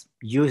just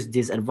use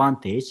this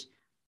advantage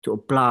to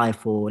apply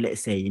for,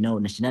 let's say,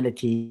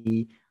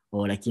 nationality,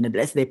 or let's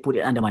say they put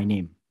it under my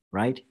name,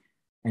 right?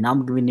 And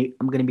I'm going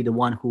to be the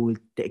one who will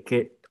take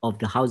care of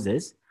the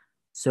houses.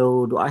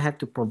 So do I have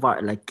to provide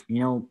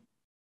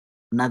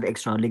another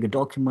extra legal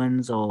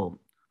documents, or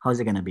how's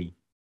it going to be?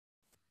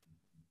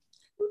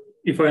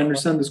 If I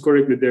understand this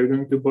correctly, they're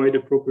going to buy the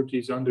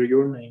properties under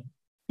your name.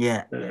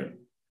 Yeah.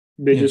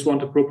 They just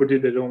want a property,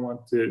 they don't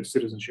want the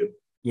citizenship.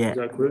 Yeah. Is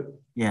that correct?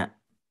 Yeah.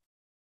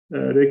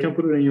 They can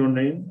put it in your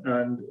name,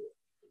 and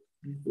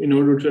in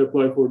order to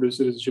apply for the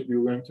citizenship,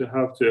 you're going to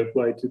have to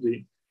apply to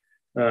the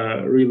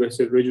real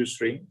estate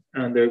registry,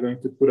 and they're going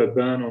to put a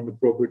ban on the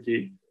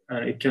property,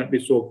 and it can't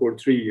be sold for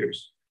 3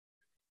 years.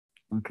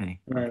 Okay.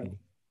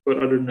 But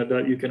other than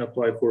that, you can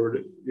apply for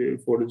the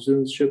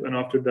citizenship, and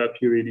after that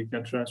period, you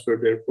can transfer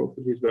their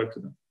properties back to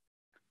them.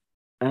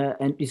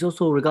 And it's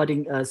also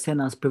regarding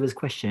Sena's previous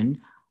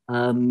question.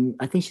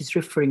 I think she's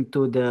referring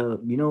to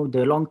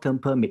the long-term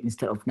permit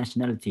instead of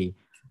nationality.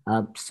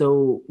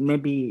 So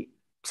maybe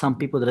some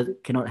people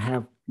that cannot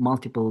have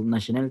multiple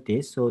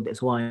nationalities. So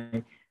that's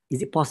why,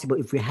 is it possible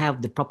if we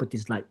have the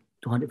properties like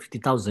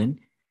 250,000,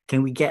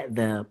 can we get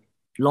the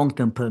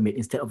long-term permit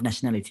instead of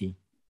nationality?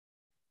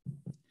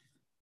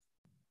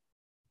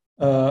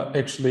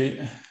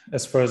 Actually,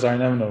 as far as I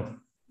know, no.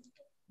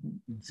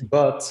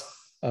 But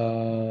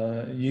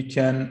you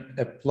can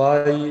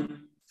apply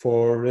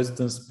for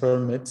residence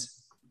permit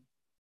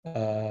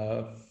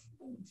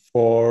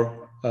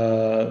for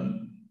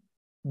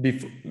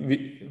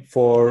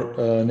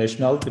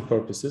nationality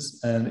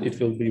purposes, and it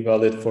will be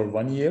valid for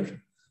 1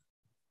 year.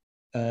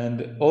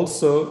 And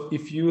also,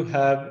 if you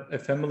have a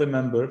family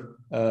member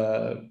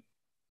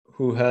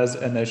who has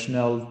a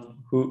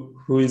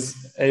who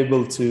is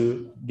able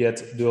to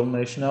get dual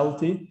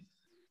nationality,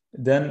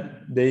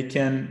 then they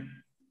can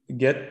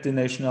get the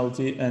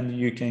nationality and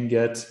you can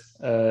get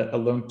a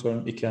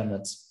long-term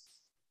ikamet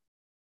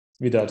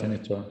without any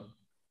term.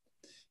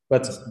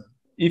 But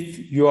if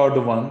you are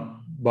the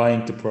one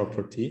buying the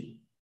property,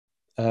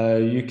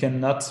 you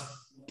cannot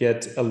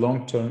get a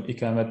long-term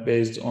ikamet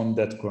based on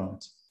that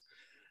ground.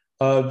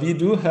 We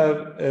do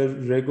have a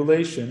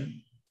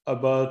regulation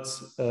about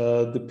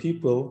the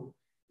people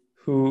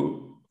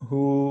who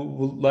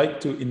would like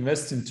to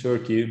invest in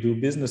Turkey, do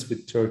business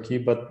with Turkey,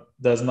 but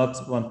does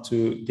not want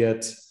to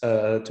get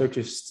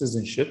Turkish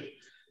citizenship.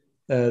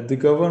 The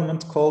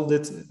government called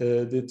it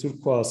the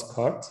turquoise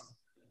card,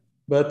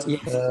 but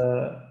yes.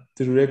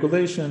 The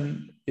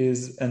regulation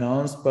is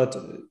announced, but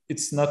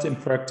it's not in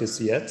practice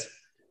yet.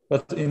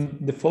 But in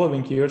the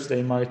following years,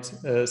 they might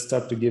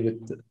start to give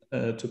it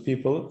to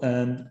people.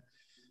 And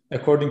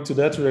according to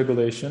that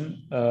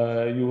regulation,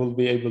 you will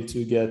be able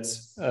to get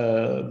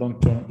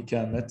long-term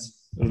ikamet,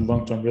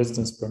 long-term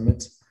residence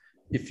permit,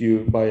 if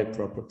you buy a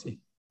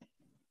property.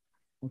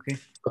 Okay.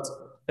 But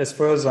as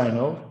far as I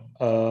know,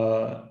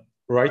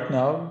 right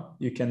now,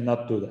 you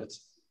cannot do that.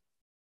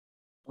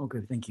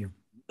 Okay, thank you.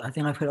 I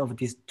think I've heard of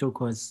this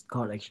turquoise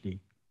card actually.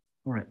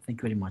 All right,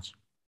 thank you very much.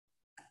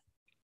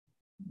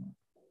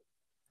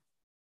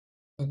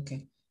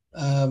 Okay.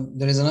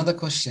 There is another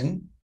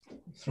question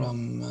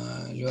from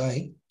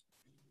Luai.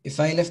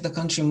 If I left the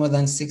country more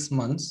than 6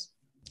 months,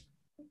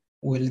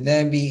 will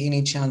there be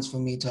any chance for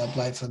me to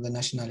apply for the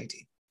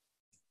nationality?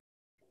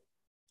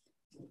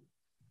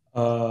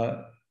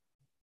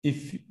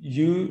 If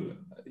you,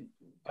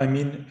 I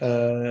mean,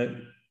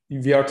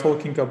 we are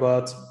talking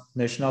about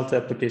nationality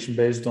application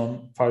based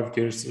on 5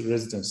 years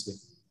residency.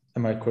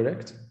 Am I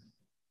correct?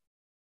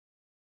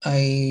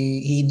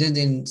 He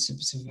didn't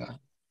specify.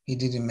 He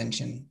didn't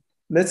mention.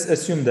 Let's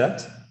assume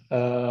that.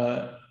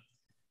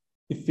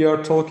 If we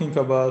are talking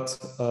about,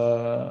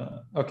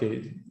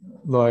 okay,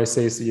 Loai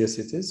says yes,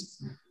 it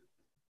is.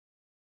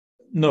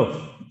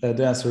 No,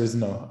 the answer is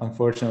no,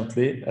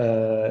 unfortunately.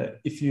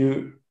 If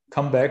you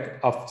come back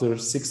after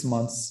 6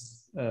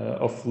 months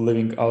of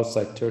living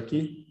outside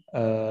Turkey,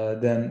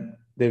 then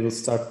they will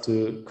start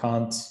to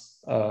count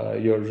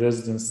your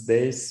residence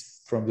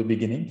days from the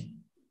beginning.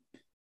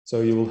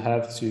 So you will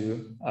have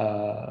to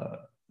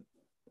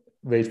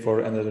wait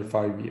for another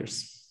 5 years.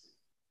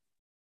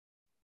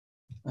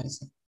 I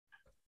see.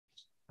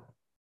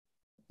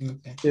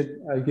 Okay.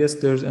 I guess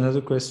there's another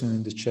question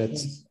in the chat.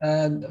 Yes.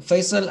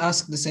 Faisal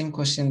asked the same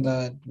question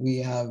that we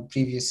have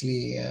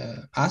previously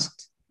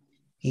asked.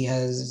 He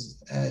has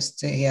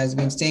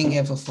been staying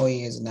here for 4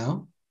 years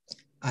now,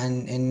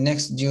 and in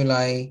next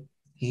July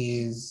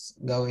he's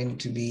going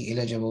to be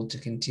eligible to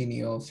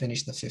continue or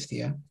finish the 5th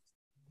year.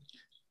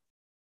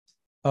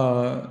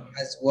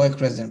 As work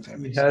resident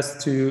permit. He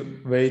has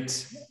to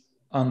wait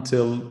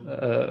until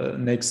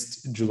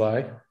next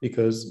July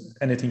because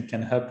anything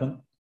can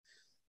happen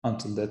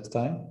until that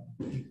time.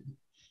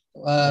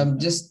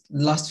 Just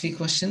last 3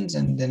 questions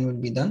and then we'll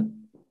be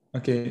done.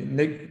 Okay,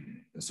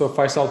 so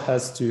Faisal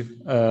has to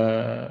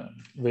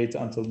wait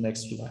until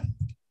next July.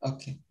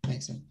 Okay,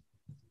 makes sense.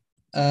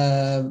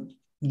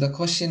 The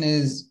question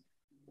is,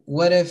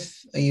 what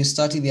if you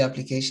started the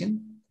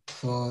application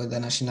for the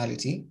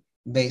nationality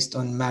based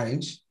on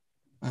marriage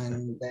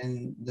and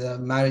then the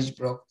marriage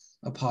broke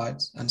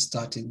apart and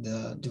started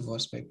the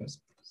divorce papers?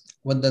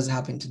 What does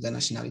happen to the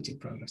nationality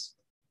progress?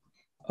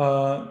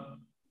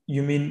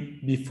 You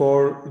mean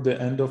before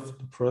the end of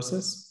the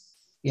process?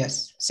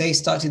 Yes. Say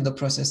started the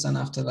process and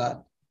after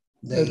that,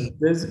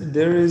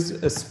 there is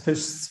a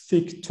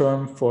specific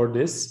term for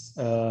this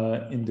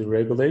in the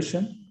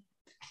regulation.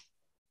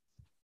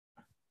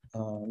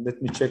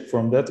 Let me check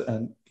from that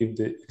and give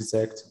the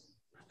exact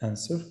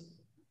answer.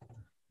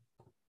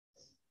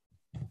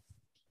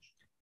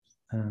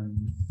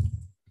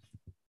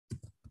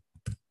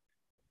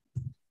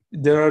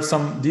 There are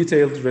some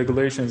detailed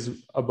regulations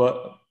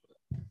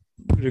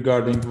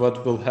regarding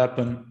what will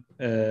happen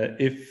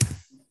if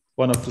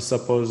one of the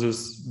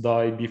supposers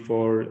die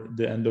before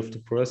the end of the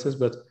process,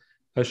 but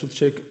I should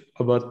check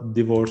about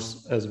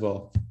divorce as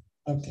well.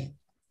 Okay.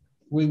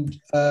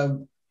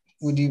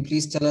 Would you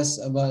please tell us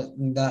about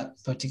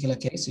that particular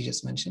case you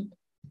just mentioned?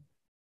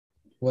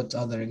 What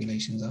other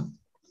regulations are?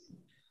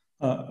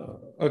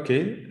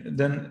 Okay,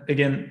 then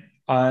again,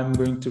 I'm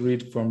going to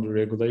read from the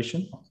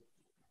regulation.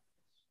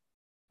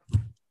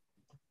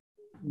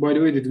 By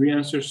the way, did we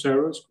answer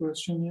Sarah's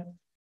question yet?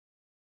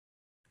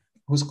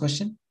 Whose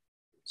question?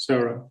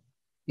 Sarah.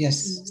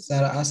 Yes,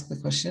 Sarah asked the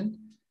question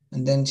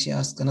and then she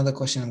asked another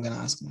question I'm going to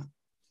ask now.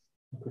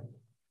 Okay.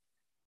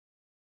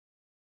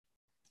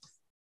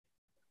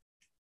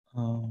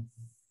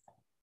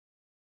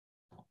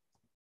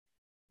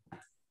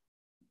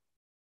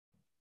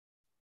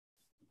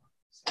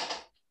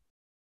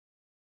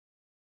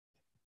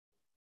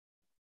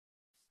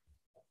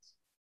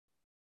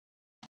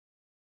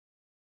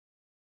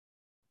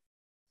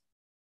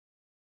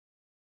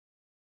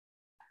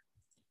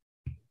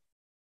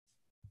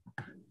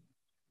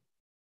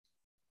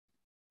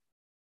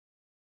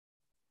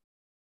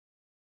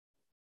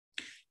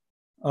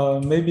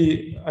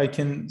 Maybe I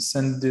can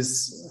send this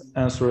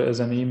answer as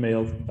an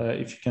email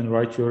if you can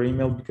write your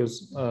email,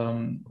 because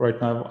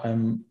right now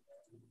I'm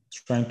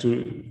trying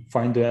to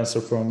find the answer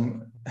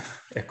from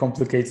a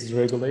complicated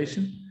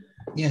regulation.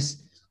 Yes,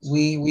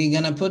 we're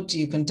gonna put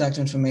your contact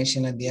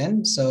information at the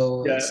end.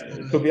 So yeah,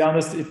 to be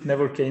honest, it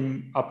never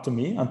came up to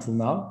me until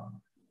now.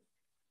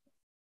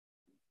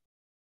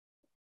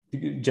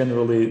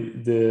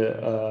 Generally,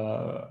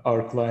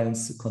 our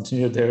clients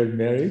continue their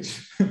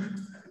marriage.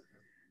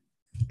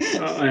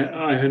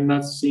 I had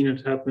not seen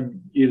it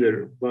happen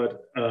either,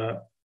 but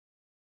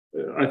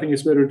I think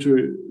it's better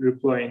to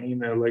reply in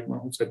email, like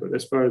Mahmut said. But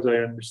as far as I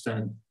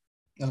understand,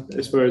 okay,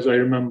 as far as I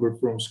remember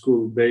from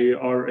school, they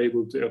are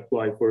able to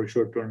apply for a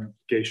short-term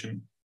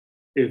application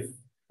if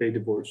they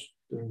divorce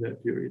during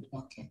that period.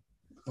 Okay.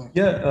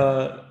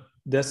 Yeah,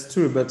 that's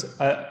true. But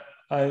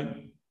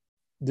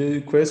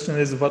the question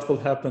is, what will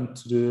happen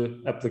to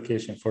the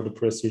application for the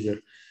procedure?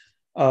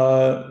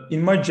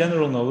 In my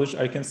general knowledge,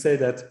 I can say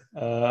that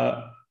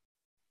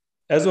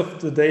as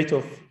of the date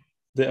of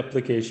the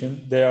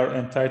application, they are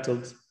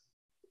entitled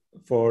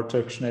for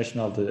Turkish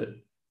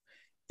nationality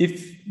if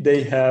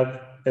they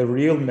have a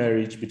real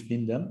marriage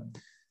between them,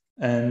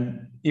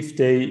 and if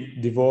they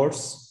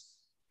divorce,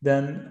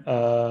 then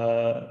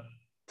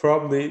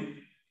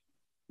probably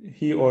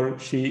he or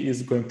she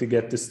is going to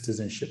get the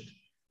citizenship.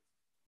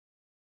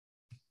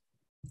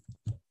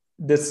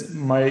 That's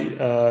my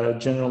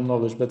general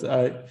knowledge, but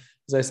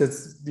as I said,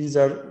 these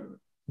are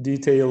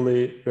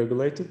detailedly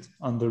regulated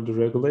under the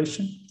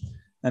regulation.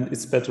 and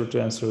it's better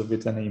to answer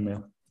with an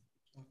email.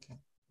 Okay.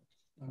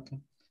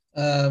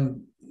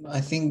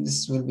 I think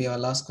this will be our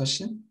last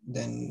question,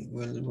 then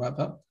we'll wrap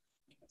up.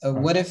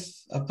 What if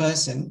a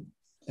person,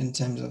 in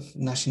terms of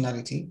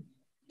nationality,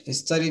 he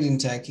studied in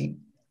Turkey,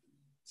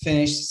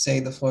 finished,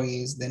 say, the 4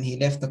 years, then he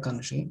left the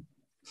country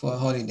for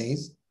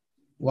holidays.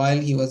 While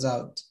he was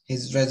out,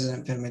 his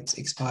resident permit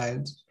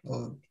expired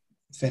or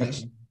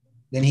finished. Okay.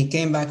 Then he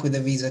came back with a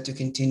visa to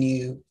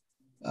continue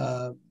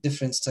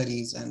different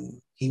studies,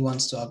 and he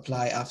wants to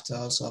apply after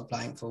also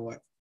applying for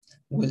work.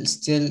 Will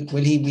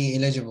he be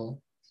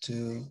eligible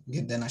to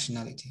get the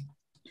nationality?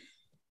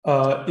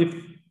 If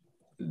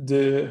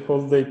the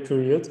holiday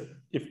period,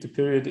 if the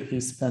period he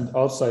spent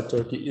outside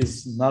Turkey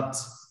is not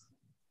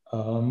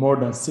more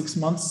than 6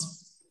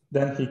 months,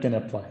 then he can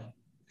apply.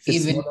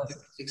 Even if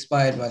it's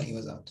expired while he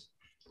was out?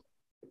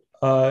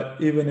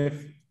 Even if,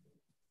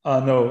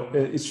 no,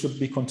 it should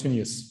be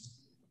continuous.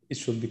 It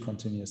should be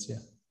continuous,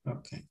 yeah.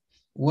 Okay.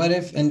 What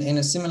if, in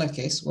a similar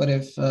case, what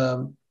if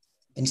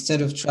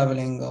instead of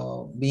traveling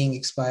or being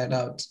expired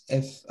out,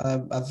 if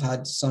I've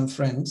had some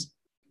friends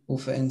who,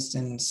 for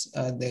instance,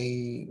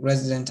 the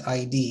resident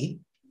ID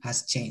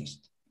has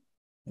changed,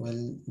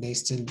 will they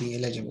still be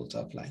eligible to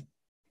apply?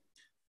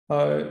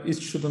 It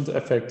shouldn't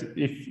affect.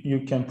 If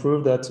you can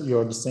prove that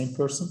you're the same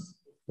person,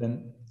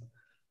 then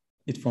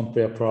it won't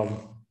be a problem.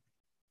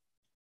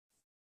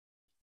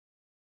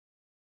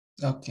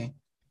 Okay.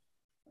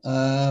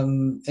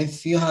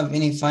 If you have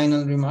any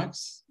final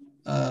remarks,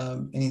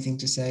 anything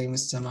to say,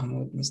 Mr.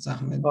 Mahmoud, Mr.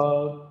 Ahmed?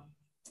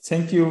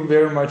 Thank you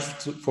very much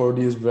for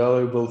these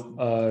valuable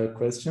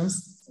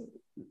questions.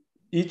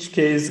 Each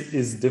case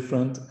is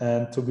different,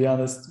 and to be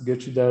honest,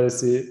 Göç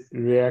İdaresi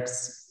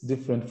reacts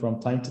different from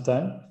time to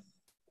time.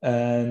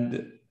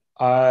 And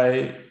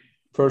I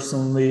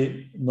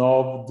personally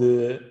know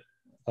the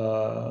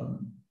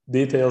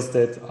details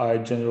that I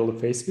generally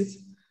face with.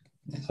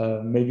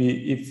 Maybe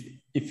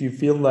if you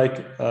feel like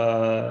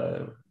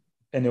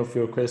any of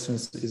your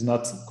questions is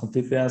not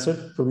completely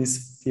answered,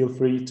 please feel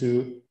free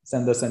to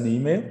send us an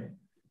email,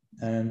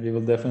 and we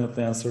will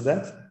definitely answer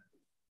that,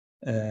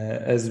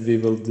 as we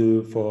will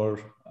do for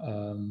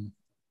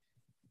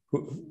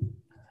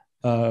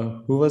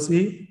who was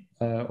he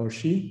or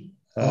she?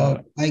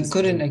 I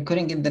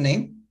couldn't get the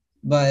name,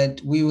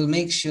 but we will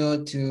make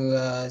sure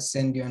to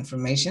send you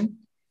information.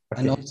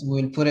 Okay. And also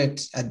we'll put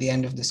it at the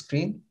end of the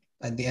screen,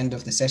 at the end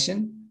of the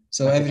session.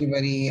 So okay.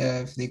 Everybody,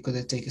 if they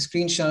could take a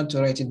screenshot to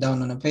write it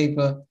down on a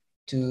paper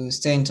to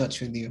stay in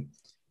touch with you.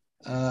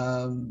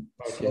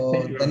 For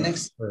the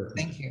next,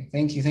 thank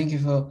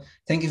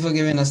you for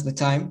giving us the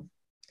time.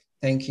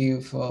 Thank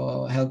you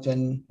for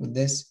helping with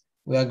this.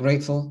 We are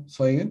grateful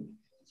for you,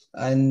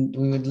 and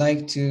we'd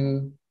like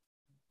to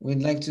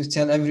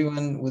tell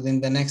everyone within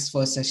the next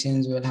 4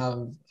 sessions we'll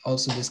have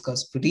also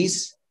discussed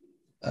police,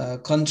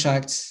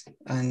 contracts,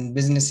 and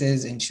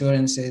businesses,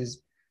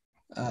 insurances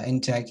in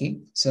Turkey.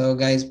 So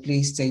guys,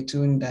 please stay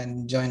tuned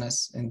and join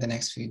us in the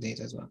next few days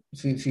as well,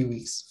 few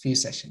weeks, few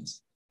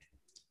sessions.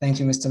 Thank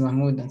you, Mr.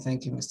 Mahmoud, and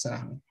thank you, Mr.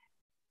 Ahmed.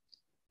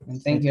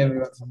 And thank you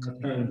everyone for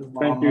coming.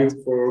 Thank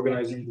you for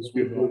organizing this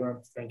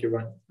program. Thank you,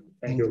 Ryan.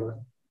 Thank you,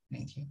 Ryan.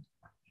 Thank you.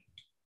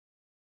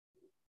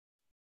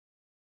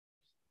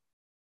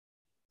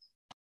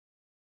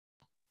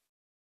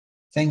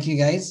 Thank you,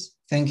 guys.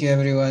 Thank you,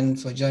 everyone,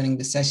 for joining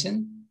the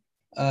session.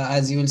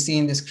 As you will see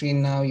in the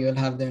screen now, you will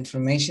have the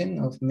information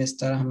of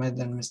Mr. Ahmed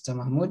and Mr.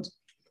 Mahmoud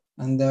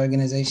and the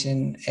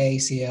organization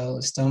ACL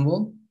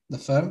Istanbul, the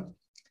firm.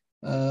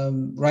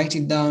 Write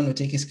it down or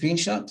take a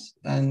screenshot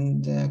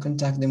and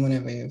contact them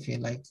whenever you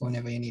feel like,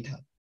 whenever you need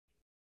help.